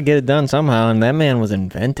 Hey, you got to get it done somehow, and that man was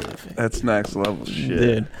inventive. That's next level shit,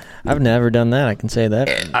 dude. I've never done that. I can say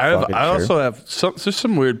that. I also have there's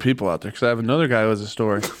some weird people out there because I have another guy who has a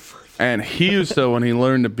story, and he used to, when he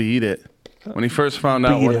learned to beat it. When he first found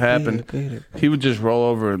out what happened, he would just roll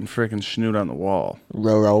over and freaking schnoot on the wall.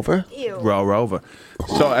 Roll over? Ew. Roll over.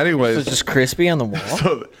 So anyways. So it's just crispy on the wall?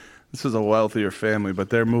 So this is a wealthier family, but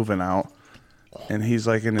they're moving out. And he's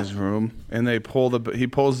like in his room. And he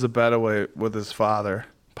pulls the bed away with his father,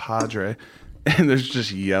 Padre. And there's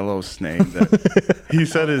just yellow snake. He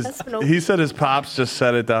said his pops just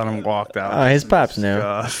set it down and walked out. Oh, his pops knew.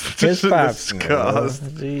 His pops knew.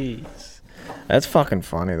 Jeez. That's fucking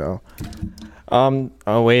funny, though.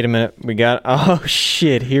 Oh, wait a minute. Oh,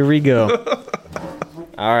 shit. Here we go.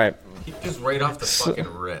 All right. Just right off the fucking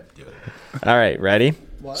rip, dude. All right. Ready?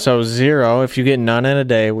 What? So 0, if you get none in a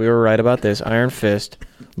day, we were right about this. Iron Fist.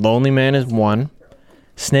 Lonely Man is 1.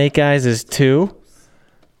 Snake Eyes is 2.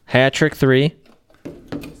 Hat Trick 3.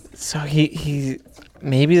 So he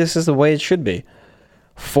maybe this is the way it should be.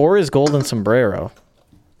 4 is Golden Sombrero.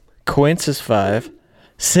 Quince is 5.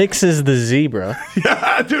 6 is the Zebra.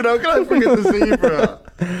 Yeah, dude, how can I forget the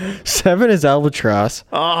Zebra? 7 is Albatross.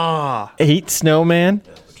 8 Snowman.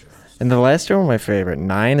 And the last two are my favorite.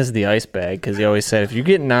 9 is the Ice Bag, because he always said if you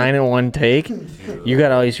get 9 in one take, you got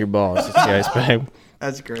to ice your balls. It's the Ice Bag.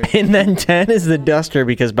 That's great. And then 10 is the Duster,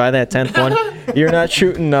 because by that 10th one, you're not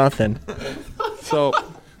shooting nothing. So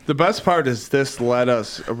the best part is this led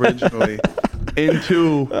us originally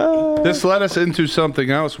into something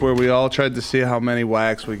else where we all tried to see how many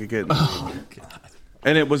whacks we could get. Oh, God.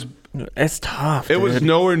 And it's tough. It was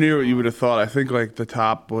nowhere near what you would have thought. I think like the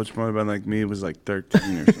top, which might have been like me, was like 13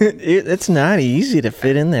 or something. It's not easy to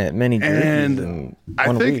fit in that many jerseys in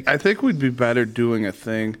one week. I think we'd be better doing a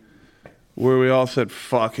thing where we all said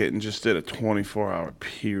fuck it and just did a 24-hour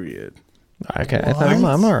period. Okay,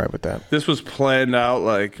 I'm all right with that. This was planned out.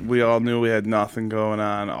 Like we all knew we had nothing going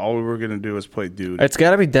on. All we were gonna do was play duty. It's got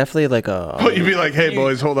to be definitely like a. But you'd be like, "Hey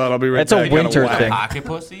boys, hold on, I'll be right back." It's a winter thing. Pocket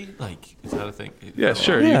pussy, like is that a thing? Yeah,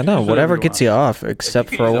 sure. Yeah, no, whatever gets you off,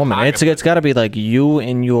 except for a woman. It's got to be like you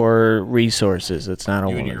and your resources. It's not a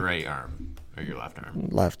woman. You and your right arm or your left arm.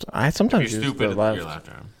 Left. I sometimes use the left. Your left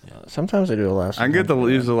arm. Yeah. Sometimes I do the left. I can get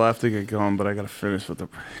use the left to get going, but I gotta finish with the.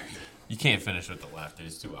 You can't finish with the left.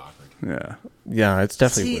 It's too awkward. Yeah, it's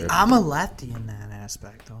definitely weird. I'm a lefty in that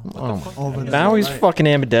aspect, though. Now he's fucking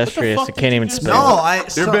ambidextrous. I can't even spell. No,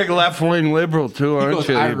 you're a big left-wing liberal too, aren't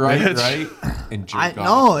you? Right, and jerk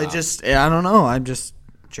off. I don't know. I just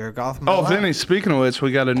jerk off. Oh, Vinny. Speaking of which,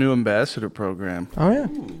 we got a new ambassador program. Oh yeah,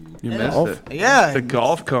 you missed it. Yeah, the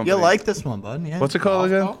golf company. You'll like this one, bud. Yeah. What's it called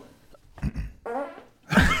again?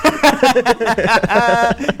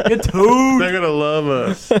 They're gonna love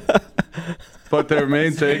us. But their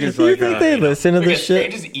main thing is like, you think they listen to this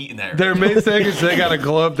shit? Just eating that. Their main thing is they got a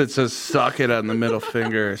glove that says "suck it" on the middle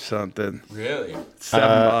finger or something. Really?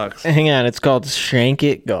 $7. Hang on, it's called Shank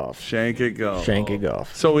It Golf. Shank It Golf. Shank It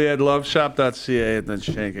Golf. So we had loveshop.ca and then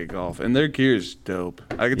Shank It Golf, and their gear's dope.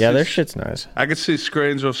 Their shit's nice. I could see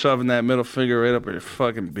Scrangel shoving that middle finger right up your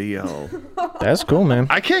fucking b-hole. That's cool, man.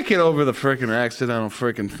 I can't get over the freaking accidental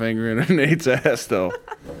freaking finger in Nate's ass though.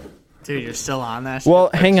 Dude, you're still on that shit? Well,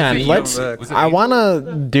 hang on. I want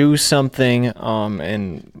to do something,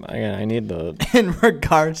 and again, I need the... In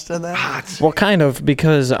regards to that? Well, kind of,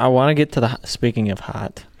 because I want to get to the... Speaking of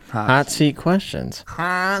hot seat questions.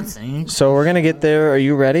 Hot seat. So we're going to get there. Are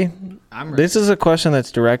you ready? I'm ready. This is a question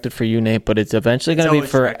that's directed for you, Nate, but it's eventually going to be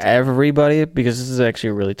for everybody, because this is actually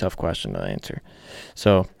a really tough question to answer.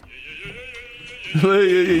 So...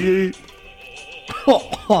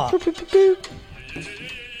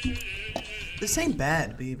 This ain't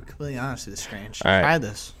bad, to be completely honest with you, Strange. All right. Try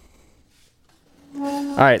this.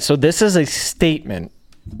 All right, so this is a statement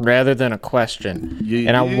rather than a question.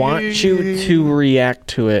 And I want you to react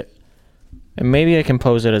to it. And maybe I can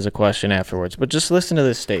pose it as a question afterwards. But just listen to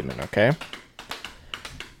this statement, okay?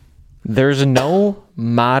 There's no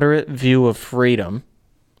moderate view of freedom.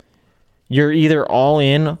 You're either all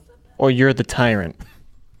in or you're the tyrant. Do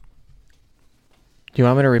you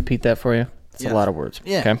want me to repeat that for you? It's a lot of words.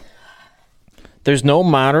 Yeah. Okay. There's no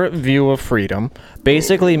moderate view of freedom,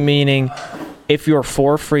 basically meaning if you're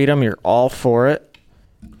for freedom, you're all for it,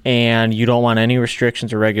 and you don't want any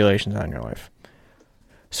restrictions or regulations on your life.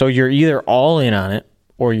 So you're either all in on it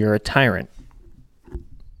or you're a tyrant.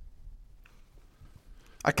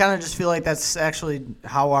 I kind of just feel like that's actually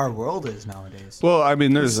how our world is nowadays. Well, I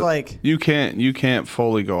mean, there's like you can't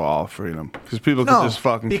fully go all freedom because people could just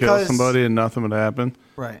fucking kill somebody and nothing would happen.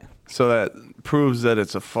 Right. So that proves that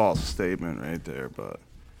it's a false statement right there. But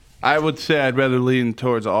I would say I'd rather lean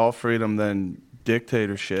towards all freedom than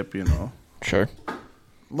dictatorship, you know. Sure.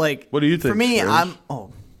 Like, what do you think? For me, Serge?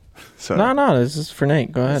 Sorry. No, this is for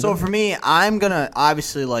Nate. Go ahead. So for me, I'm going to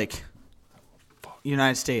obviously, like,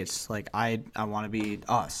 United States. Like, I want to be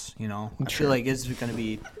us, you know. I feel like it's going to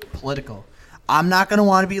be political. I'm not going to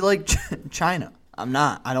want to be like China. I'm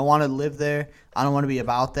not. I don't want to live there. I don't want to be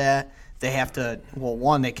about that. They have to,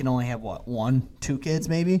 they can only have, 1, 2 kids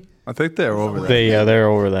maybe? I think they're over that. They're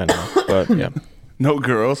over that now, but yeah. No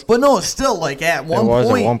girls? But no, still, like, at one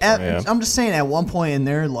point, yeah. I'm just saying, at one point in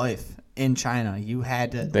their life in China, you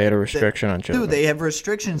had to. They had a restriction on children. Dude, they have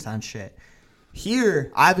restrictions on shit.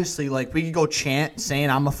 Here, obviously, like, we could go chant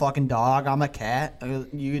saying, I'm a fucking dog, I'm a cat.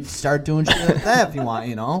 You could start doing shit like that if you want,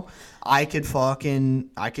 you know? I could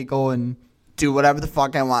go and do whatever the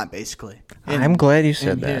fuck I want, basically. I'm glad you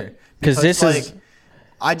said that. Because this is...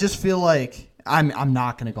 I just feel like I'm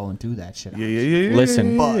not gonna go and do that shit. Yeah.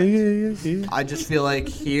 Listen, but I just feel like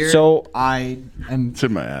here. So I am. It's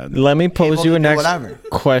in my head. Let me pose you a next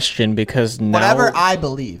question because now whatever I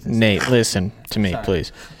believe. Nate, listen to me,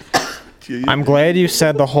 please. I'm glad you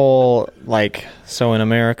said the whole so in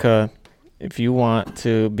America, if you want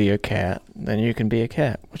to be a cat, then you can be a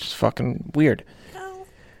cat, which is fucking weird.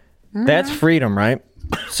 That's freedom, right?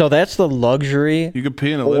 So that's the luxury. You could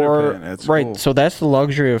pee in a litter pan. That's right. Cool. So that's the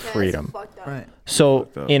luxury of freedom. Right. So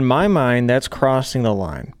in my mind, that's crossing the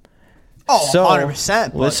line. Oh, so,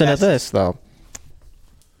 100%. Listen to this though.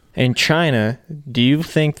 In China, do you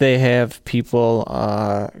think they have people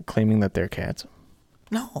claiming that they're cats?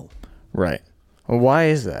 No. Right. Well, why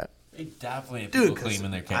is that? They definitely have people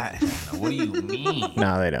claiming their cats. What do you mean?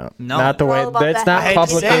 No, they don't. No. Not the way. That's not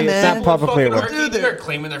publicly. It's not publicly. Dude, they're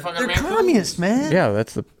claiming their fucking They're communists, man. Yeah,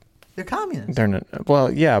 that's the. They're communists. They're not.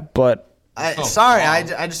 Well, yeah, but. I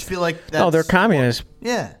just feel like that's. No, they're communists.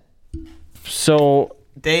 Yeah. So.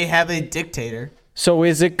 They have a dictator. So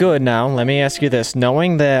is it good now? Let me ask you this: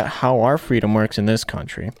 knowing that how our freedom works in this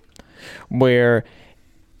country, where,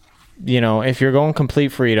 if you're going complete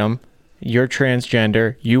freedom. You're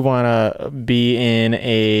transgender. You want to be in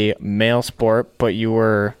a male sport, but you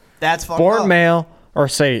were born male, or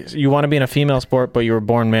say you want to be in a female sport, but you were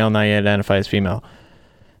born male. Now you identify as female.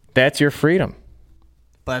 That's your freedom.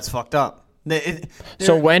 But it's fucked up.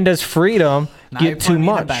 So when does freedom get too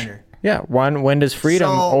much? Yeah. When does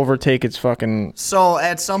freedom overtake its fucking? So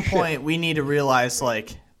at some point we need to realize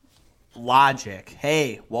logic.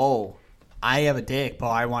 Hey, whoa. I have a dick, but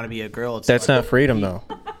I want to be a girl. That's not freedom, though.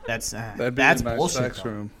 That's bullshit. Sex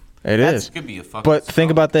room. It is. Could be a fucking but think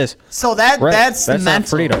about this. So that's mental. Not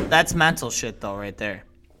freedom. That's mental shit, though, right there.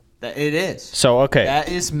 It is. So okay. That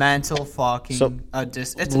is mental fucking. So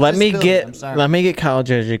let me get college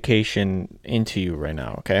education into you right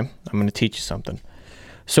now. Okay, I'm going to teach you something.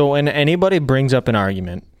 So when anybody brings up an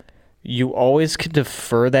argument, you always could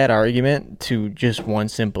defer that argument to just one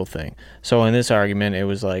simple thing. So in this argument, it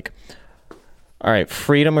was like. All right,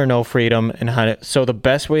 freedom or no freedom, and so the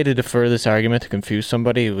best way to defer this argument to confuse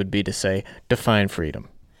somebody would be to say, define freedom.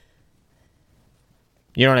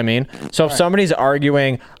 You know what I mean? So if somebody's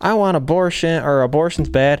arguing, I want abortion, or abortion's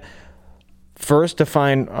bad, first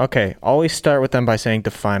always start with them by saying,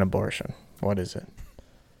 define abortion. What is it?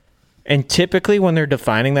 And typically when they're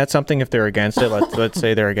defining that something, if they're against it, let's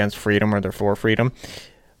say they're against freedom or they're for freedom,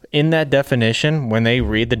 in that definition, when they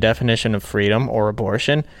read the definition of freedom or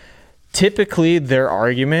abortion, typically their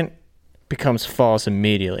argument becomes false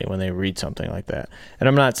immediately when they read something like that. And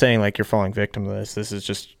I'm not saying you're falling victim to this. This is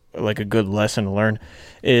just a good lesson to learn.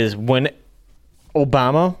 Is when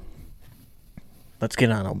Obama, let's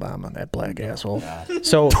get on Obama, that black asshole.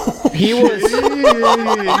 So he was.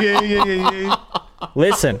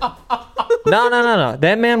 Listen, no.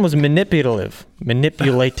 That man was manipulative,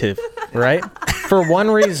 right? For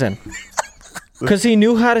one reason, because he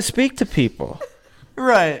knew how to speak to people.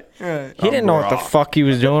 Right. He didn't know what the fuck he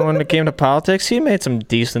was doing when it came to politics. He made some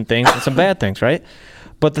decent things and some bad things, right?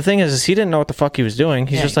 But the thing is he didn't know what the fuck he was doing.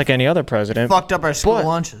 He's just like any other president. Fucked up our school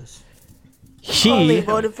lunches.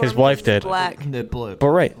 His wife did. But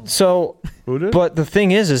right. So, but the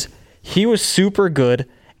thing is he was super good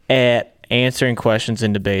at answering questions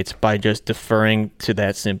in debates by just deferring to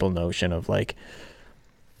that simple notion of let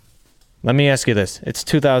me ask you this. It's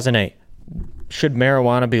 2008. Should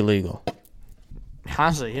marijuana be legal?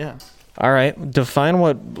 Honestly, yeah. All right. Define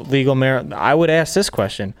what legal marijuana... I would ask this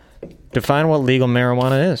question. Define what legal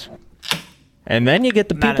marijuana is. And then you get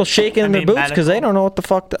the people shaking in their boots because they don't know what the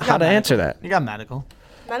fuck... how to answer that. You got medical.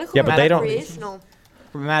 Yeah, but they don't...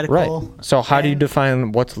 Medical. Right. So how do you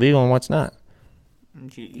define what's legal and what's not?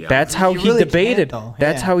 That's how he debated.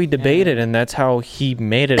 That's how he debated, and that's how he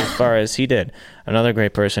made it as far as he did. Another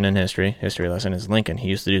great person in history lesson, is Lincoln. He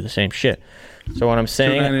used to do the same shit. So what I'm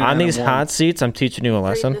saying, on these hot seats, I'm teaching you a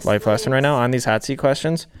life lesson right now. On these hot seat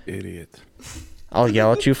questions, idiot. I'll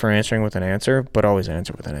yell at you for answering with an answer, but always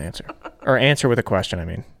answer with an answer. Or answer with a question, I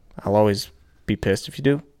mean. I'll always be pissed if you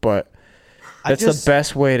do, but that's the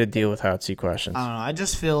best way to deal with hot seat questions. I don't know. I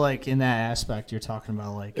just feel like in that aspect, you're talking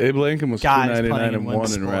about Abe Lincoln was $2.99 and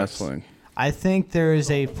won in wrestling. I think there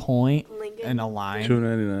is a point and a line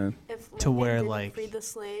 $2.99 to where didn't free the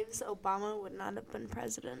slaves, Obama would not have been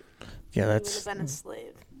president. Yeah, he would have been a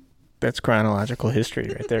slave. That's chronological history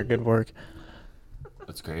right there. Good work.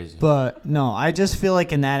 That's crazy. But no, I just feel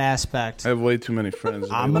like in that aspect, I have way too many friends.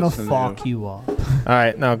 I'm gonna fuck you up. All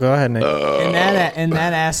right, no, go ahead, Nick. In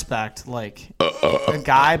that aspect, a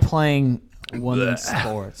guy playing women's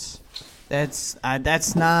sports That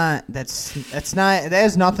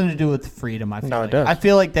has nothing to do with freedom. I feel No, it does. I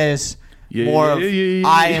feel like that is more of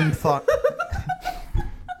I am fuck.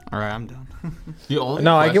 All right, I'm done.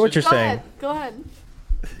 No, I get what you're saying. Go ahead.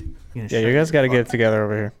 Yeah, you guys got to get it together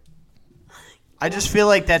over here. I just feel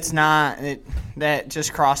like that's not that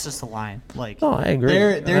just crosses the line. Like, no, I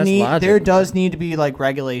agree. There does need to be like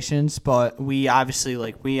regulations, but we obviously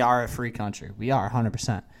we are a free country. We are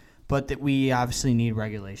 100%, but that we obviously need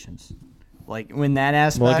regulations. Like when that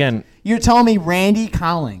aspect, well, again, you're telling me Randy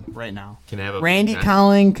Colling right now. Randy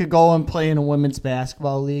Colling could go and play in a women's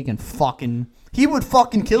basketball league and he would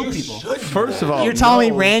fucking kill people. First of all, you're telling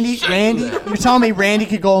me Randy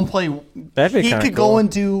could go and play. That'd be he kinda could cool. go and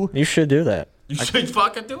do. You should do that. You should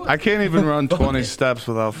fucking do it. I can't even run 20 steps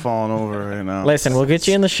without falling over right now. Listen, we'll get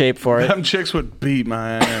you in the shape for it. Them chicks would beat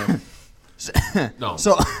my ass. No.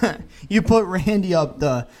 So you put Randy up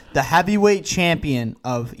the heavyweight champion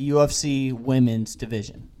of UFC women's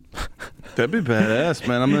division. That'd be badass,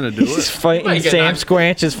 man. I'm gonna do He's it. fighting Sam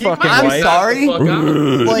Squanch's fucking I'm wife. sorry,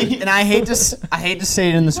 and I hate to say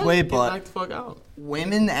it in this way, but Knock the fuck out.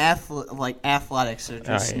 women athletics are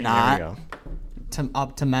just not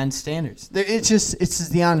up to men's standards. It's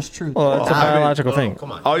just the honest truth. Well, it's a biological thing.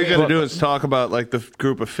 Come on. All you gotta do is talk about the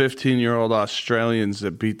group of 15-year-old Australians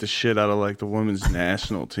that beat the shit out of the women's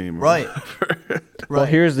national team. Right. Well,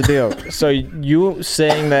 here's the deal. So you're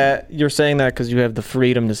saying that because you have the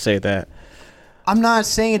freedom to say that. I'm not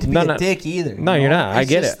saying it to be a dick either. No, you're not. I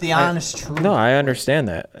get it. It's the honest truth. No, I understand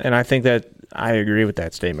that, and I think that I agree with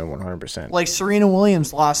that statement 100%. Like Serena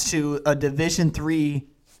Williams lost to a Division III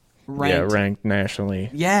ranked nationally.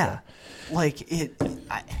 Yeah. Like it.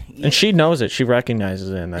 And she knows it. She recognizes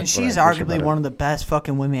it. And she's arguably one of the best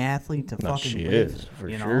fucking women athletes to fucking she live, is, for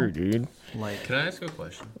sure, dude. Can I ask you a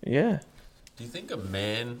question? Yeah. Do you think a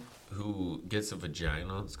man who gets a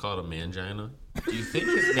vagina, it's called a mangina, do you think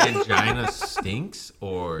his mangina stinks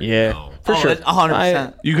or no? For sure.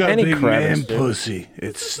 100%. You got Any a big crevice, man dude. pussy.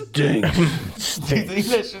 It stinks. Do you think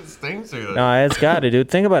that shit stinks or No, it's got to, dude.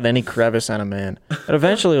 Think about any crevice on a man. It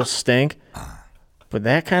eventually will stink. But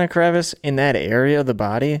that kind of crevice in that area of the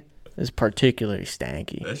body is particularly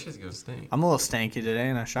stanky. That shit's gonna stink. I'm a little stanky today,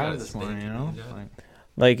 and I showered this morning.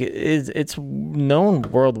 It's known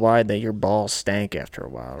worldwide that your balls stank after a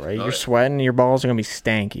while, right? You're sweating, your balls are gonna be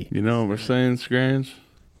stanky. You know what we're saying, Scrange?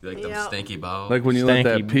 Like them stinky balls. Like when you let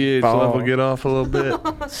that pH level get off a little bit.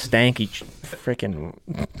 Stanky, freaking.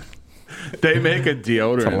 They make a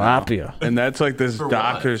deodorant. Tilapia. And that's this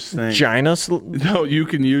doctor's thing. No, you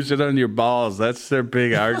can use it on your balls. That's their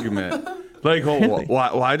big argument. Really?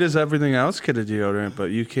 Why does everything else get a deodorant, but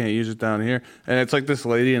you can't use it down here? And it's this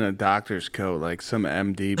lady in a doctor's coat, some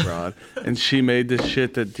MD broad, and she made this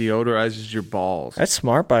shit that deodorizes your balls. That's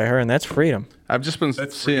smart by her, and that's freedom. I've just been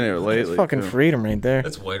seeing it lately. That's fucking freedom right there.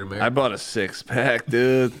 That's white America. I bought a 6-pack,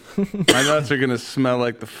 dude. My nuts are gonna smell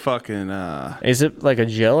like the fucking. Is it like a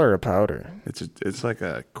gel or a powder? It's like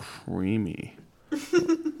a creamy.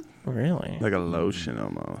 Really? Like a lotion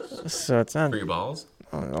almost. So it's not for your balls.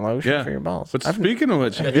 A lotion for your balls. But speaking of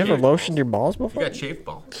which, have you ever lotioned your balls before? You got shaved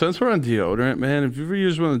balls. Since we're on deodorant, man, have you ever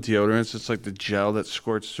used one of the deodorants? It's like the gel that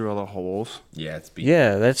squirts through all the holes. Yeah, it's beat.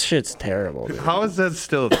 Yeah, that shit's terrible. Dude. How is that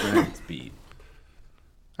still a thing? It's beat.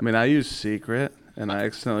 I mean, I use Secret, and I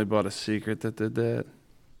accidentally bought a Secret that did that.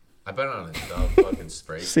 I've been on a Dove fucking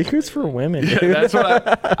spray. Secrets for women. Yeah, dude. that's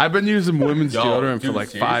what I've been using women's deodorant for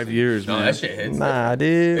 5 years, man. That shit hits. Nah,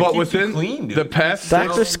 dude. But within the past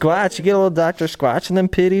Dr. Squatch, you get a little Dr. Squatch and then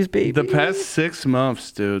pitties, baby. The past 6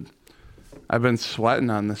 months, dude, I've been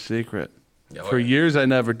sweating on the Secret. For years, I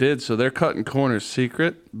never did. So they're cutting corners.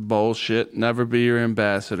 Secret, bullshit. Never be your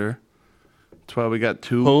ambassador. That's why we got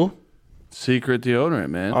 2 Secret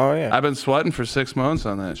deodorant, man. Oh, yeah. I've been sweating for 6 months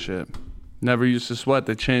on that shit. Never used to sweat.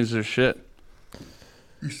 They changed their shit.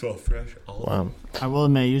 You so fresh. Wow. I will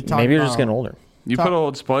admit, maybe you're just getting older. You put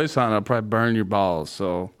Old Spice on, it'll probably burn your balls.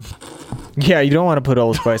 So, yeah, you don't want to put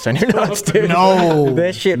Old Spice on your nuts, dude. No,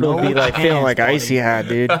 that shit will be feeling like icy hot,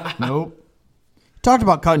 dude. Nope. Talked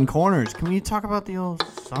about cutting corners. Can we talk about the old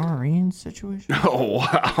submarine situation? Oh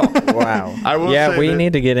wow, wow. I will yeah, say we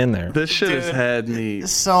need to get in there. This shit has had me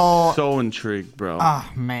so intrigued, bro. Ah,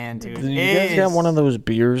 man, dude. You guys got one of those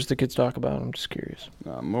beers the kids talk about? I'm just curious.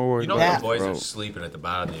 I'm more worried. You know about the boys bro. are sleeping at the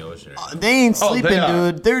bottom of the ocean. They ain't sleeping,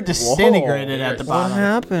 dude. They're disintegrated at the bottom. What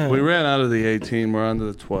happened? We ran out of the 18. We're on to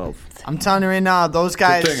the 12. I'm telling you right now, those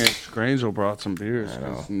guys. Good thing Grangel brought some beers.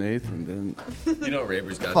 Nathan didn't. You know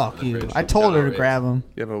Raver's got Fuck them in the you. fridge. I told her to grab them.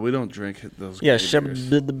 Yeah, but we don't drink those. Yeah,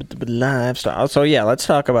 beers. livestock. So yeah, let's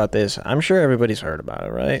talk about this. I'm sure everybody's heard about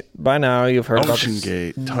it, right? By now, you've heard Ocean about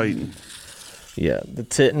Gate, Titan. Yeah, the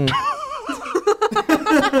Titan.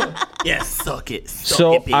 Yeah, suck it.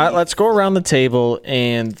 So let's go around the table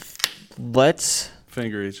and let's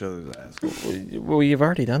finger each other's ass. Well, you've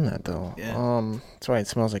already done that though. Yeah. That's why it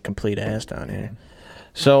smells like complete ass down here.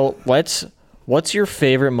 So what's your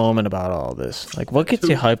favorite moment about all this? Like, what gets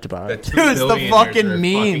you hyped about it? Dude, it's the fucking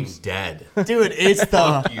memes. Dead. Dude, it's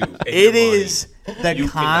the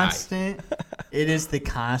constant. It is the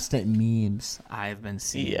constant memes I've been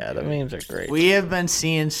seeing. Yeah, the memes are great. We have been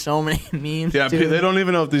seeing so many memes. Yeah, dude. they don't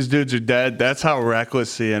even know if these dudes are dead. That's how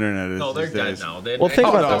reckless the internet is. No, they're these dead days. now. Well, think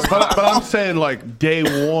about this. But I'm saying, like,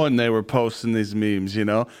 day one, they were posting these memes, you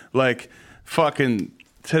know? Like, fucking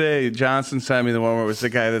today, Johnson sent me the one where it was the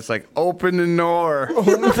guy that's like, open the door.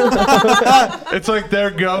 It's like their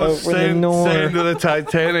ghost saying to the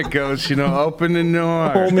Titanic ghost, you know, open the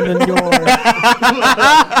door. Open the door.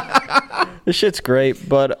 This shit's great,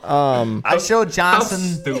 but I showed Johnson. How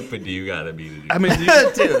stupid do you gotta be to do? I mean,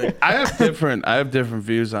 dude, I have different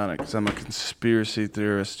views on it because I'm a conspiracy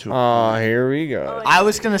theorist too. Oh, here we go. I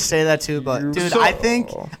was gonna say that too, but dude, I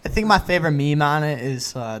think my favorite meme on it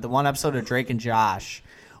is the one episode of Drake and Josh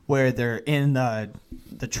where they're in the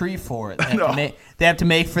tree fort. They have to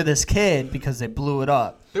make for this kid because they blew it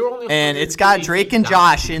up, and it's got Drake and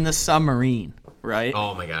Josh in the submarine. Right?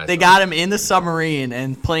 Oh my god! They got him in the submarine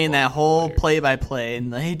and playing that whole play-by-play.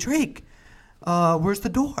 And hey, Drake, where's the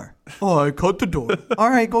door? Oh, I cut the door. All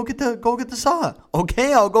right, go get the saw.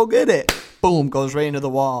 Okay, I'll go get it. Boom, goes right into the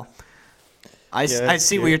wall. I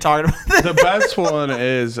see what you're talking about. The best one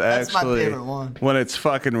is That's my actually favorite one. when it's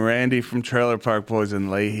fucking Randy from Trailer Park Boys and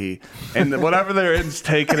Leahy. And whatever they're in is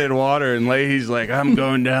taking in water, and Leahy's like, I'm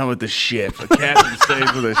going down with the ship. The captain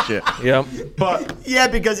stays with the ship. Yep. But yeah,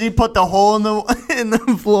 because he put the hole in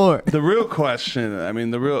the floor. The real question, I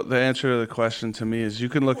mean, the answer to the question to me is you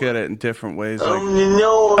can look at it in different ways. Like,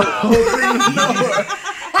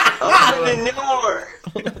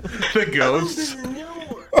 the ghosts.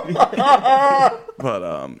 But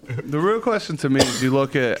the real question to me is you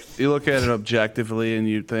look at it objectively and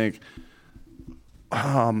you think,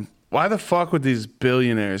 why the fuck would these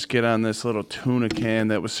billionaires get on this little tuna can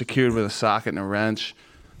that was secured with a socket and a wrench?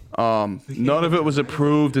 None of it was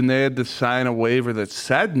approved, and they had to sign a waiver that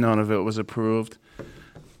said none of it was approved.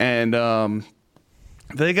 And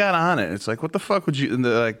they got on it. It's like, what the fuck would you? And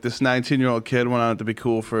like this 19-year-old kid went on it to be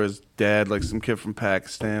cool for his dad, like some kid from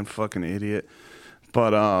Pakistan, fucking idiot.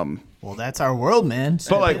 But well, that's our world, man.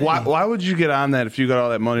 But like, why would you get on that if you got all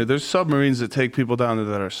that money? There's submarines that take people down there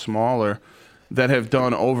that are smaller, that have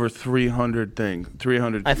done over 300 things.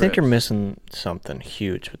 300. I think you're missing something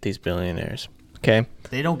huge with these billionaires. Okay.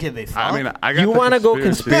 They don't give a fuck. I mean, I got you want to go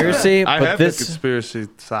conspiracy, I but have this the conspiracy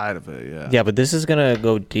side of it. Yeah. Yeah, but this is gonna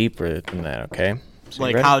go deeper than that. Okay. So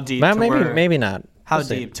like how deep? Maybe not. How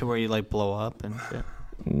deep to where you like blow up and shit?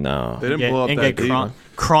 No, they didn't blow up that deep.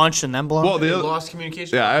 Crunch and then blow up. Well, they lost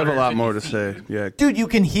communication. Yeah, I have a lot more to say. Yeah, dude, you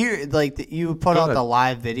can hear like you put out the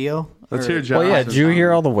live video. Let's hear John. Well, yeah, did you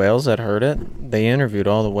hear all the whales that heard it? They interviewed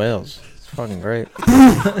all the whales. It's fucking great.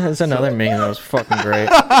 That's another meme that was fucking great.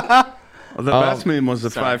 Well, the best meme was the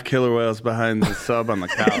 5 killer whales behind the sub on the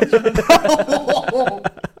couch.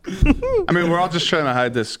 I mean, we're all just trying to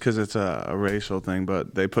hide this because it's a racial thing,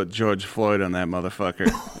 but they put George Floyd on that motherfucker.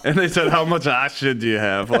 And they said, how much oxygen do you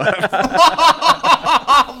have left?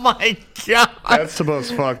 Oh, my God. That's the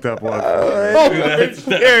most fucked up one. That's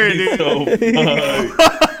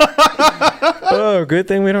Oh, good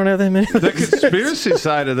thing we don't have that many. The conspiracy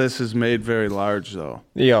side of this is made very large, though.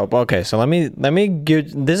 Yo, okay, so let me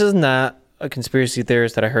give. This is not a conspiracy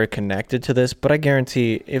theorist that I heard connected to this, but I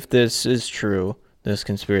guarantee if this is true, this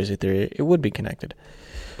conspiracy theory, it would be connected.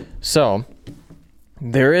 So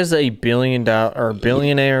there is a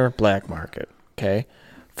billionaire black market, okay,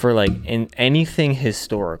 for like in anything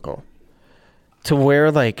historical, to where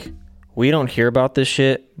like we don't hear about this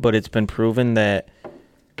shit, but it's been proven that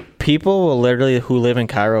people will literally who live in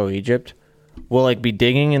Cairo, Egypt, will like be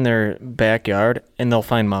digging in their backyard and they'll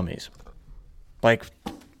find mummies, like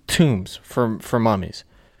tombs for mummies,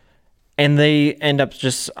 and they end up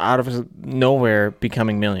just out of nowhere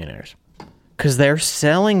becoming millionaires because they're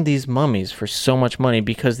selling these mummies for so much money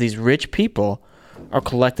because these rich people are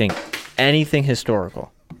collecting anything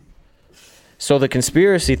historical. So the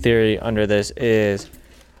conspiracy theory under this is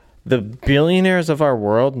the billionaires of our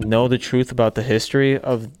world know the truth about the history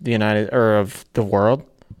of of the world,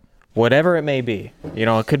 whatever it may be. You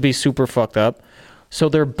know, it could be super fucked up. So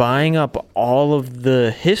they're buying up all of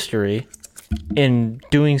the history and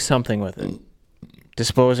doing something with it.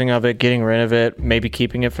 Disposing of it, getting rid of it, maybe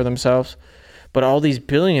keeping it for themselves. But all these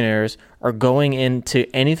billionaires are going into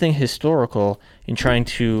anything historical and trying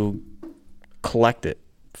to collect it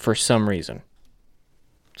for some reason.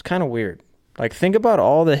 It's kind of weird. Like, think about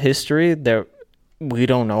all the history that we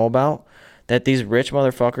don't know about that these rich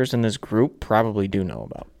motherfuckers in this group probably do know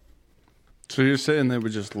about. So you're saying they were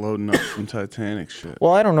just loading up some Titanic shit?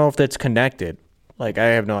 Well, I don't know if that's connected. Like, I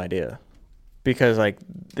have no idea. Because, like,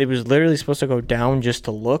 it was literally supposed to go down just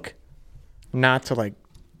to look, not to, like,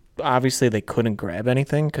 obviously they couldn't grab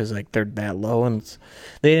anything because, like, they're that low and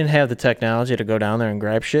they didn't have the technology to go down there and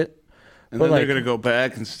grab shit. And but then like, they're going to go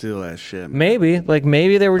back and steal that shit. Man.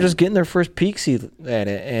 Maybe they were just getting their first peek-see at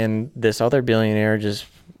it, and this other billionaire just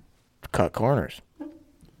cut corners.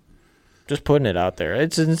 Just putting it out there.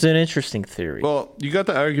 It's an interesting theory. Well, you got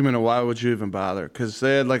the argument of why would you even bother? Because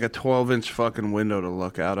they had like a 12-inch fucking window to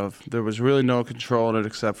look out of. There was really no control in it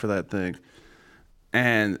except for that thing.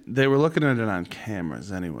 And they were looking at it on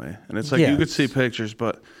cameras anyway. And it's like you could see pictures,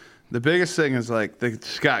 but the biggest thing is like the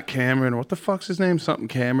Scott Cameron. What the fuck's his name? Something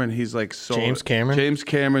Cameron. He's like James Cameron? James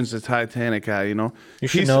Cameron's the Titanic guy, you know? You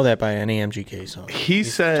should know that by any MGK song. He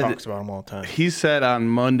talks about him all the time. He said on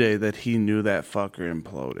Monday that he knew that fucker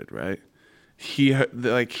imploded, right?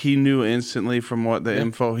 He knew instantly from what the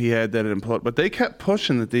info he had that it imploded. But they kept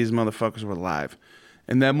pushing that these motherfuckers were live.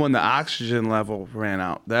 And then when the oxygen level ran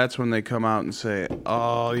out, that's when they come out and say,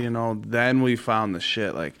 oh, you know, then we found the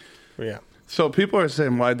shit. Like, yeah. So people are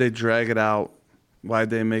saying, why'd they drag it out?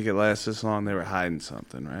 Why'd they make it last this long? They were hiding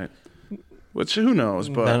something, right? Which, who knows?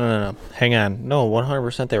 But No. Hang on. No,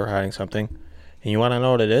 100% they were hiding something. And you want to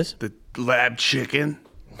know what it is? The lab chicken?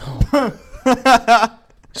 No.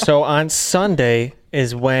 So on Sunday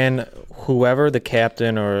is when whoever the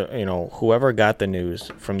captain or, you know, whoever got the news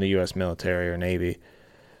from the U.S. military or Navy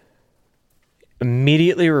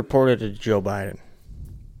immediately reported it to Joe Biden.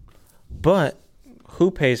 But who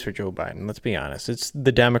pays for Joe Biden? Let's be honest. It's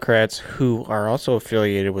the Democrats who are also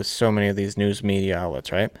affiliated with so many of these news media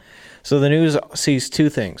outlets, right? So the news sees two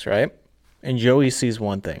things, right? And Joey sees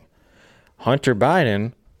one thing. Hunter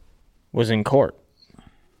Biden was in court.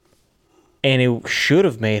 And it should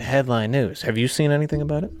have made headline news. Have you seen anything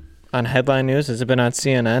about it? On headline news? Has it been on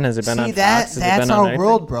CNN? Has it been on Fox? That's our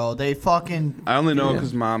world, bro. They fucking... I only know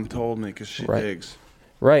because Mom told me because she digs.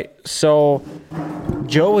 Right. So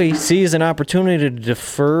Joey sees an opportunity to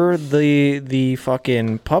defer the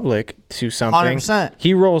fucking public to something. 100%.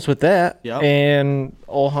 He rolls with that. Yep. And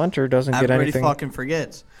old Hunter doesn't get anything. Everybody fucking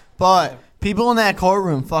forgets. But people in that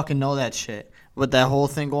courtroom fucking know that shit. With that whole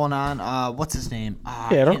thing going on, what's his name?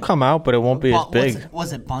 It'll come out, but it won't be as big.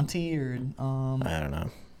 Was it Bunty or I don't know.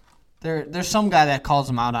 There's some guy that calls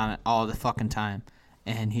him out on it all the fucking time,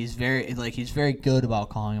 and he's very good about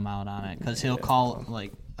calling him out on it because he'll call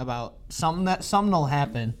like about something will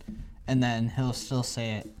happen, and then he'll still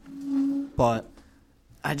say it. But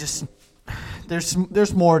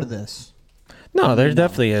there's more to this. No, there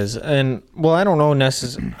definitely is, and well, I don't know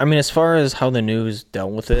necessarily. I mean, as far as how the news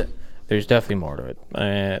dealt with it. There's definitely more to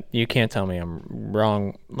it. You can't tell me I'm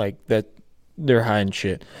wrong, like that they're hiding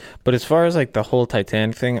shit. But as far as like the whole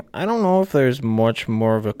Titanic thing, I don't know if there's much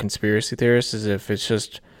more of a conspiracy theorist as if it's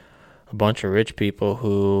just a bunch of rich people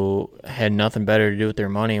who had nothing better to do with their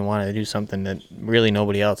money and wanted to do something that really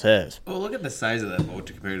nobody else has. Well, look at the size of that boat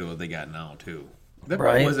compared to what they got now, too. That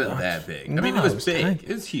boat wasn't that big. I mean, it was big. Tiny.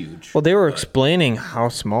 It's huge. Well, they were explaining how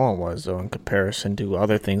small it was, though, in comparison to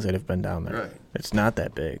other things that have been down there. Right. It's not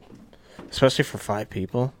that big. Especially for 5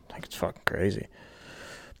 people. Like, it's fucking crazy.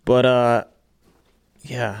 But,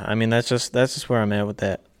 yeah, I mean, that's just where I'm at with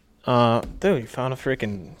that. Dude, you found a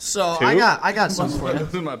freaking So, tube? I got something for you.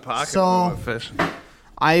 It's in my pocket. So,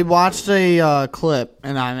 I watched a clip,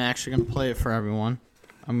 and I'm actually going to play it for everyone.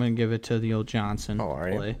 I'm going to give it to the old Johnson. Oh, are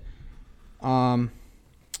you?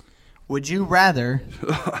 Would you rather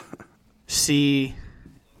see...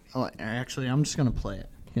 Oh, actually, I'm just going to play it.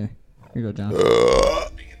 Here you go, Johnson.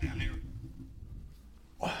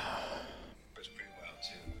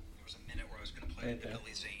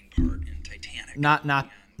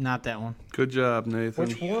 Not that one. Good job, Nathan.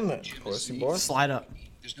 Which one then, pussy boy? Slide up.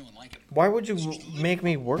 Why would you make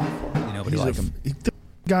me work for him? Nobody like him. The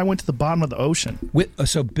guy went to the bottom of the ocean.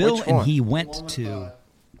 So Bill and he went to...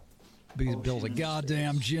 Because Bill's a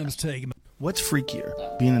goddamn Jim's taking... What's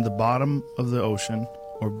freakier, being in the bottom of the ocean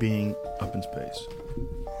or being up in space?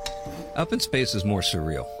 Up in space is more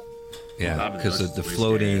surreal. Yeah, because the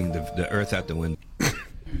floating, the earth out the window.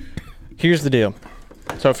 Here's the deal.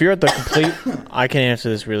 So if you're at the complete... I can answer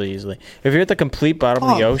this really easily. If you're at the complete bottom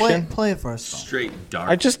of the ocean... Play it for us. Straight dark.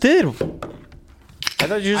 I just did. I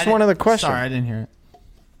thought you just wanted the question. Sorry, I didn't hear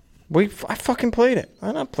it. I fucking played it.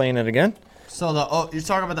 I'm not playing it again. So you're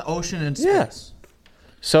talking about the ocean and space. Yes.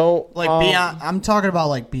 So like beyond. I'm talking about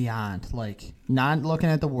like beyond, like not looking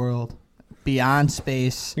at the world, beyond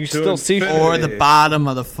space. You still see or the bottom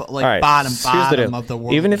of the bottom of the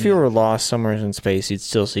world. Even if you were lost somewhere in space, you'd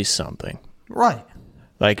still see something. Right.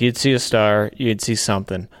 Like you'd see a star, you'd see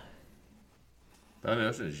something. That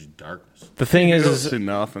ocean is just darkness. The thing you is, don't see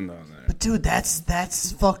nothing down there. But dude,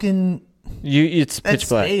 that's fucking. It's pitch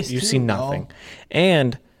black. You see nothing,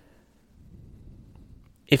 and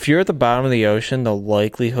if you're at the bottom of the ocean, the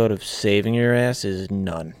likelihood of saving your ass is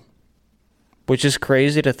none. Which is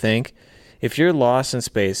crazy to think. If you're lost in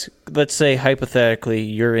space, let's say hypothetically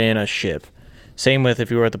you're in a ship. Same with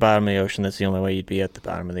if you were at the bottom of the ocean, that's the only way you'd be at the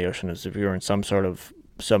bottom of the ocean is if you were in some sort of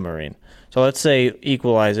submarine. So let's say,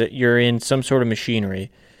 equalize it, you're in some sort of machinery.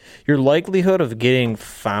 Your likelihood of getting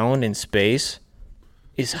found in space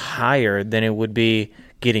is higher than it would be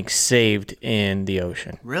getting saved in the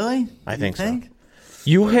ocean. Really? I think so.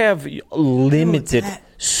 You have limited,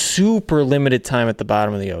 super limited time at the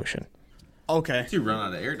bottom of the ocean. Okay. If you run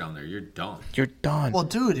out of air down there, you're done. You're done. Well,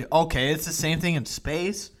 dude, okay, it's the same thing in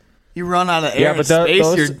space. You run out of air in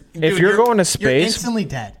space, if you're going to space, you're instantly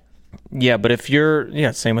dead. Yeah, but if you're,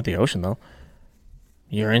 same with the ocean, though.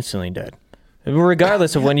 You're instantly dead.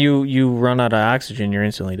 Regardless of when you run out of oxygen, you're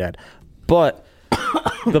instantly dead. But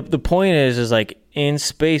the point is like, in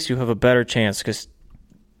space, you have a better chance, because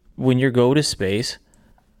when you go to space,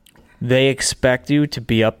 they expect you to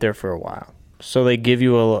be up there for a while. So they give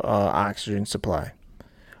you a oxygen supply.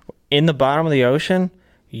 In the bottom of the ocean,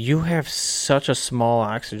 you have such a small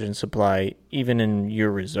oxygen supply, even in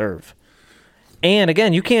your reserve. And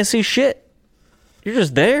again, you can't see shit. You're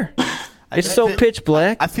just there. It's so pitch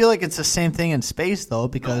black. I feel like it's the same thing in space, though,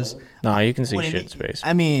 because... No, you can see shit in space.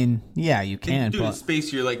 I mean, yeah, you can. Dude, in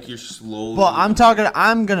space, you're slowly... Well, I'm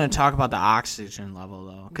going to talk about the oxygen level,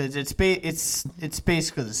 though, because it's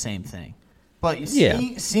basically the same thing. But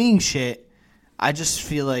seeing shit, I just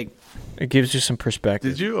feel like... It gives you some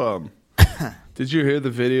perspective. Did you hear the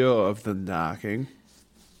video of the knocking?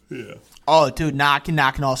 Yeah. Oh, dude, knocking, all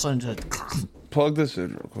of a sudden... Plug this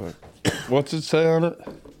in real quick. What's it say on it?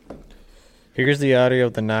 Here's the audio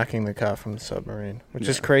of the knocking they caught from the submarine, which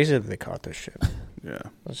is crazy that they caught this shit. Yeah.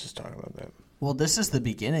 Let's just talk about that. Well, this is the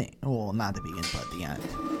beginning. Well, not the beginning, but the end.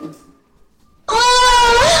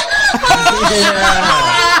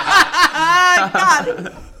 Got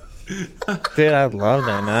it. Dude, I love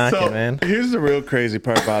that knocking, man. Here's the real crazy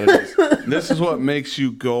part about it. This is what makes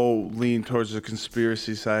you go lean towards the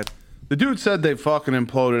conspiracy side. The dude said they fucking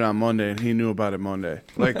imploded on Monday, and he knew about it Monday.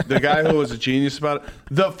 Like, the guy who was a genius about it,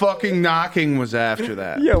 the fucking knocking was after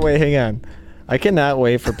that. Yeah, wait, hang on. I cannot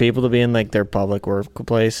wait for people to be in, like, their public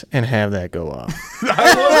workplace and have that go off.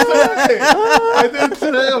 I did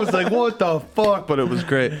today. I was like, what the fuck? But it was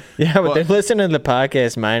great. Yeah, but they're listening to the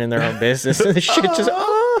podcast, minding their own business, and the shit just...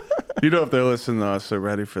 You know, if they're listening to us, they're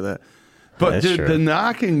ready for that. But, That's dude, true. the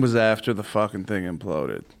knocking was after the fucking thing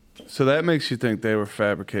imploded. So that makes you think they were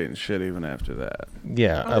fabricating shit even after that.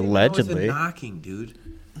 Yeah, allegedly. It's a knocking, dude.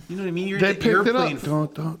 You know what I mean? You're They in an picked it airplane.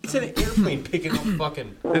 up. It's an airplane picking up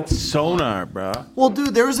fucking... It's sonar, bro. Well,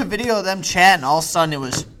 dude, there was a video of them chatting. All of a sudden, it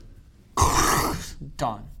was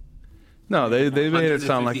done. No, they made it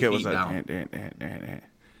sound like it was like...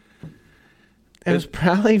 It was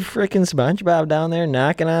probably freaking SpongeBob down there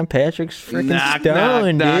knocking on Patrick's freaking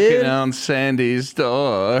stone, knocking dude. on Sandy's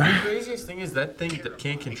door. The craziest thing is that thing that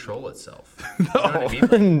can't control itself. You know what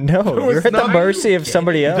I mean? No, you're at the mercy of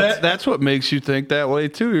somebody else. That's what makes you think that way,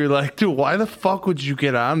 too. You're like, dude, why the fuck would you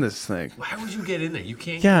get on this thing? Why would you get in there? You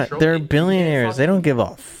can't Yeah, control they're it. billionaires. They don't give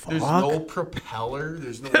a fuck. There's no propeller.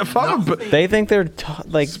 There's no nothing. They think they're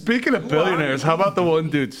like... Speaking of billionaires, how about the one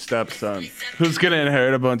dude's stepson who's going to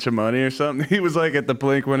inherit a bunch of money or something? He was like at the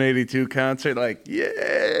Blink-182 concert, like,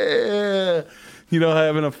 yeah, you know,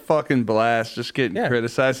 having a fucking blast, just getting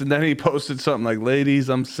criticized. And then he posted something like, ladies,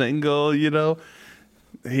 I'm single, you know.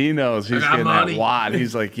 He knows he's getting money. that wad.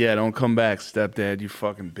 He's like, yeah, don't come back, stepdad, you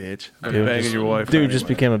fucking bitch. I'm banging your wife. Dude just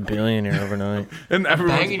became a billionaire overnight. And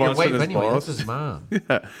everyone's Banging your busting wife his anyway. balls. That's his mom.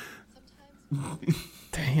 Yeah.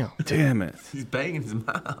 Damn it. He's banging his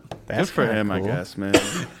mom. That's for him, cool. I guess, man.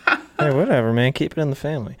 Hey, whatever, man. Keep it in the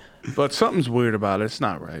family. But something's weird about it. It's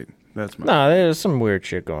not right. That's my... Nah, there's some weird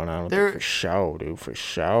shit going on with it for show, dude. For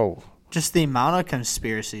show. Just the amount of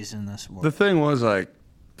conspiracies in this world. The thing was, like,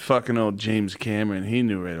 fucking old James Cameron, he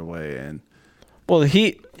knew right away. And well,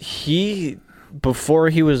 he before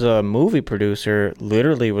he was a movie producer,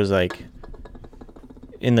 literally was like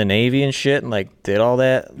in the Navy and shit, and like did all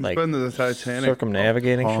that, like been to the Titanic,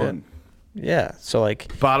 circumnavigating shit. Yeah, so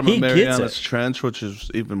like bottom he of Marianas gets it. Trench, which is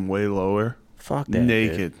even way lower. Fuck that.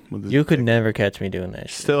 Naked. Dude. With his you could dick. never catch me doing that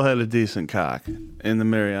shit. Still had a decent cock in the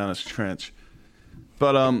Marianas Trench.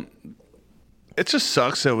 But It just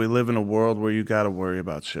sucks that we live in a world where you got to worry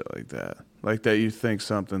about shit like that. Like that you think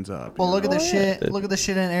something's up. Well, look at the shit. Look at the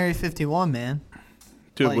shit in Area 51, man.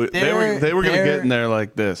 Dude, like, they were going to get in there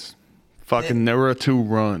like this. Fucking never a 2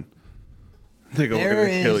 run. They're going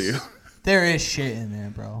to kill you. There is shit in there,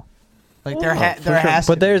 bro. Like there has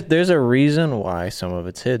to be. But there's a reason why some of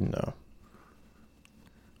it's hidden though.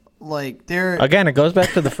 Like there again, it goes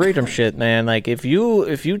back to the freedom shit, man. Like if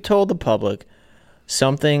you told the public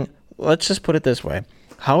something, let's just put it this way: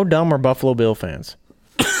 how dumb are Buffalo Bill fans?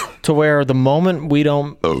 To where the moment we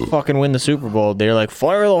don't fucking win the Super Bowl, they're like,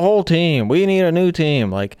 fire the whole team. We need a new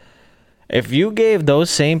team. Like, if you gave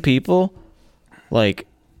those same people, like,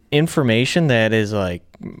 information that is, like,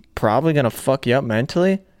 probably going to fuck you up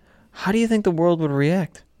mentally, how do you think the world would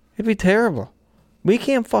react? It'd be terrible. We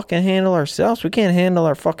can't fucking handle ourselves. We can't handle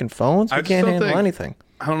our fucking phones. We can't handle anything.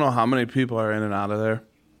 I don't know how many people are in and out of there.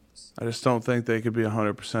 I just don't think they could be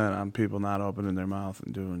 100% on people not opening their mouth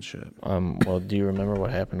and doing shit. Well, do you remember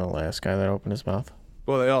what happened to the last guy that opened his mouth?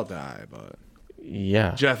 Well, they all die, but...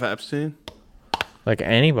 Yeah. Jeff Epstein? Like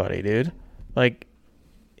anybody, dude. Like,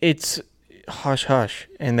 it's hush-hush,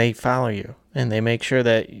 and they follow you, and they make sure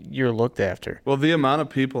that you're looked after. Well, the amount of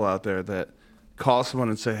people out there that call someone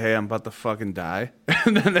and say, hey, I'm about to fucking die,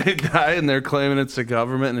 and then they die, and they're claiming it's the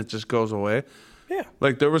government, and it just goes away. Yeah.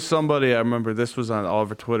 Like, there was somebody, I remember this was all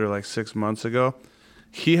over Twitter like 6 months ago.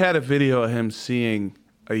 He had a video of him seeing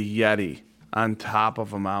a Yeti on top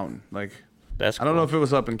of a mountain. Like, that's cool. I don't know if it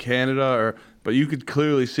was up in Canada, but you could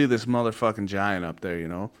clearly see this motherfucking giant up there, you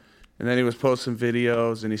know? And then he was posting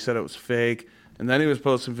videos, and he said it was fake. And then he was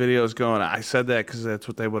posting videos going, I said that because that's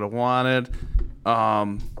what they would have wanted.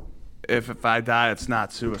 If I die, it's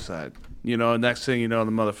not suicide. You know, next thing you know,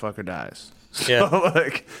 the motherfucker dies. Yeah. So,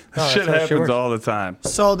 like, shit happens all the time.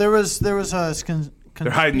 So there was a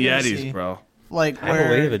they're hiding Yetis, bro. Like, I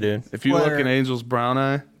believe it, dude. If you look in Angel's brown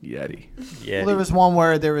eye, Yeti. Well, there was one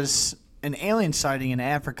where there was an alien sighting in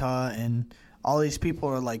Africa, and all these people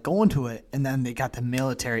are, like, going to it, and then they got the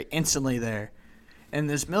military instantly there. And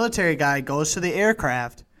this military guy goes to the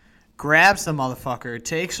aircraft, grabs the motherfucker,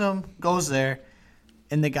 takes him, goes there,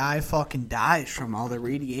 and the guy fucking dies from all the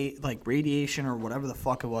radiation or whatever the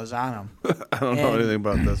fuck it was on him. I don't know anything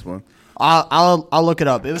about this one. I'll look it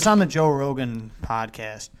up. It was on the Joe Rogan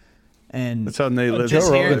podcast. And that's how Nate lives.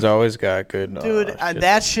 Joe Rogan's always got good. Dude,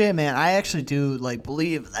 that shit, man. I actually do like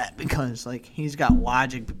believe that because like he's got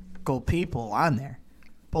logical people on there.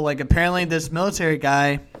 But like apparently this military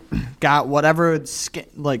guy got whatever skin,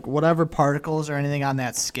 like whatever particles or anything on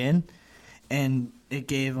that skin, and it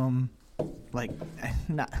gave him like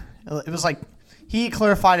it was like he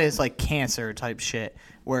clarified it as like cancer type shit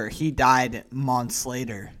where he died months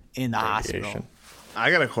later in the hospital. I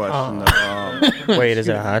got a question. Wait, is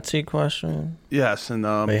it a hot seat question? Yes, and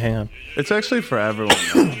wait, hang on. It's actually for everyone.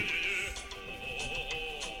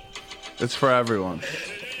 It's for everyone.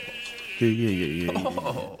 Yeah.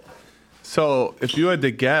 Oh. So, if you had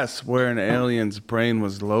to guess where an alien's brain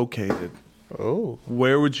was located,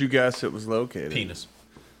 where would you guess it was located? Penis.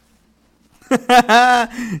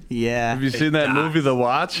 Yeah. Have you seen that movie, The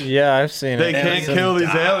Watch? Yeah, I've seen they it. They can't kill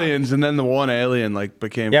these aliens, and then the one alien like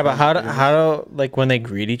became. Yeah, but how do like when they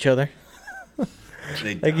greet each other?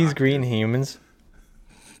 Like he's greeting humans.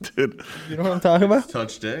 Dude, you know what I'm talking about?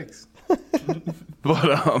 Touch dicks.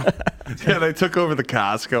 But yeah, they took over the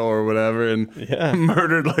Costco or whatever and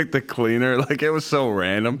murdered like the cleaner. Like it was so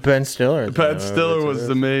random. Ben Stiller was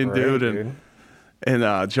the main dude.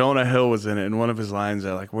 And Jonah Hill was in it, and one of his lines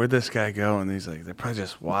are like, where'd this guy go? And he's like, they're probably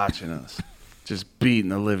just watching us, just beating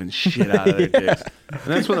the living shit out of their dicks. And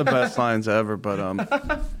that's one of the best lines ever.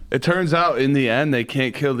 But it turns out in the end, they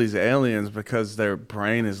can't kill these aliens because their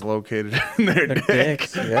brain is located in their dick,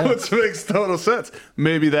 dicks, yeah. Which makes total sense.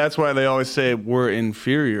 Maybe that's why they always say we're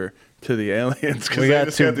inferior to the aliens, because they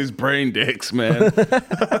just got these brain dicks, man.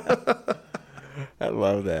 I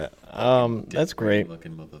love that. That's great.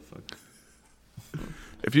 Looking motherfucker.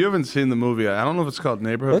 If you haven't seen the movie, I don't know if it's called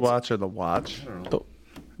Neighborhood Watch or The Watch.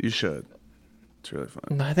 You should. It's really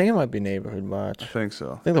fun. I think it might be Neighborhood Watch. I think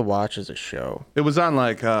so. I think The Watch is a show. It was on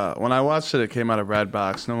like when I watched it, it came out of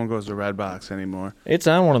Redbox. No one goes to Redbox anymore. It's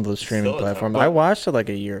on one of those streaming platforms. I watched it like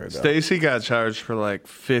a year ago. Stacy got charged for like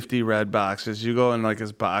 50 Redboxes. You go in like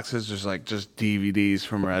his boxes, there's like just DVDs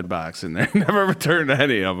from Redbox in there. Never returned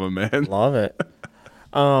any of them, man. Love it.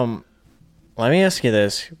 Let me ask you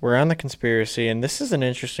this. We're on the conspiracy, and this is an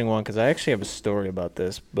interesting one because I actually have a story about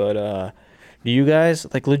this. But do you guys,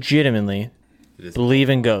 like, legitimately believe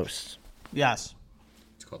in ghosts? Yes.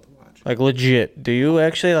 It's called The Watch. Like, legit. Do you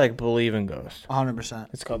actually, like, believe in ghosts? 100%.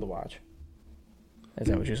 It's called The Watch. Is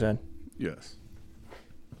that what you said? Yes.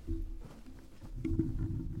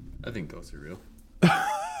 I think ghosts are real.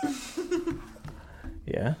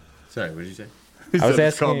 Yeah. Sorry, what did you say? I was asking.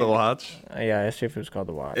 It's called The Watch. Yeah, I asked you if it was called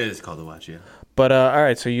The Watch. It is called The Watch, yeah. But all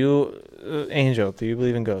right, so you, Angel, do you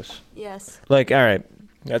believe in ghosts? Yes. Like, all right,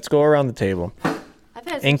 let's go around the table. I've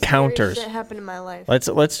had some encounters. Shit happen in my life.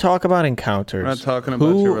 Let's talk about encounters. We're not talking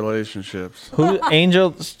about your relationships.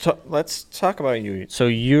 Angel? Let's talk about you. So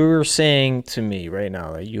you're saying to me right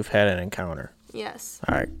now that you've had an encounter. Yes.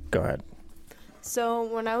 All right, go ahead. So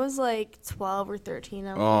when I was like 12 or 13,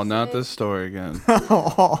 not this story again.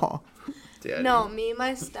 No, me and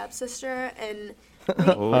my stepsister and. The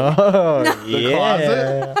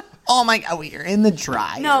closet? Oh my God, we were in the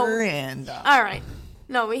dryer. No. And all right.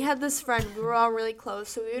 No, we had this friend. We were all really close,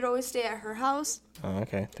 so we would always stay at her house. Oh,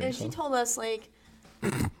 okay. And she told us, like,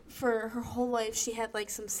 for her whole life, she had, like,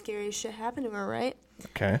 some scary shit happen to her, right?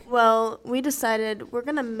 Okay. Well, we decided we're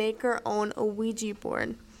going to make our own Ouija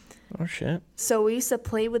board. Oh, shit. So we used to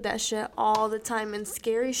play with that shit all the time, and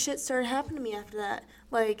scary shit started happening to me after that.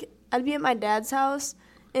 Like, I'd be at my dad's house,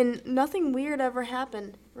 and nothing weird ever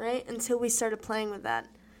happened, right? Until we started playing with that.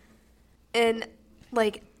 And,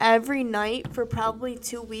 like, every night for probably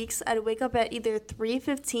 2 weeks, I'd wake up at either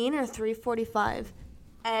 3:15 or 3:45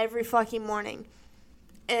 every fucking morning.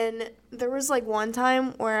 And there was, like, one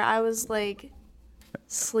time where I was, like,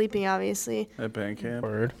 sleeping, obviously. At band camp.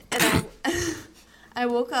 Word. And I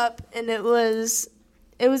woke up, and it was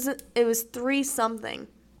 3-something.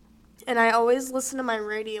 And I always listened to my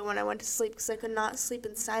radio when I went to sleep because I could not sleep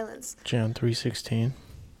in silence. John 3:16.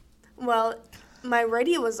 Well, my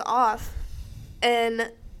radio was off,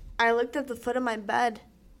 and I looked at the foot of my bed,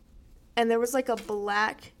 and there was like a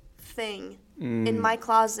black thing in my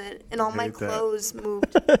closet, and all my clothes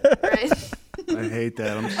moved, right? I hate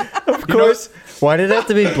that. Of course. Why did it have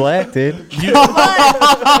to be black, dude? You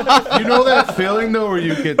know that feeling, though, where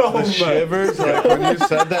you get the shivers? Like, when you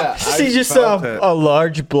said that, See, just a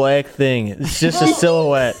large black thing. It's just a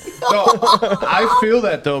silhouette. No, I feel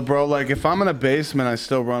that, though, bro. Like, if I'm in a basement, I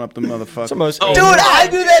still run up the motherfucker. Dude, I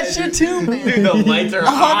do that shit too, man. Dude, the lights are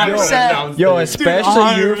on. 100%. Yo,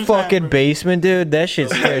 especially your fucking basement, dude. That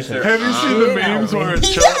shit scares me. Have you seen the memes where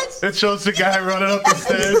it shows the guy running up the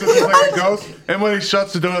stairs and it's like a ghost? And when he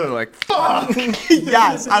shuts the door, they're like, fuck!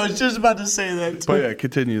 Yes, I was just about to say that, too. But yeah,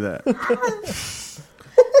 continue that.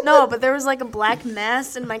 No, but there was like a black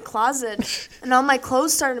mass in my closet, and all my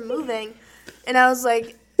clothes started moving. And I was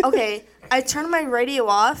like, okay, I turned my radio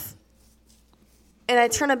off, and I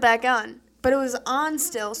turned it back on. But it was on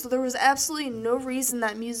still, so there was absolutely no reason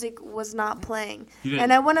that music was not playing.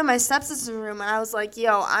 And I went in my stepsister's room, and I was like,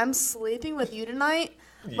 yo, I'm sleeping with you tonight.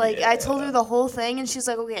 Like, I told her the whole thing, and she's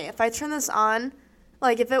like, okay, if I turn this on,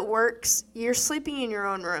 like, if it works, you're sleeping in your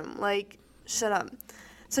own room. Like, shut up.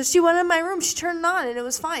 So she went in my room, she turned it on, and it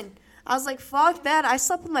was fine. I was like, fuck that. I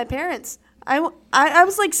slept with my parents. I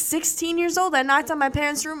was like 16 years old. I knocked on my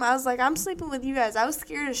parents' room. I was like, I'm sleeping with you guys. I was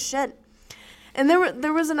scared as shit. And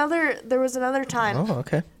there was another time. Oh,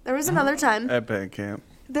 okay. There was another time. At band camp.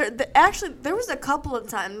 Actually, there was a couple of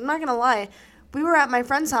times. I'm not going to lie. We were at my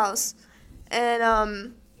friend's house,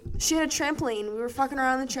 and she had a trampoline. We were fucking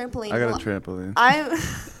around the trampoline. I got a trampoline.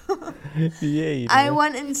 Yeah, I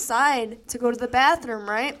went inside to go to the bathroom,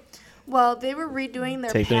 right? Well, they were redoing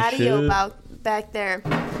their patio back there.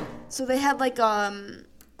 So they had like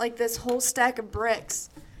this whole stack of bricks.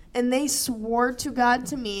 And they swore to God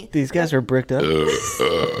to me. These guys are bricked up?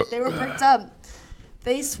 They were bricked up.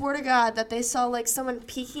 They swore to God that they saw like someone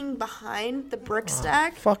peeking behind the brick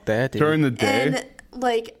stack. Fuck that, dude. During the day? And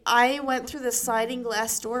like I went through the sliding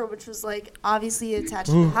glass door, which was like obviously attached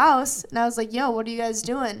to the house. And I was like, yo, what are you guys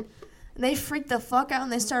doing? And they freaked the fuck out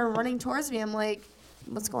and they started running towards me. I'm like,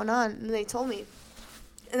 what's going on? And they told me.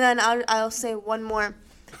 And then I'll say one more.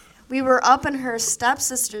 We were up in her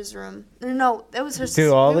stepsister's room. No, it was her sister.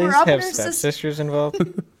 Do all these have stepsisters involved?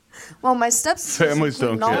 Well, my stepsister. Families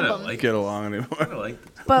don't get along anymore.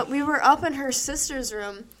 But we were up in her sister's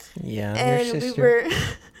room. Yeah, and your sister.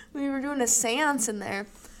 we were doing a seance in there.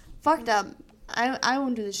 Fucked up. I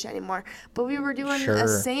won't do this shit anymore. But we were doing a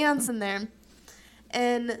seance in there.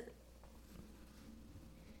 And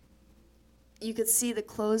you could see the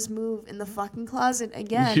clothes move in the fucking closet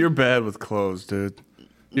again. You're bad with clothes, dude.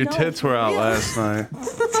 Your tits were out last night.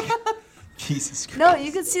 Jesus Christ. No,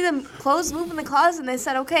 you could see them clothes move in the closet, and they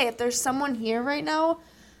said, okay, if there's someone here right now,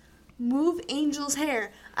 move Angel's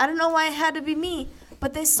hair. I don't know why it had to be me,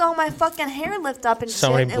 but they saw my fucking hair lift up and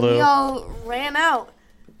Somebody shit, blew. and we all ran out.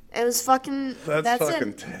 It was fucking... That's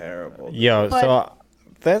fucking terrible. Yo,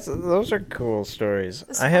 those are cool stories.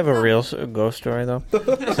 I have a real ghost story, though.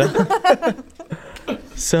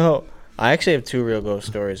 So I actually have two real ghost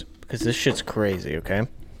stories. because this shit's crazy, okay?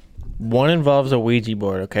 One involves a Ouija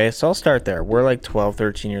board, okay? So I'll start there. We're like 12,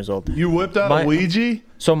 13 years old. You whipped out a Ouija?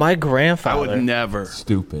 So my grandfather... I would never.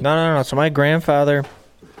 Stupid. No. So my grandfather,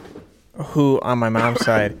 who on my mom's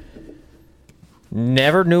side,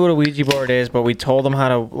 never knew what a Ouija board is, but we told him how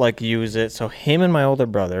to like use it. So him and my older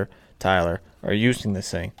brother, Tyler, are using this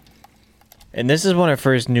thing. And this is when I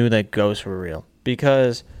first knew that ghosts were real.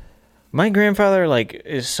 Because my grandfather, like,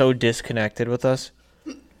 is so disconnected with us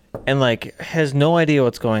and, like, has no idea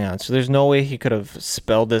what's going on. So there's no way he could have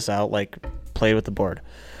spelled this out, like, played with the board.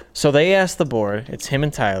 So they asked the board, it's him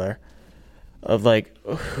and Tyler, of, like,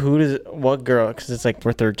 what girl, because it's, like,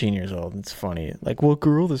 we're 13 years old. It's funny. Like, what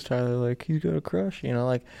girl does Tyler like? He's got a crush, you know,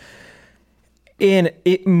 like. And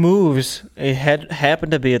it moves. It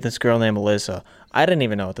happened to be this girl named Melissa. I didn't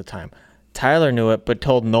even know at the time. Tyler knew it, but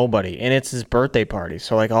told nobody. And it's his birthday party.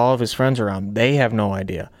 So, like, all of his friends around, they have no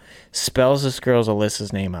idea. Spells this girl's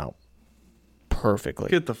Alyssa's name out. Perfectly.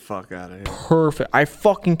 Get the fuck out of here. Perfect. I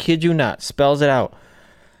fucking kid you not. Spells it out.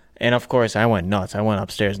 And, of course, I went nuts. I went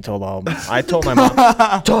upstairs and told all of them. I told my mom,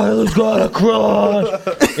 Tyler's got a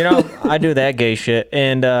crush. You know, I do that gay shit.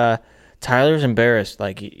 And Tyler's embarrassed.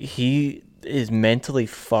 Like, he is mentally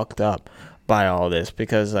fucked up by all this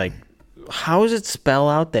because, like, how does it spell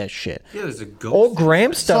out that shit? Yeah, there's a ghost. Old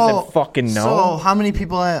Gramps doesn't fucking know. So how many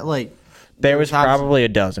people at like? There was probably a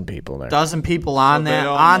dozen people there. Dozen people on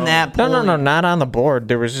that. No, not on the board.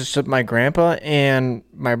 There was just my grandpa and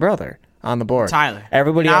my brother on the board. Tyler.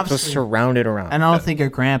 Everybody else was surrounded around. And I don't think your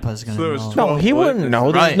grandpa's gonna know. No, he wouldn't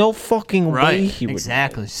know. There's no fucking way he would.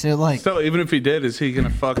 Exactly. So like, so even if he did, is he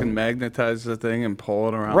gonna fucking magnetize the thing and pull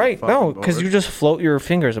it around? Right. No, because you just float your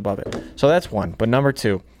fingers above it. So that's one. But number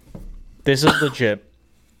two. This is legit.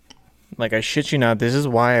 Like, I shit you not, this is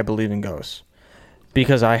why I believe in ghosts.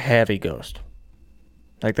 Because I have a ghost.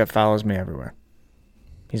 Like, that follows me everywhere.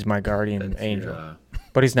 He's my guardian angel.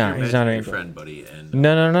 But he's not. He's not an angel. Friend, buddy, and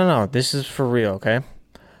No. This is for real, okay?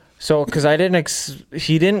 So, because I didn't...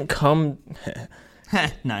 he didn't come...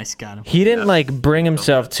 Nice, got him. He didn't, like, bring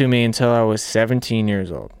himself to me until I was 17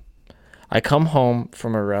 years old. I come home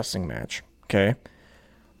from a wrestling match, okay?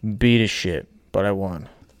 Beat as shit, but I won.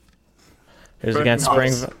 It was against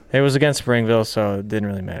Springville. It was against Springville, so it didn't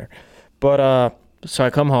really matter. But so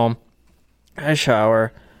I come home, I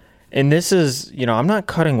shower, and this is, you know, I'm not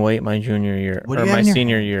cutting weight my junior year or my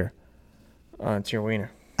senior year. It's your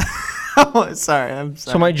wiener. Oh, sorry, I'm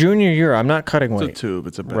sorry. So my junior year, I'm not cutting weight. It's a tube.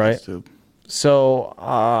 It's a Ben's tube. So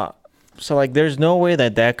like, there's no way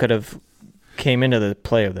that could have came into the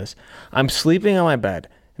play of this. I'm sleeping on my bed.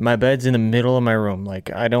 My bed's in the middle of my room. Like,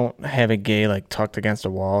 I don't have it gay, like, tucked against a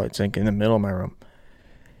wall. It's, like, in the middle of my room.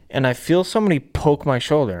 And I feel somebody poke my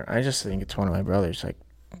shoulder. I just think it's one of my brothers.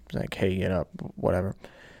 Like, hey, get up, whatever.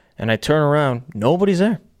 And I turn around. Nobody's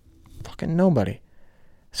there. Fucking nobody.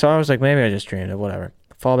 So I was like, maybe I just dreamed it, whatever.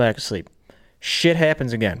 Fall back asleep. Shit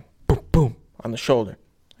happens again. Boom, boom, on the shoulder.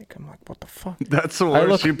 Like, I'm like, what the fuck? That's the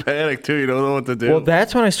worst. You panic, too. You don't know what to do. Well,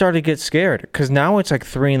 that's when I started to get scared. Because now it's, like,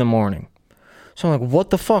 3 a.m. So I'm like, what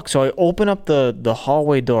the fuck? So I open up the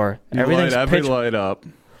hallway door. Everything's every light up.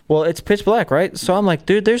 Well, it's pitch black, right? So I'm like,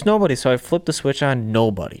 dude, there's nobody. So I flip the switch on,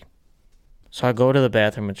 nobody. So I go to the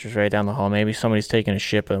bathroom, which is right down the hall. Maybe somebody's taking a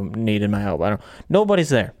shit and needed my help. I don't know. Nobody's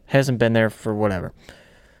there. Hasn't been there for whatever.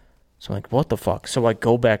 So I'm like, what the fuck? So I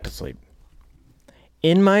go back to sleep.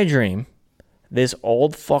 In my dream, this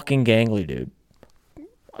old fucking gangly dude.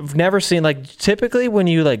 I've never seen, like, typically when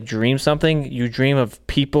you, like, dream something, you dream of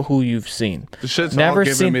people who you've seen. The shit's all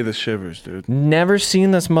giving me the shivers, dude. Never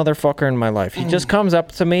seen this motherfucker in my life. He just comes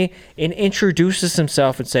up to me and introduces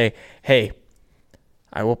himself and say, hey,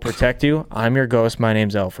 I will protect you. I'm your ghost. My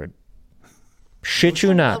name's Alfred. Shit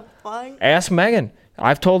you not. Ask Megan.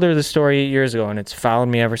 I've told her the story years ago, and it's followed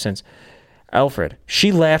me ever since. Alfred.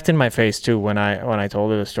 She laughed in my face, too, when I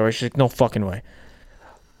told her the story. She's like, no fucking way.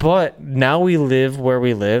 But now we live where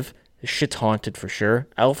we live. This shit's haunted for sure.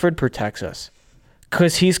 Alfred protects us.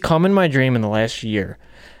 Because he's come in my dream in the last year.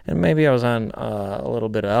 And maybe I was on a little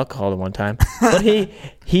bit of alcohol at one time. But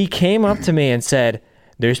he came up to me and said,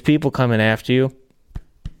 there's people coming after you.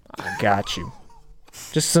 I got you.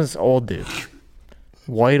 Just this old dude.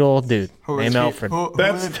 White old dude named Alfred.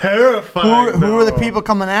 That's terrifying. Who are the people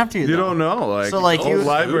coming after you? You don't know. Like, so, like, old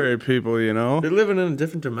library people, you know? They're living in a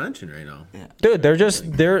different dimension right now. Yeah. Dude, they're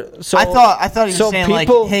so. I thought he was saying,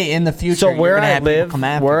 people, like, hey, in the future, so where I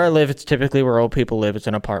live, it's typically where old people live. It's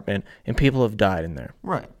an apartment, and people have died in there.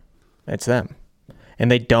 Right. It's them.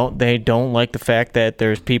 And they don't like the fact that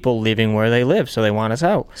there's people living where they live, so they want us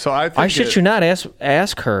out. So I shit you not,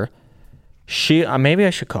 ask her. Maybe I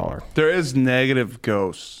should call her. There is negative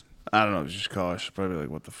ghosts. I don't know what you should call it. She's probably like,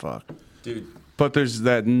 what the fuck? Dude. But there's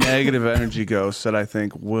that negative energy ghost that I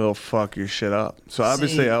think will fuck your shit up. So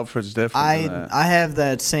obviously Alfred's different than that. I have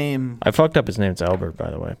that same... I fucked up his name. It's Albert, by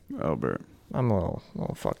the way. Albert. I'm a little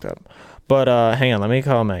fucked up. But hang on, let me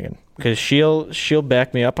call Megan. Because she'll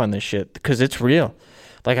back me up on this shit. Because it's real.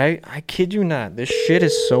 Like, I kid you not. This shit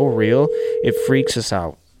is so real, it freaks us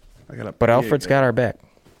out. But Alfred's got our back.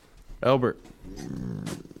 Albert.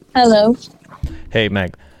 Hello. Hey,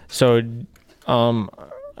 Meg. So,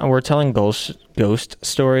 we're telling ghost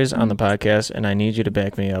stories on the podcast, and I need you to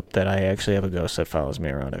back me up that I actually have a ghost that follows me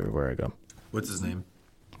around everywhere I go. What's his name?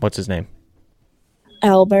 What's his name?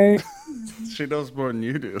 Albert. She knows more than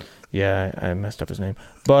you do. Yeah, I messed up his name.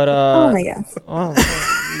 But, oh my God. Well,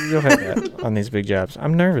 you'll have that on these big jobs.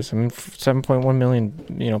 I'm nervous. I mean, 7.1 million,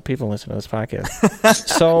 people listen to this podcast.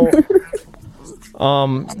 So,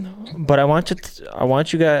 but I want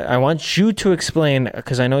you to explain,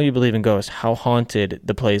 because I know you believe in ghosts, how haunted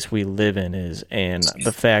the place we live in is, and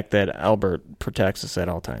the fact that Albert protects us at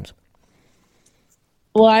all times.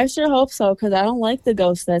 Well, I sure hope so, because I don't like the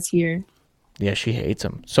ghost that's here. Yeah, she hates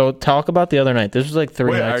him. So talk about the other night. This was like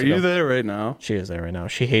 3 nights ago. Are you there right now? She is there right now.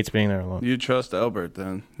 She hates being there alone. You trust Albert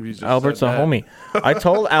then? Albert's a homie. I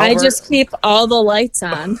told Albert. I just keep all the lights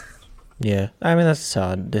on. Yeah, I mean, that's a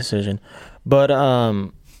solid decision. But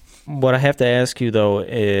what I have to ask you, though,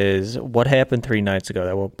 is what happened 3 nights ago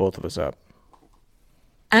that woke both of us up?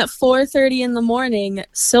 At 4:30 in the morning,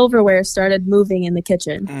 silverware started moving in the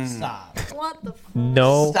kitchen. Stop. What the fuck?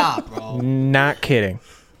 No. Stop, bro. Not kidding.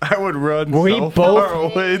 I would run far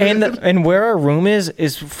away. And where our room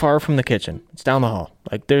is far from the kitchen. It's down the hall.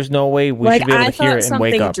 Like, there's no way we should be able to hear it and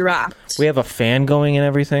wake up. Dropped. We have a fan going and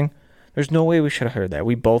everything. There's no way we should have heard that.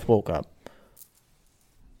 We both woke up.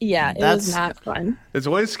 Yeah, it was not fun. It's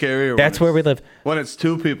way scarier. That's where we live. When it's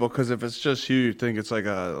 2 people, because if it's just you think it's like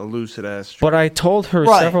a lucid ass. But I told her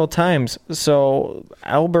several times, so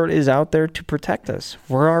Albert is out there to protect us.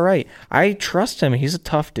 We're all right. I trust him. He's a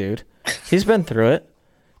tough dude. He's been through it.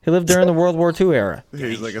 He lived during the World War II era.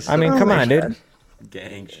 He's like I mean, come on, dude.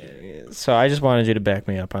 Gang shit. So I just wanted you to back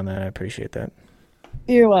me up on that. I appreciate that.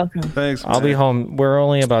 You're welcome. Thanks, I'll be home. We're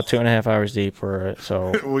only about 2.5 hours deep,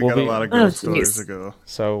 so we got a lot of ghost stories to go.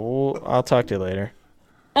 So I'll talk to you later.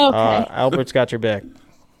 Okay. Albert's got your back.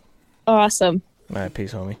 Awesome. All right,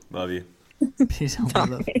 peace, homie. Love you. Peace,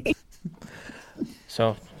 homie.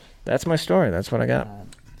 So that's my story. That's what I got.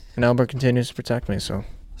 And Albert continues to protect me.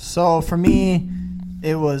 So for me,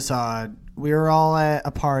 it was we were all at a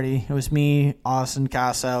party. It was me, Austin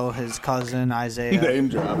Casso, his cousin Isaiah. Name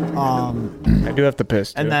drop. I do have to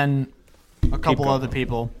piss, too. And then a couple other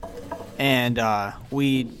people. And I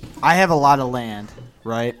have a lot of land,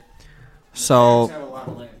 right?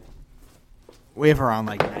 So we have around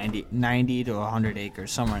like 90 to 100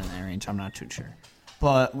 acres, somewhere in that range. I'm not too sure.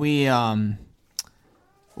 But we're all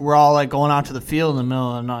like going out to the field in the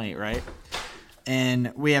middle of the night, right?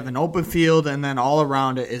 And we have an open field, and then all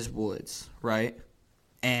around it is woods, right?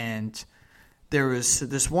 And there was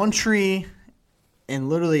this one tree, and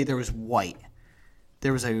literally there was white.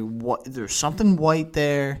 There was something white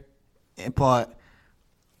there, but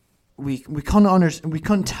we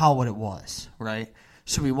couldn't tell what it was, right?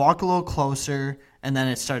 So we walk a little closer, and then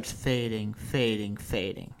it starts fading,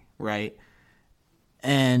 right?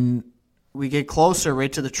 And we get closer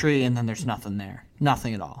right to the tree, and then there's nothing there,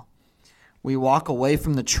 nothing at all. We walk away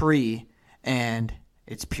from the tree, and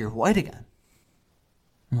it's pure white again.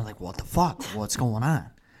 And we're like, what the fuck? What's going on?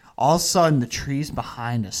 All of a sudden, the trees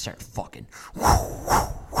behind us start fucking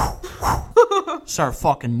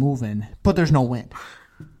moving, but there's no wind.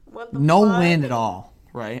 No wind at all,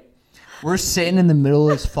 right? We're sitting in the middle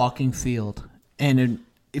of this fucking field, and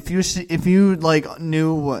if you like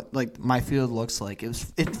knew what like my field looks like, it's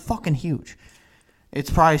fucking huge. It's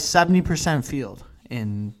probably 70% field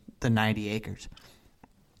in the 90 acres.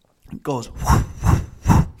 It goes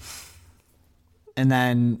and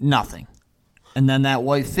then nothing. And then that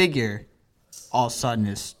white figure all of a sudden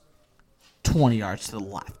is 20 yards to the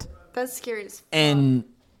left. That's scary as fuck. And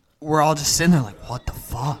we're all just sitting there like, what the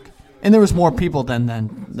fuck? And there was more people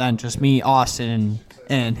than just me, Austin,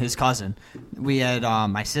 and his cousin. We had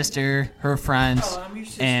my sister, her friends,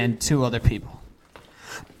 and 2 other people.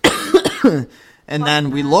 And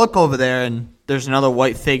then we look over there, and there's another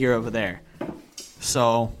white figure over there.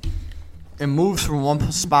 So it moves from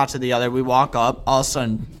one spot to the other. We walk up. All of a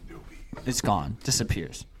sudden, it's gone.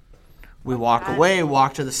 Disappears. We walk away,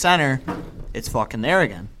 walk to the center. It's fucking there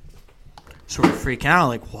again. So we're freaking out.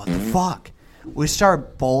 Like, what the fuck? We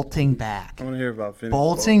start bolting back. I want to hear about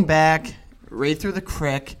bolting back right through the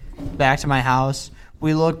creek back to my house.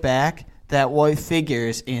 We look back. that white figure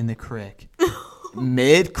is in the creek.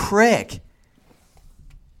 Mid-creek.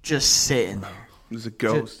 Just sitting there. There's a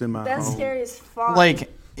ghost in my home. That's scary as fuck.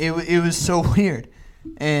 Like, it was so weird.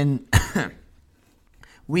 And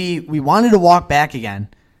we wanted to walk back again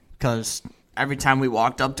because every time we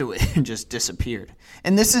walked up to it, it just disappeared.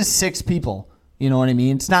 And this is 6 people. You know what I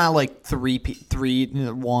mean? It's not like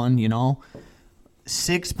 1, you know?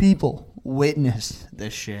 6 people witnessed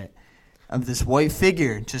this shit of this white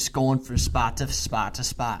figure just going from spot to spot to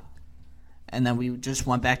spot. And then we just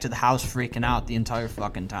went back to the house freaking out the entire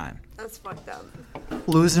fucking time. That's fucked up.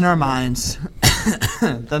 Losing our minds.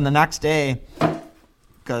 Then the next day,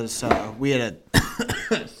 because we had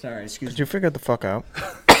a... Sorry, excuse me. Did you figure the fuck out?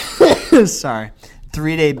 Sorry.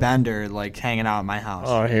 3-day bender, like, hanging out at my house.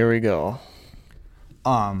 Oh, here we go.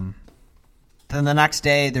 Then the next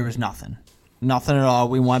day, there was nothing. Nothing at all.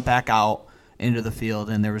 We went back out into the field,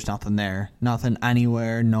 and there was nothing there. Nothing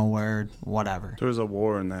anywhere, nowhere, whatever. There was a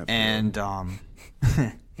war in that field. And,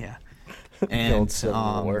 yeah. And,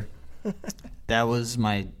 war. that was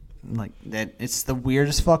my, like, that. It's the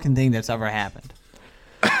weirdest fucking thing that's ever happened.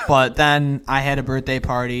 But then I had a birthday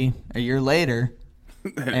party a year later,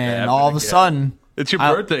 and all of a sudden... It's your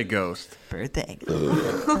birthday ghost. Birthday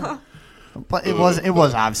ghost. But it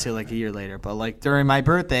was obviously like a year later. But like during my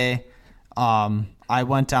birthday, I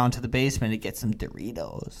went down to the basement to get some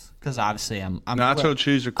Doritos because obviously I'm nacho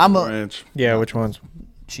cheese or Cool Ranch. Yeah, which ones?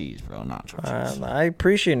 Cheese, bro. Nacho cheese. I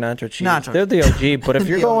appreciate nacho cheese. They're the OG. But if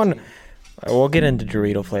you're going, we'll get into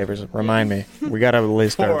Dorito flavors. Remind me, we got a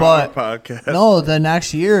list. But podcast. No, the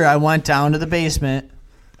next year I went down to the basement.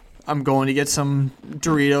 I'm going to get some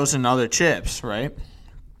Doritos and other chips, right?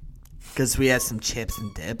 Because we had some chips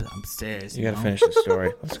and dip upstairs. You got to finish the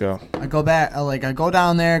story. Let's go. I go back, I go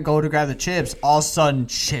down there, go to grab the chips. All of a sudden,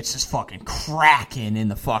 shit's just fucking cracking in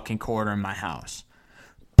the fucking corner of my house.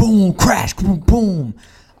 Boom, crash, boom, boom.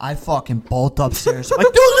 I fucking bolt upstairs. I'm like,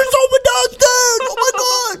 dude, there's someone downstairs. Oh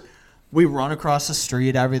my God. We run across the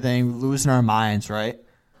street, everything, losing our minds, right?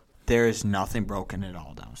 There is nothing broken at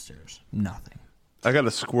all downstairs. Nothing. I got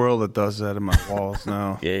a squirrel that does that in my walls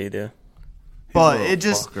now. Yeah, you do. But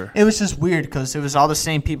it was just weird because it was all the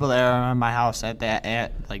same people that are in my house at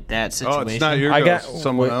that situation. Oh, it's not your ghost,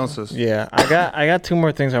 someone else's. Yeah, I got 2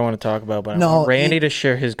 more things I want to talk about, but I want Randy to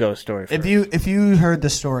share his ghost story first. If you heard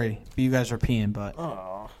the story, you guys were peeing, but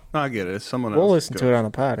no, I get it. It's someone we'll else. We'll listen to it on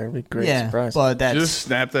the pod. It'll be a great surprise. But that's, you just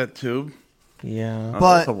snap that tube. Yeah,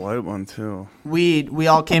 but that's a white one too. We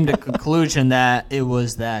all came to the conclusion that it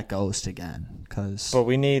was that ghost again. But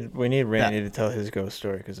we need Randy to tell his ghost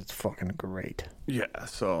story because it's fucking great. Yeah,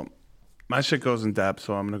 so my shit goes in depth,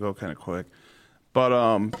 so I'm gonna go kind of quick. But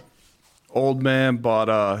old man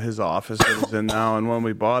bought his office that he's in now, and when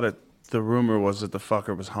we bought it, the rumor was that the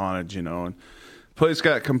fucker was haunted, you know. And the place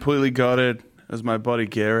got completely gutted. It was my buddy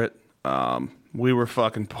Garrett. We were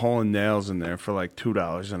fucking pulling nails in there for like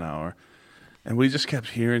 $2 an hour, and we just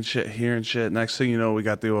kept hearing shit. Next thing you know, we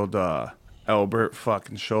got the old Albert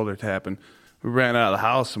fucking shoulder tapping. We ran out of the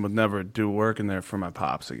house and would never do work in there for my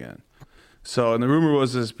pops again. So, and the rumor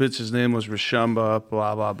was this bitch's name was Rashumba,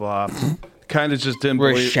 blah, blah, blah. Kind of just didn't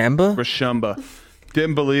believe it. Rashumba.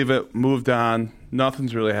 Didn't believe it, moved on.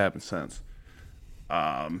 Nothing's really happened since.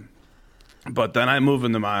 But then I moved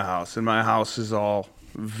into my house, and my house is all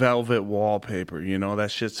velvet wallpaper. You know,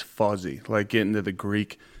 that shit's fuzzy. Like getting to the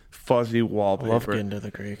Greek fuzzy wallpaper. I love getting to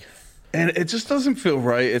the Greek. And it just doesn't feel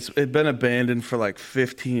right. It's been abandoned for like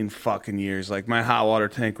 15 fucking years. Like my hot water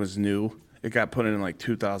tank was new. It got put in like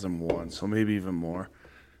 2001, so maybe even more.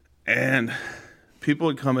 And people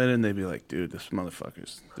would come in and they'd be like, dude, this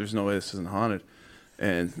motherfucker's, there's no way this isn't haunted.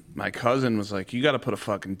 And my cousin was like, you got to put a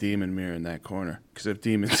fucking demon mirror in that corner. Because if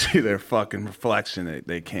demons see their fucking reflection,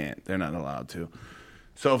 they can't. They're not allowed to.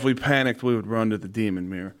 So if we panicked, we would run to the demon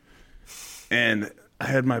mirror. And I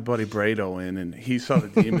had my buddy Brado in, and he saw the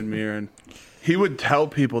demon mirror, and he would tell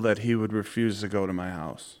people that he would refuse to go to my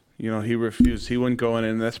house. You know, he refused. He wouldn't go in,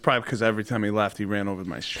 and that's probably because every time he left, he ran over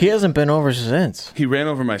my street. He hasn't been over since. He ran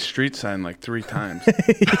over my street sign like 3 times.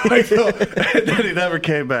 And then he never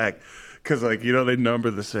came back because, like, you know, they number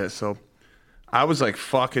the set. So I was like,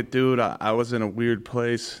 fuck it, dude. I was in a weird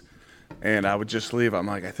place, and I would just leave. I'm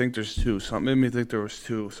like, I think there's 2. Something made me think there was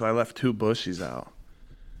 2. So I left 2 bushies out.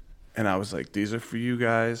 And I was like, these are for you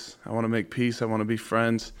guys. I want to make peace. I want to be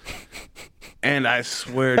friends. And I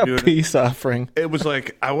swear, dude. A peace offering. It was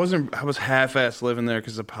like, I was half-assed living there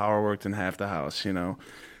because the power worked in half the house, you know.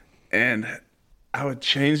 And I would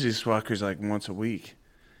change these fuckers like once a week.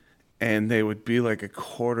 And they would be like a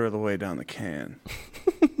quarter of the way down the can.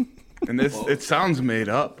 And this, it sounds made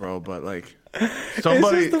up, bro, but like,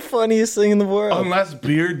 Somebody, this is the funniest thing in the world. Unless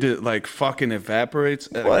beer like fucking evaporates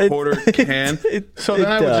at a quarter can. So then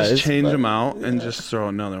I would just change them out and just throw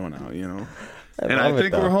another one out, you know. And I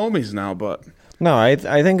think we're homies now, but no, I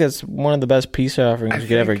think it's one of the best peace offerings you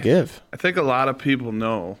could ever give. I think a lot of people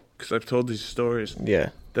know, because I've told these stories,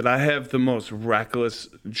 that I have the most reckless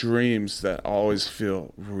dreams that always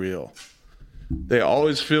feel real. They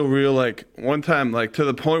always feel real, like one time, like to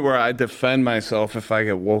the point where I defend myself if I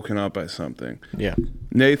get woken up by something. Yeah.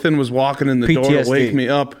 Nathan was walking in the door to wake me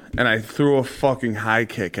up, and I threw a fucking high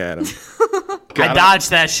kick at him. I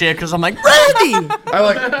dodged that shit because I'm like, Randy!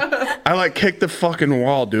 I like kicked the fucking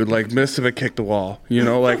wall, dude. Like Missiva kicked the wall. You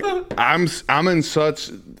know, like I'm in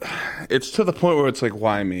such. It's to the point where it's like,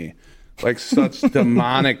 why me? Like such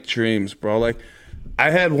demonic dreams, bro. Like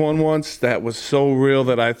I had one once that was so real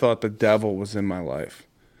that I thought the devil was in my life.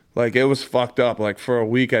 Like it was fucked up. Like for a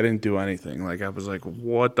week I didn't do anything. Like I was like,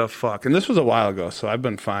 what the fuck? And this was a while ago, so I've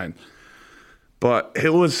been fine. But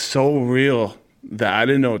it was so real that I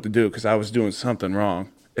didn't know what to do because I was doing something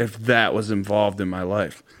wrong if that was involved in my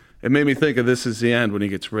life. It made me think of This Is the End when he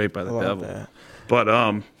gets raped by the devil. That.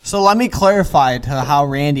 But so let me clarify to how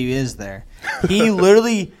Randy is there. He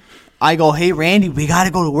literally, I go, hey Randy, we gotta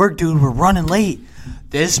go to work, dude. We're running late.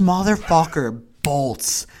 This motherfucker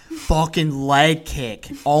bolts, fucking leg kick,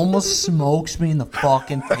 almost smokes me in the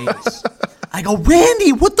fucking face. I go,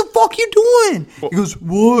 Randy, what the fuck you doing? He goes,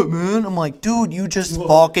 what, man? I'm like, dude, you just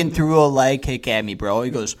fucking threw a leg kick at me, bro.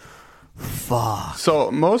 He goes, fuck.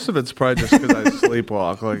 So most of it's probably just because I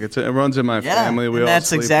sleepwalk. Like it runs in my family. We all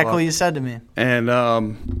that's sleepwalk. Exactly what you said to me. And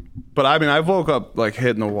but I mean, I woke up like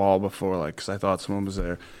hitting the wall before, like because I thought someone was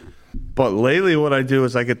there. But lately, what I do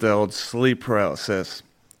is I get the old sleep paralysis,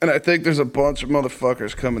 and I think there's a bunch of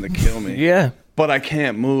motherfuckers coming to kill me. Yeah. But I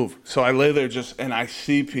can't move, so I lay there and I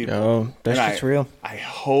see people. Oh, that's just real. I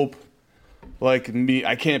hope, like me,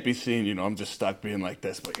 I can't be seen. You know, I'm just stuck being like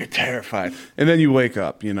this, but you're terrified, and then you wake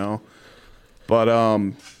up. You know, but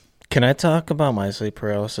can I talk about my sleep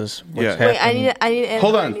paralysis? Yeah. Wait, I need to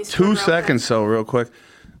hold on 2 seconds, though, real quick.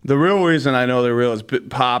 The real reason I know they're real is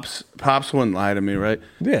Pops wouldn't lie to me, right?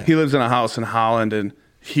 Yeah. He lives in a house in Holland, and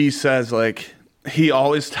he says, like, he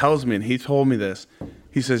always tells me, and he told me this.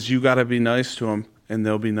 He says, you got to be nice to them, and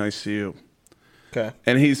they'll be nice to you. Okay.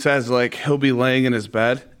 And he says, like, he'll be laying in his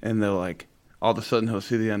bed, and they'll, like, all of a sudden he'll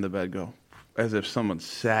see the end of the bed go, as if someone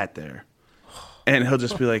sat there. And he'll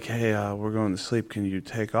just be like, hey, we're going to sleep. Can you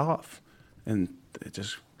take off? And it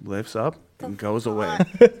just lifts up and goes away.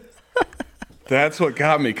 That's what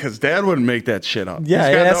got me, because Dad wouldn't make that shit up. Yeah,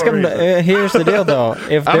 ask him. Here's the deal, though.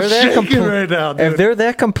 If they're right now, if they're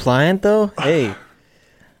that compliant, though, hey,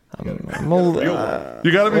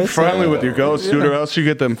 you got to be friendly with your ghosts, dude, or else you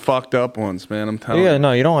get them fucked up ones, man. I'm telling you. Yeah,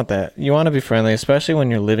 no, you don't want that. You want to be friendly, especially when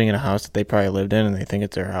you're living in a house that they probably lived in and they think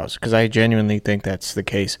it's their house, because I genuinely think that's the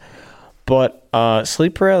case. But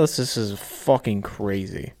sleep paralysis is fucking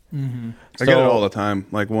crazy. Mm-hmm. I get it all the time,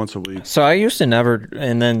 like once a week. So I used to never,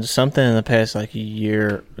 and then something in the past like a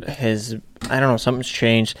year has, I don't know, something's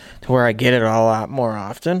changed to where I get it a lot more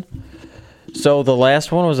often. So the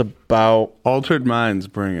last one was about Altered Minds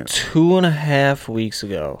bring it 2.5 weeks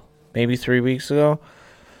ago, maybe 3 weeks ago.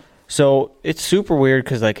 So it's super weird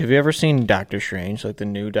because, like, have you ever seen Doctor Strange, like the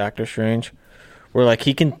new Doctor Strange, where like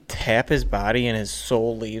he can tap his body and his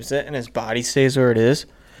soul leaves it and his body stays where it is?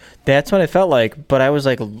 That's what I felt like, but I was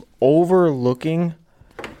like overlooking.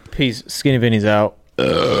 Peace, Skinny Vinny's out.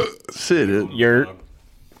 Sit it. Yurt.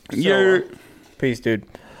 Peace, dude.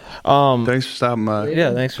 Thanks for stopping by.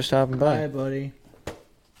 Yeah, thanks for stopping by. Bye, buddy.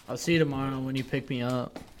 I'll see you tomorrow when you pick me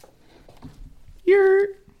up.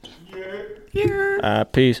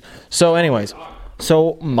 Peace. So, anyways,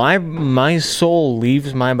 so my soul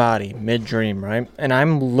leaves my body mid-dream, right? And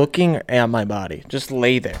I'm looking at my body, just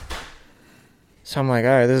lay there. So I'm like,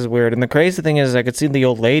 all right, this is weird. And the crazy thing is I could see the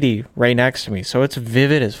old lady right next to me. So it's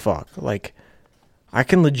vivid as fuck. Like, I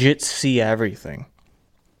can legit see everything.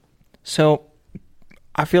 So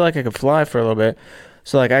I feel like I could fly for a little bit.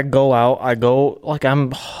 So, like, I go out. Like,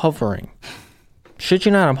 I'm hovering. Shit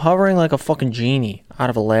you not, I'm hovering like a fucking genie out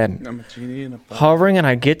of Aladdin. I'm a genie in a bottle. Hovering, and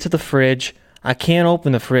I get to the fridge. I can't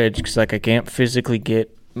open the fridge because, like, I can't physically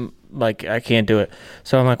get, like, I can't do it.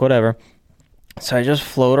 So I'm like, whatever. So I just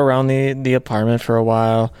float around the apartment for a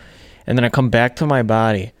while, and then I come back to my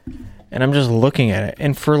body, and I'm just looking at it.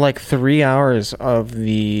 And for like 3 hours of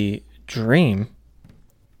the dream,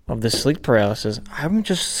 of the sleep paralysis, I'm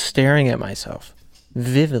just staring at myself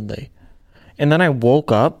vividly. And then I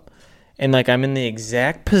woke up, and like I'm in the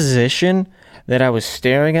exact position that I was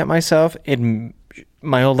staring at myself.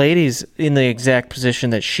 My old lady's in the exact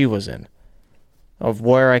position that she was in. of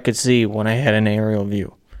where I could see when I had an aerial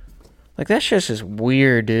view. Like, that shit's just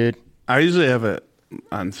weird, dude. I usually have it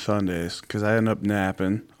on Sundays because I end up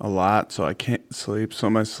napping a lot, so I can't sleep. So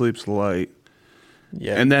my sleep's light.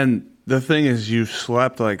 Yeah. And then the thing is, you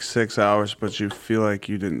slept like 6 hours, but you feel like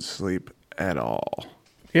you didn't sleep at all.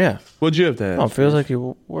 Yeah. What'd you have to add? Oh, it feels like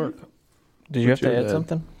you work. Did you have to add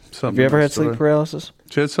something? Have you ever had sleep paralysis?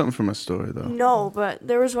 She had something for my story, though. No, but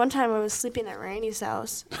there was one time I was sleeping at Randy's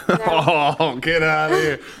house. Oh, get out of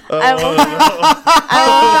here. I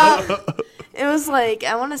woke up. It was like,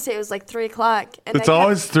 I want to say it was like 3 o'clock. And It's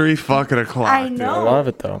always 3 fucking o'clock. I know. I love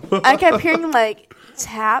it, though. I kept hearing like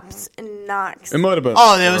taps and knocks. It might have been.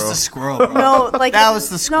 Oh, that was the squirrel. Bro. No, like that was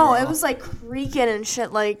the squirrel. No, it was like creaking and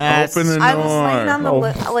shit. Like Open the door. I was laying on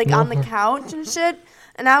the on the couch and shit,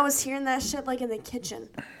 and I was hearing that shit like in the kitchen.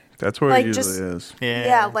 That's where like, it usually just, is.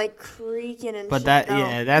 Yeah, like creaking and but shit. That, no.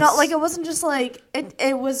 yeah, that's... No, like, it wasn't just like...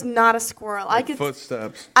 It was not a squirrel. Like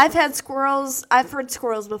footsteps. I've had squirrels... I've heard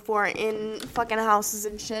squirrels before in fucking houses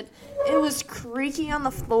and shit. It was creaking on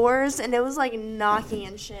the floors, and it was, like, knocking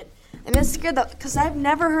and shit. And it scared the... Because I've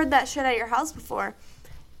never heard that shit at your house before.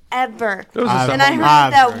 Ever. And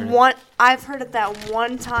I've heard it that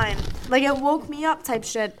one time. Like, it woke me up type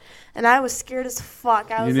shit. And I was scared as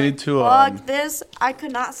fuck. I was fuck this. I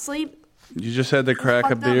could not sleep. You just had to crack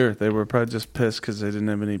a beer. They were probably just pissed because they didn't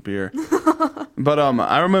have any beer. But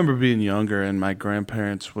I remember being younger, and my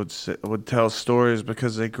grandparents would tell stories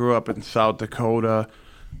because they grew up in South Dakota,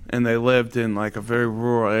 and they lived in like a very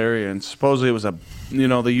rural area. And supposedly it was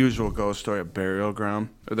the usual ghost story, a burial ground,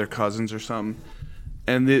 or their cousins or something.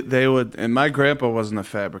 And they would, and my grandpa wasn't a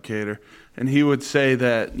fabricator, and he would say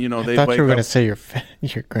that they. I thought you were going to say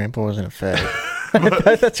your grandpa wasn't a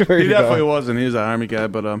fag. That's where he definitely wasn't. He was an army guy,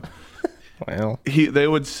 but well, they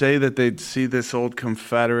would say that they'd see this old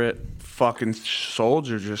Confederate fucking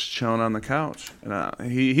soldier just chilling on the couch,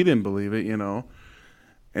 and he didn't believe it,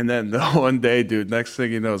 And then the one day, dude, next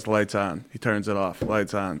thing he knows, lights on. He turns it off.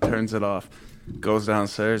 Lights on. Turns it off. Goes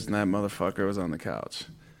downstairs, and that motherfucker was on the couch,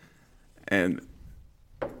 and.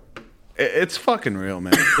 It's fucking real,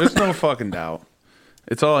 man. There's no fucking doubt.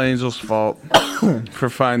 It's all Angel's fault for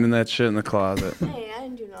finding that shit in the closet. Hey, I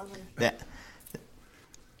didn't do nothing. Yeah.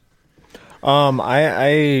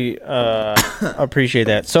 I appreciate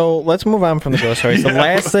that. So let's move on from the ghost stories. The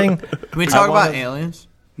last thing. Can we talk about aliens?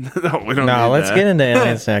 No, we don't. No, let's get into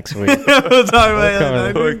aliens next week. We'll talk about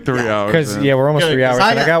aliens. Like 3 hours. Because we're almost 3 hours.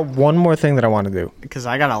 And I got one more thing that I want to do. Because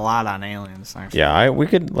I got a lot on aliens next week. Yeah, we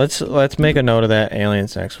could. Let's make a note of that,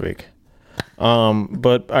 aliens next week.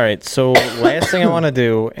 But all right, so last thing I want to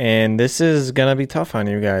do, and this is gonna be tough on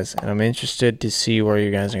you guys, and I'm interested to see where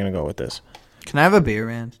you guys are gonna go with this. Can I have a beer,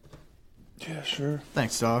 man? Yeah, sure.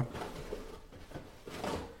 Thanks, dog.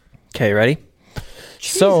 Okay, ready?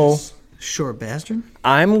 Jesus. So, short bastard.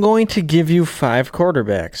 I'm going to give you 5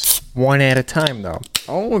 quarterbacks, one at a time, though.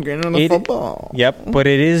 Oh, we're getting on the football. Yep, but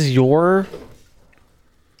it is your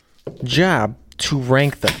job to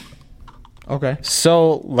rank them. Okay.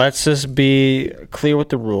 So let's just be clear with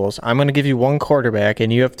the rules. I'm going to give you one quarterback,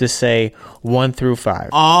 and you have to say 1 through 5.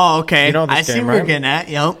 Oh, okay. You know this I see game, what right? you're getting at.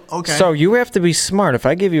 Yep. Okay. So you have to be smart. If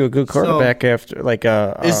I give you a good quarterback after like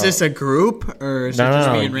a, is this a group or is it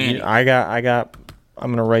just me and Randy? I'm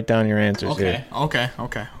going to write down your answers here. Okay.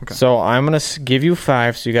 So I'm going to give you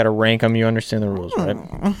 5, so you got to rank them. You understand the rules, right?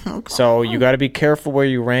 Okay. So you got to be careful where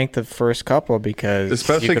you rank the first couple because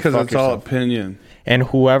especially because it's all opinion. And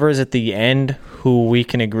whoever's at the end, who we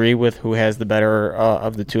can agree with, who has the better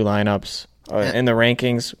of the 2 lineups in the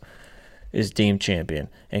rankings, is deemed champion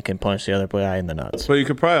and can punch the other guy in the nuts. But you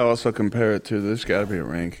could probably also compare it to there's got to be a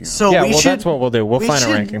ranking. So that's what we'll do. We'll find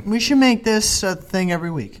a ranking. We should make this a thing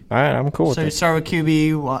every week. All right, I'm cool with it. So you start with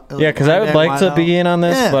QB. Yeah, because I would like to be in on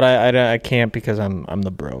this, but I can't because I'm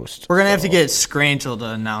the brost. We're gonna have to get Scrangel to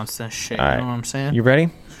announce this shit. You know what I'm saying? You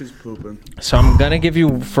ready? She's pooping. So I'm gonna give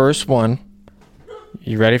you first one.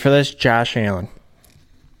 You ready for this? Josh Allen.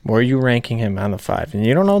 Where are you ranking him on the 5? And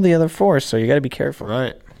you don't know the other 4, so you got to be careful.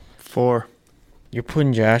 Right. 4. You're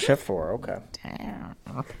putting Josh at 4. Okay. Damn.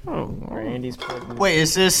 Randy's putting... Wait,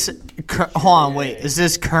 is this... Hold on, wait. Is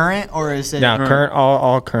this current or is it... No, current.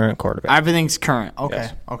 All current quarterbacks. Everything's current. Okay.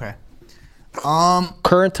 Yes. Okay.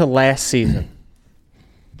 Current to last season.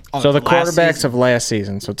 So the quarterbacks of last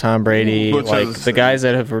season. So Tom Brady, the guys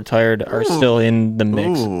that have retired are still in the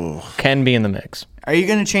mix. Can be in the mix. Are you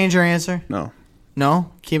going to change your answer? No.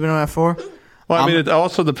 No? Keeping them at 4? Well, I mean, it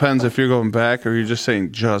also depends if you're going back or you're just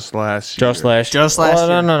saying just last year. Just last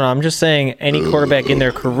year. No. I'm just saying any quarterback in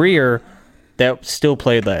their career that still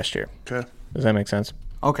played last year. Okay. Does that make sense?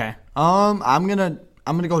 Okay. I'm gonna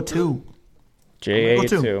go 2.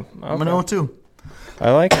 JA2. I'm gonna go 2.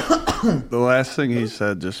 I like it. The last thing he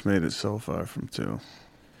said just made it so far from 2.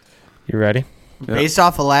 You ready? Yep. Based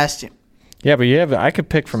off of last year. Yeah, but I could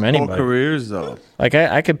pick from anybody. Whole careers, though. Like,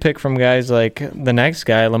 I could pick from guys like the next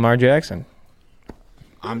guy, Lamar Jackson.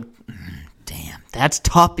 Damn, that's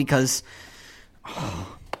tough because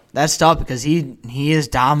he is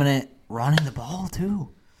dominant running the ball too.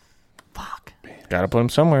 Fuck. Gotta put him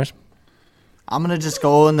somewhere. I'm gonna just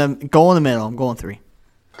go in the middle. I'm going 3.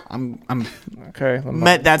 I'm okay.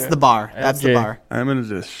 That's the bar. That's the bar. I'm gonna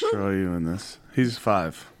destroy you in this. He's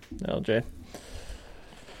 5. LJ.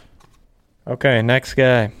 Okay, next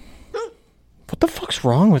guy. What the fuck's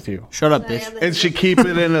wrong with you? Shut up, bitch. And she keep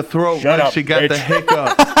it in her throat Shut like up, she got bitch. the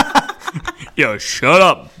hiccup. Yo, shut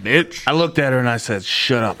up, bitch. I looked at her and I said,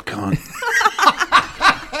 "Shut up, cunt."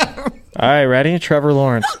 All right, ready? Trevor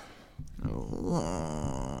Lawrence.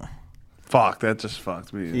 Fuck, that just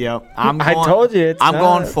fucked me. Yep. I told you. I'm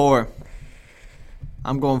going 4.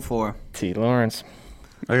 I'm going 4. T. Lawrence.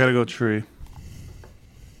 I gotta go tree.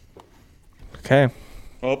 Okay.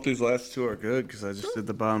 I hope these last 2 are good because I just did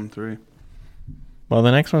the bottom 3. Well,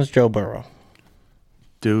 the next one's Joe Burrow.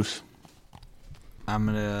 Deuce. I'm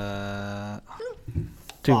gonna.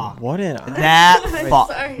 Dude, what did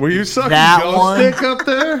Were you sucking that ghost one? stick up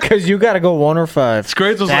there? Because you got to go 1 or 5.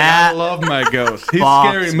 Scrades was like, I love my ghost. He's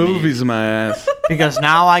scary movies in my ass. Because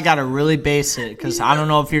now I gotta really base it. Because I don't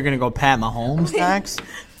know if you're gonna go Pat Mahomes next.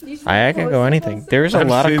 I can go anything. There's a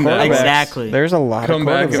lot of quarterbacks. Exactly. There's a lot Come of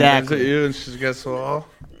back quarterbacks. and visit you and she's got so all.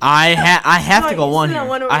 I have to go you 1 see that here.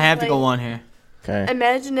 one where I it's have to go like- 1 here. Okay.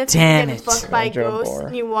 Imagine if Damn you get it. fucked by a Joe ghost Burrow.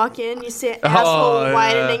 and you walk in, you see asshole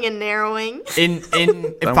widening and narrowing.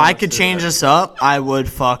 If I could change this up, I would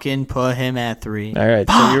fucking put him at 3. All right,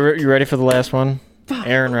 so you ready for the last one?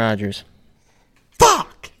 Aaron Rodgers.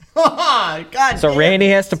 God. So Randy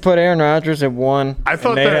has to put Aaron Rodgers at 1. I thought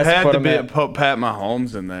and Nate there has had to him be at- put Pat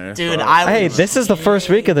Mahomes in there. Dude, so. Hey, this is the first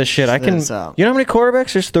week of this shit. I can. You know how many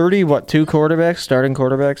quarterbacks? There's 2 quarterbacks, starting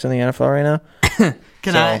quarterbacks in the NFL right now.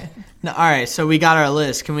 Can I? No, all right, so we got our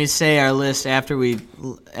list. Can we say our list after we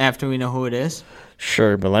know who it is?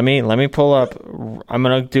 Sure, but let me pull up. I'm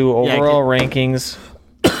gonna do overall rankings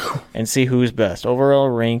and see who's best. Overall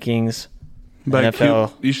rankings. By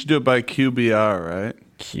NFL. you should do it by QBR, right?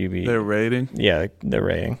 QB. Their rating. Yeah, their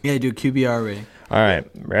rating. Yeah, do QBR rating. All right,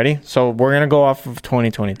 ready? So we're gonna go off of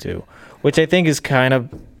 2022, which I think is kind of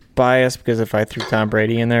biased because if I threw Tom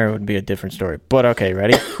Brady in there, it would be a different story. But okay,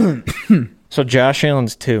 ready? So Josh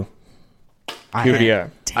Allen's 2. QBR.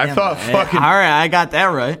 I thought fucking. All right, I got that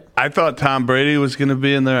right. I thought Tom Brady was going to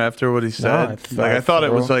be in there after what he said. I thought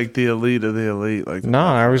it was throw- like the elite of the elite. Like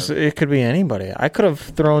No, it could be anybody. I could have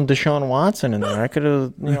thrown Deshaun Watson in there. I could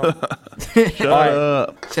have, Shut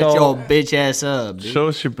up. Shut your bitch ass up, dude. Show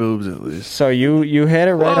us your boobs at least. So you had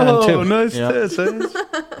it right on 2. Oh, nice Yep. tits, eh?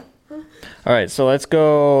 All right, so let's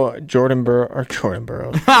go Jordan Burrow.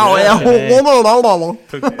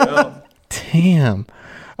 Damn.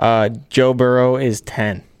 Joe Burrow is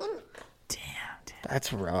 10. Damn.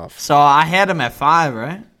 That's rough. So I had him at 5,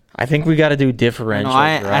 right? I think we got to do differential. No, I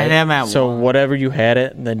had him at So 1. whatever you had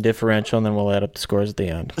it, and then differential, and then we'll add up the scores at the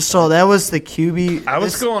end. So that was the QB. I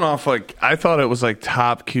was going off I thought it was like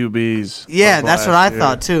top QBs. Yeah, of that's what last I year.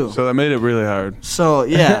 thought too. So that made it really hard. So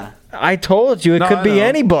yeah. I told you it No, could I be know.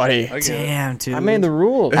 anybody. Damn, dude. I made the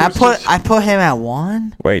rules. I put him at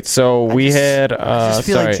 1. Wait, so we had. I just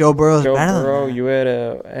feel like Joe Burrow's better than that. You had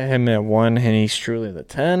him at 1, and he's truly the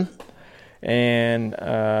 10. And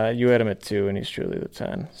you had him at 2, and he's truly the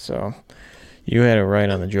 10. So you had it right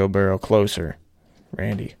on the Joe Burrow closer,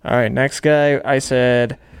 Randy. All right, next guy. I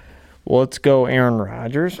said, well, let's go Aaron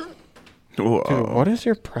Rodgers. Whoa. Dude, what is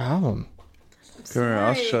your problem? Come here,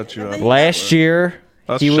 I'll shut you up. Last year,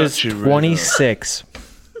 I'll he shut was you right 26.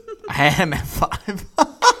 I had him at 5.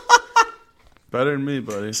 Better than me,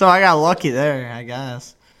 buddy. So I got lucky there, I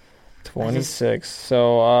guess. 26.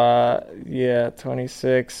 So,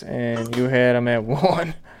 26, and you had him at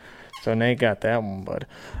 1. So Nate got that one, bud.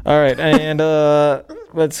 All right, and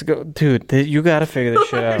let's go. Dude, you got to figure this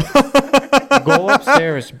shit out. Go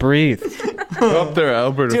upstairs, breathe. Go up there,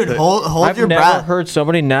 Albert. Dude, hold your I've never breath. heard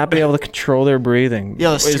somebody not be able to control their breathing.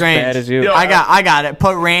 Yo, as strange. bad as you. Yo, I got it.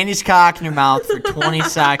 Put Randy's cock in your mouth for 20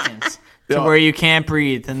 seconds to Yo. where you can't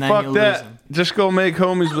breathe, and then Fuck you lose that. him. Just go make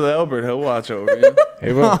homies with Albert. He'll watch over you.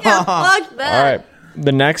 Hey, well, Yeah, fuck that. all right.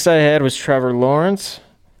 The next I had was Trevor Lawrence.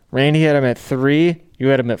 Randy had him at 3. You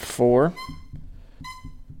had him at 4.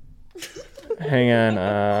 Hang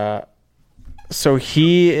on. So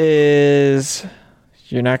he is.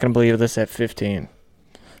 You're not going to believe this, at 15.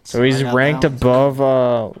 So he's I got ranked that one.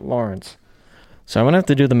 above Lawrence. So I'm going to have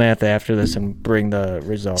to do the math after this and bring the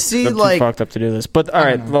results. See, I'm too fucked up to do this. But, all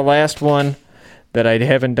right, the last one that I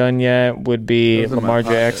haven't done yet would be Lamar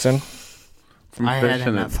Jackson. I had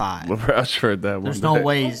him at 5. Rashford, that There's no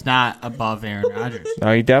way he's not above Aaron Rodgers.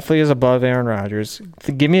 No, he definitely is above Aaron Rodgers.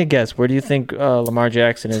 Give me a guess. Where do you think Lamar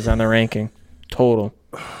Jackson is on the ranking total?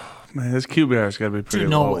 Man, his QBR's got to be pretty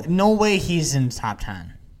low. No way he's in the top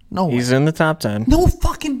 10. No way. He's in the top 10. No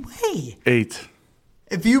fucking way. 8.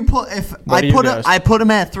 I put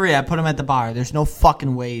him at 3, I put him at the bar. There's no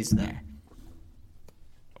fucking way he's there.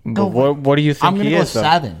 But what do you think he is? I'm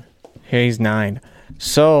going to go 7. Here he's 9.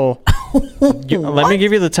 So let me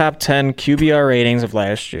give you the top 10 QBR ratings of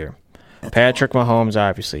last year. Patrick Mahomes,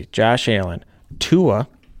 obviously. Josh Allen. Tua,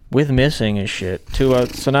 with missing his shit. Tua,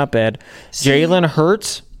 so not bad. Jalen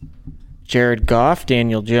Hurts. Jared Goff.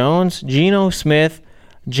 Daniel Jones. Geno Smith.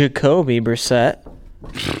 Jacoby Brissett.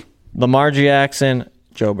 Lamar Jackson.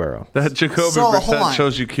 Joe Burrow. That Jacoby Brissett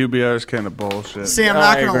shows you QBR is kind of bullshit. See, I'm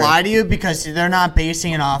not going to lie to you because they're not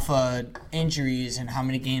basing it off of injuries and how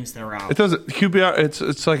many games they're out. It doesn't QBR.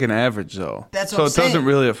 It's like an average though. That's what I'm saying. Doesn't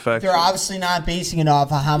really affect. They're obviously not basing it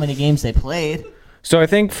off of how many games they played. So I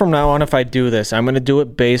think from now on, if I do this, I'm going to do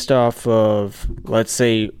it based off of, let's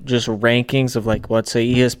say, just rankings of, like, let's say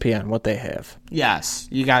ESPN, what they have. Yes,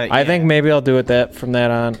 you got it. I think maybe I'll do it from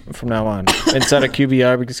now on, instead of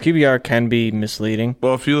QBR, because QBR can be misleading.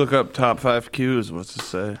 Well, if you look up top 5 Qs, what's it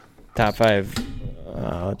say? Top 5.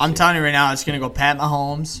 I'm telling you right now, it's going to go Pat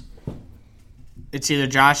Mahomes. It's either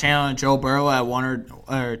Josh Allen or Joe Burrow at 1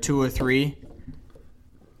 or 2 or 3.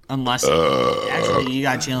 Unless actually you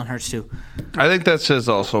got Jalen Hurts too. I think that says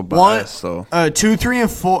also bias though. 2, 3,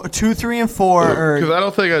 and 4. 2, 3, and 4. Because I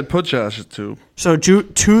don't think I'd put Josh at 2. So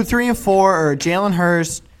 2, 3, and 4 are Jalen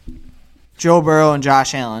Hurts, Joe Burrow, and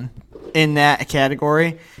Josh Allen in that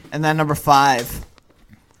category, and then number 5.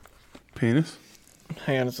 Penis.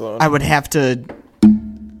 Hang on, it's loading. I would have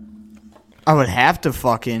to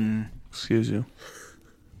fucking. Excuse you.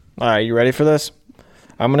 All right, you ready for this?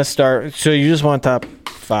 I'm gonna start. So you just want top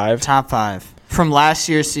 5? Top 5 from last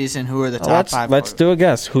year's season. Who are the top 5? Let's do a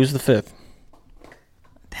guess. Who's the 5th?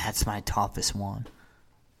 That's my toughest one.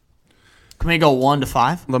 Can we go 1 to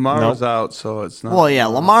 5? Lamar was out, so it's not. Well, yeah,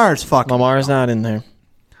 Lamar's not in there.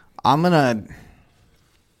 I'm gonna.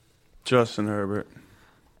 Justin Herbert.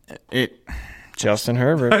 Justin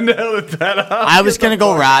Herbert. I nailed that out. I was gonna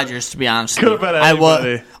go Rodgers, to be honest. Could have been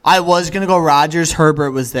anybody. I was gonna go Rodgers. Herbert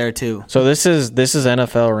was there too. So this is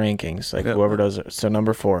NFL rankings, like whoever does it. So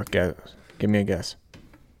number 4, give me a guess.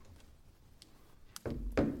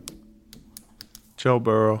 Joe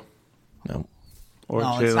Burrow. No. Or no,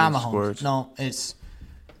 Jalen it's not Mahomes. Squirts. No, it's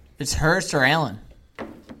Hurst or Allen.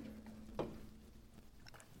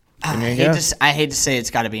 I hate to say it's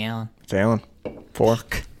got to be Allen. It's Allen. 4.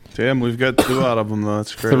 Damn, we've got 2 out of them though.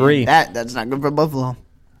 That's great. 3. That's not good for Buffalo.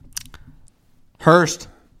 Hurst.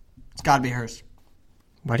 It's got to be Hurst.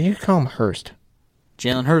 Why do you call him Hurst?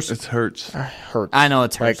 Jalen Hurst. It hurts. Hurts. I know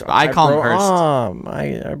it's Hurst. I call him Hurst.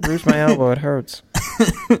 I bruised my elbow. It hurts.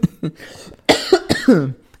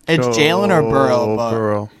 It's Jalen or Burrow.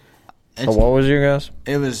 Burrow. So what was your guess?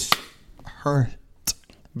 It was Hurst.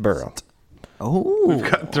 Burrow. Oh. We've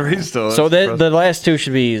got 3 still. So the last 2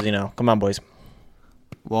 should be easy now. Come on, boys.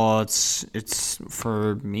 Well, it's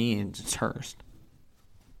for me. It's Hurst.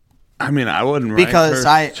 I mean, I wouldn't rank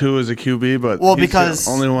Hurst 2 as a QB, but because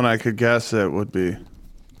the only one I could guess it would be.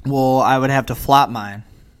 Well, I would have to flop mine.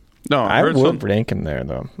 No, I would rank him there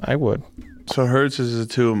though. I would. So Hurts is a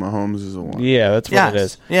 2, Mahomes is a 1. Yeah, that's what it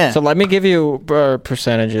is. Yeah. So let me give you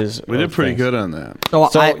percentages. We did pretty good on that.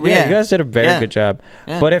 So you guys did a very good job.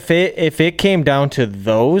 Yeah. But if it came down to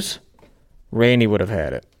those, Randy would have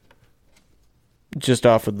had it. Just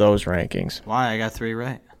off of those rankings. Why? I got 3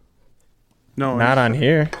 right. No, not on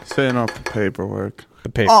here. Saying off the paperwork.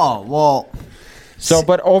 Oh well. So,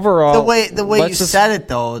 but overall, the way you said it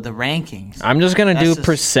though, the rankings. I'm just gonna do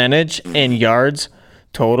percentage and yards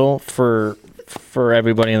total for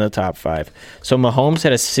everybody in the top 5. So Mahomes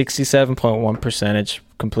had a 67.1 percentage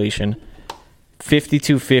completion,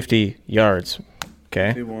 5,250 yards.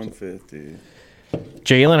 Okay. 5150.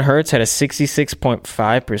 Jalen Hurts had a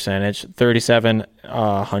 66.5 percentage,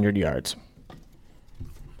 3,700 yards.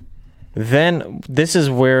 Then this is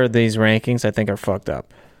where these rankings I think are fucked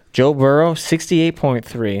up. Joe Burrow,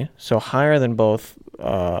 68.3, so higher than both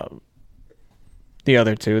the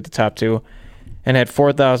other 2, the top 2, and had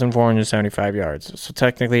 4,475 yards. So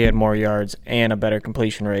technically he had more yards and a better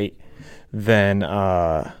completion rate than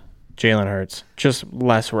Jalen Hurts, just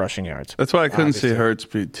less rushing yards. That's why I couldn't see Hurts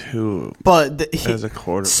be 2 but as a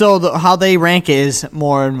quarterback. So how they rank it is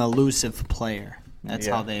more an elusive player. That's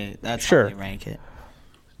how they rank it.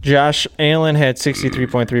 Josh Allen had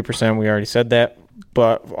 63.3%. We already said that,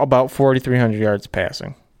 but about 4,300 yards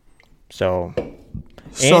passing. So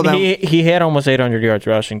he had almost 800 yards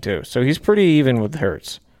rushing too. So he's pretty even with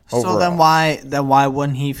Hurts. Overall. So then why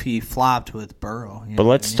wouldn't he if he flopped with Burrow? But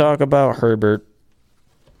let's talk about Herbert.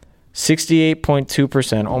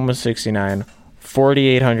 68.2%, almost 69,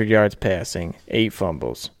 4,800 yards passing, 8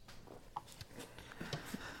 fumbles.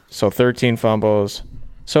 So 13 fumbles.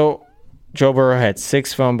 So Joe Burrow had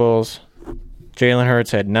 6 fumbles. Jalen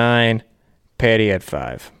Hurts had 9. Patty had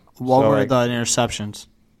 5. What were the interceptions?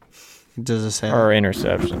 Does it say? Or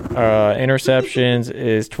interceptions. Interceptions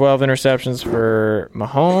is 12 interceptions for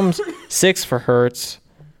Mahomes, 6 for Hurts,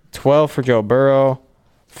 12 for Joe Burrow,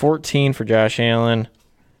 14 for Josh Allen,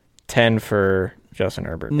 10 for Justin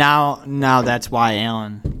Herbert. Now that's why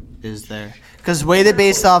Allen is there. Because the way they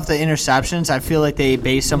based off the interceptions, I feel like they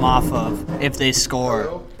base them off of if they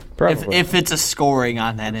score. Probably. If it's a scoring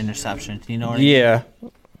on that interception. You know what I mean? Yeah.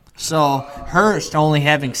 So Hurst only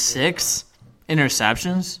having 6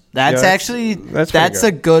 interceptions. That's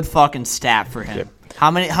a good fucking stat for him. Yep.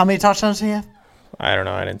 How many touchdowns do you have? I don't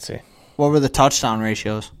know. I didn't see. What were the touchdown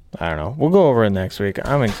ratios? I don't know. We'll go over it next week.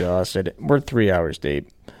 I'm exhausted. We're 3 hours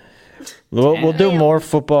deep. We'll do more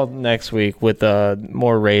football next week with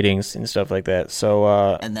more ratings and stuff like that. So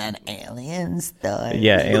and then aliens.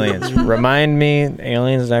 Aliens. Remind me,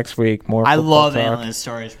 aliens next week. More. I love talk. alien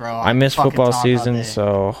stories, bro. I miss football season,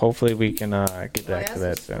 so hopefully we can get back to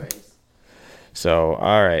that soon. So,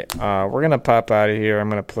 all right, we're going to pop out of here. I'm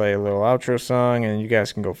going to play a little outro song, and you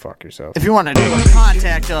guys can go fuck yourself. If you want to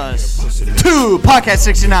contact us, to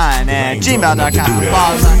podcast69@gmail.com.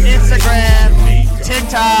 Follow us on Instagram,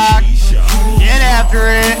 TikTok. Get after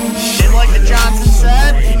it. And like the Johnson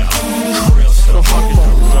said, go fuck yourself.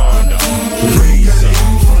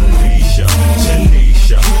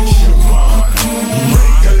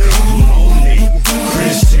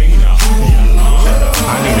 I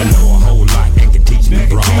need to know a whole lot and can teach me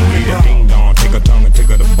wrong. Need a ding dong, take a tongue and take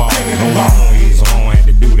her the ball. Hold on, had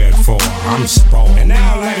to do that for. I'm spoiled. And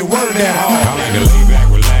now let it work that hard.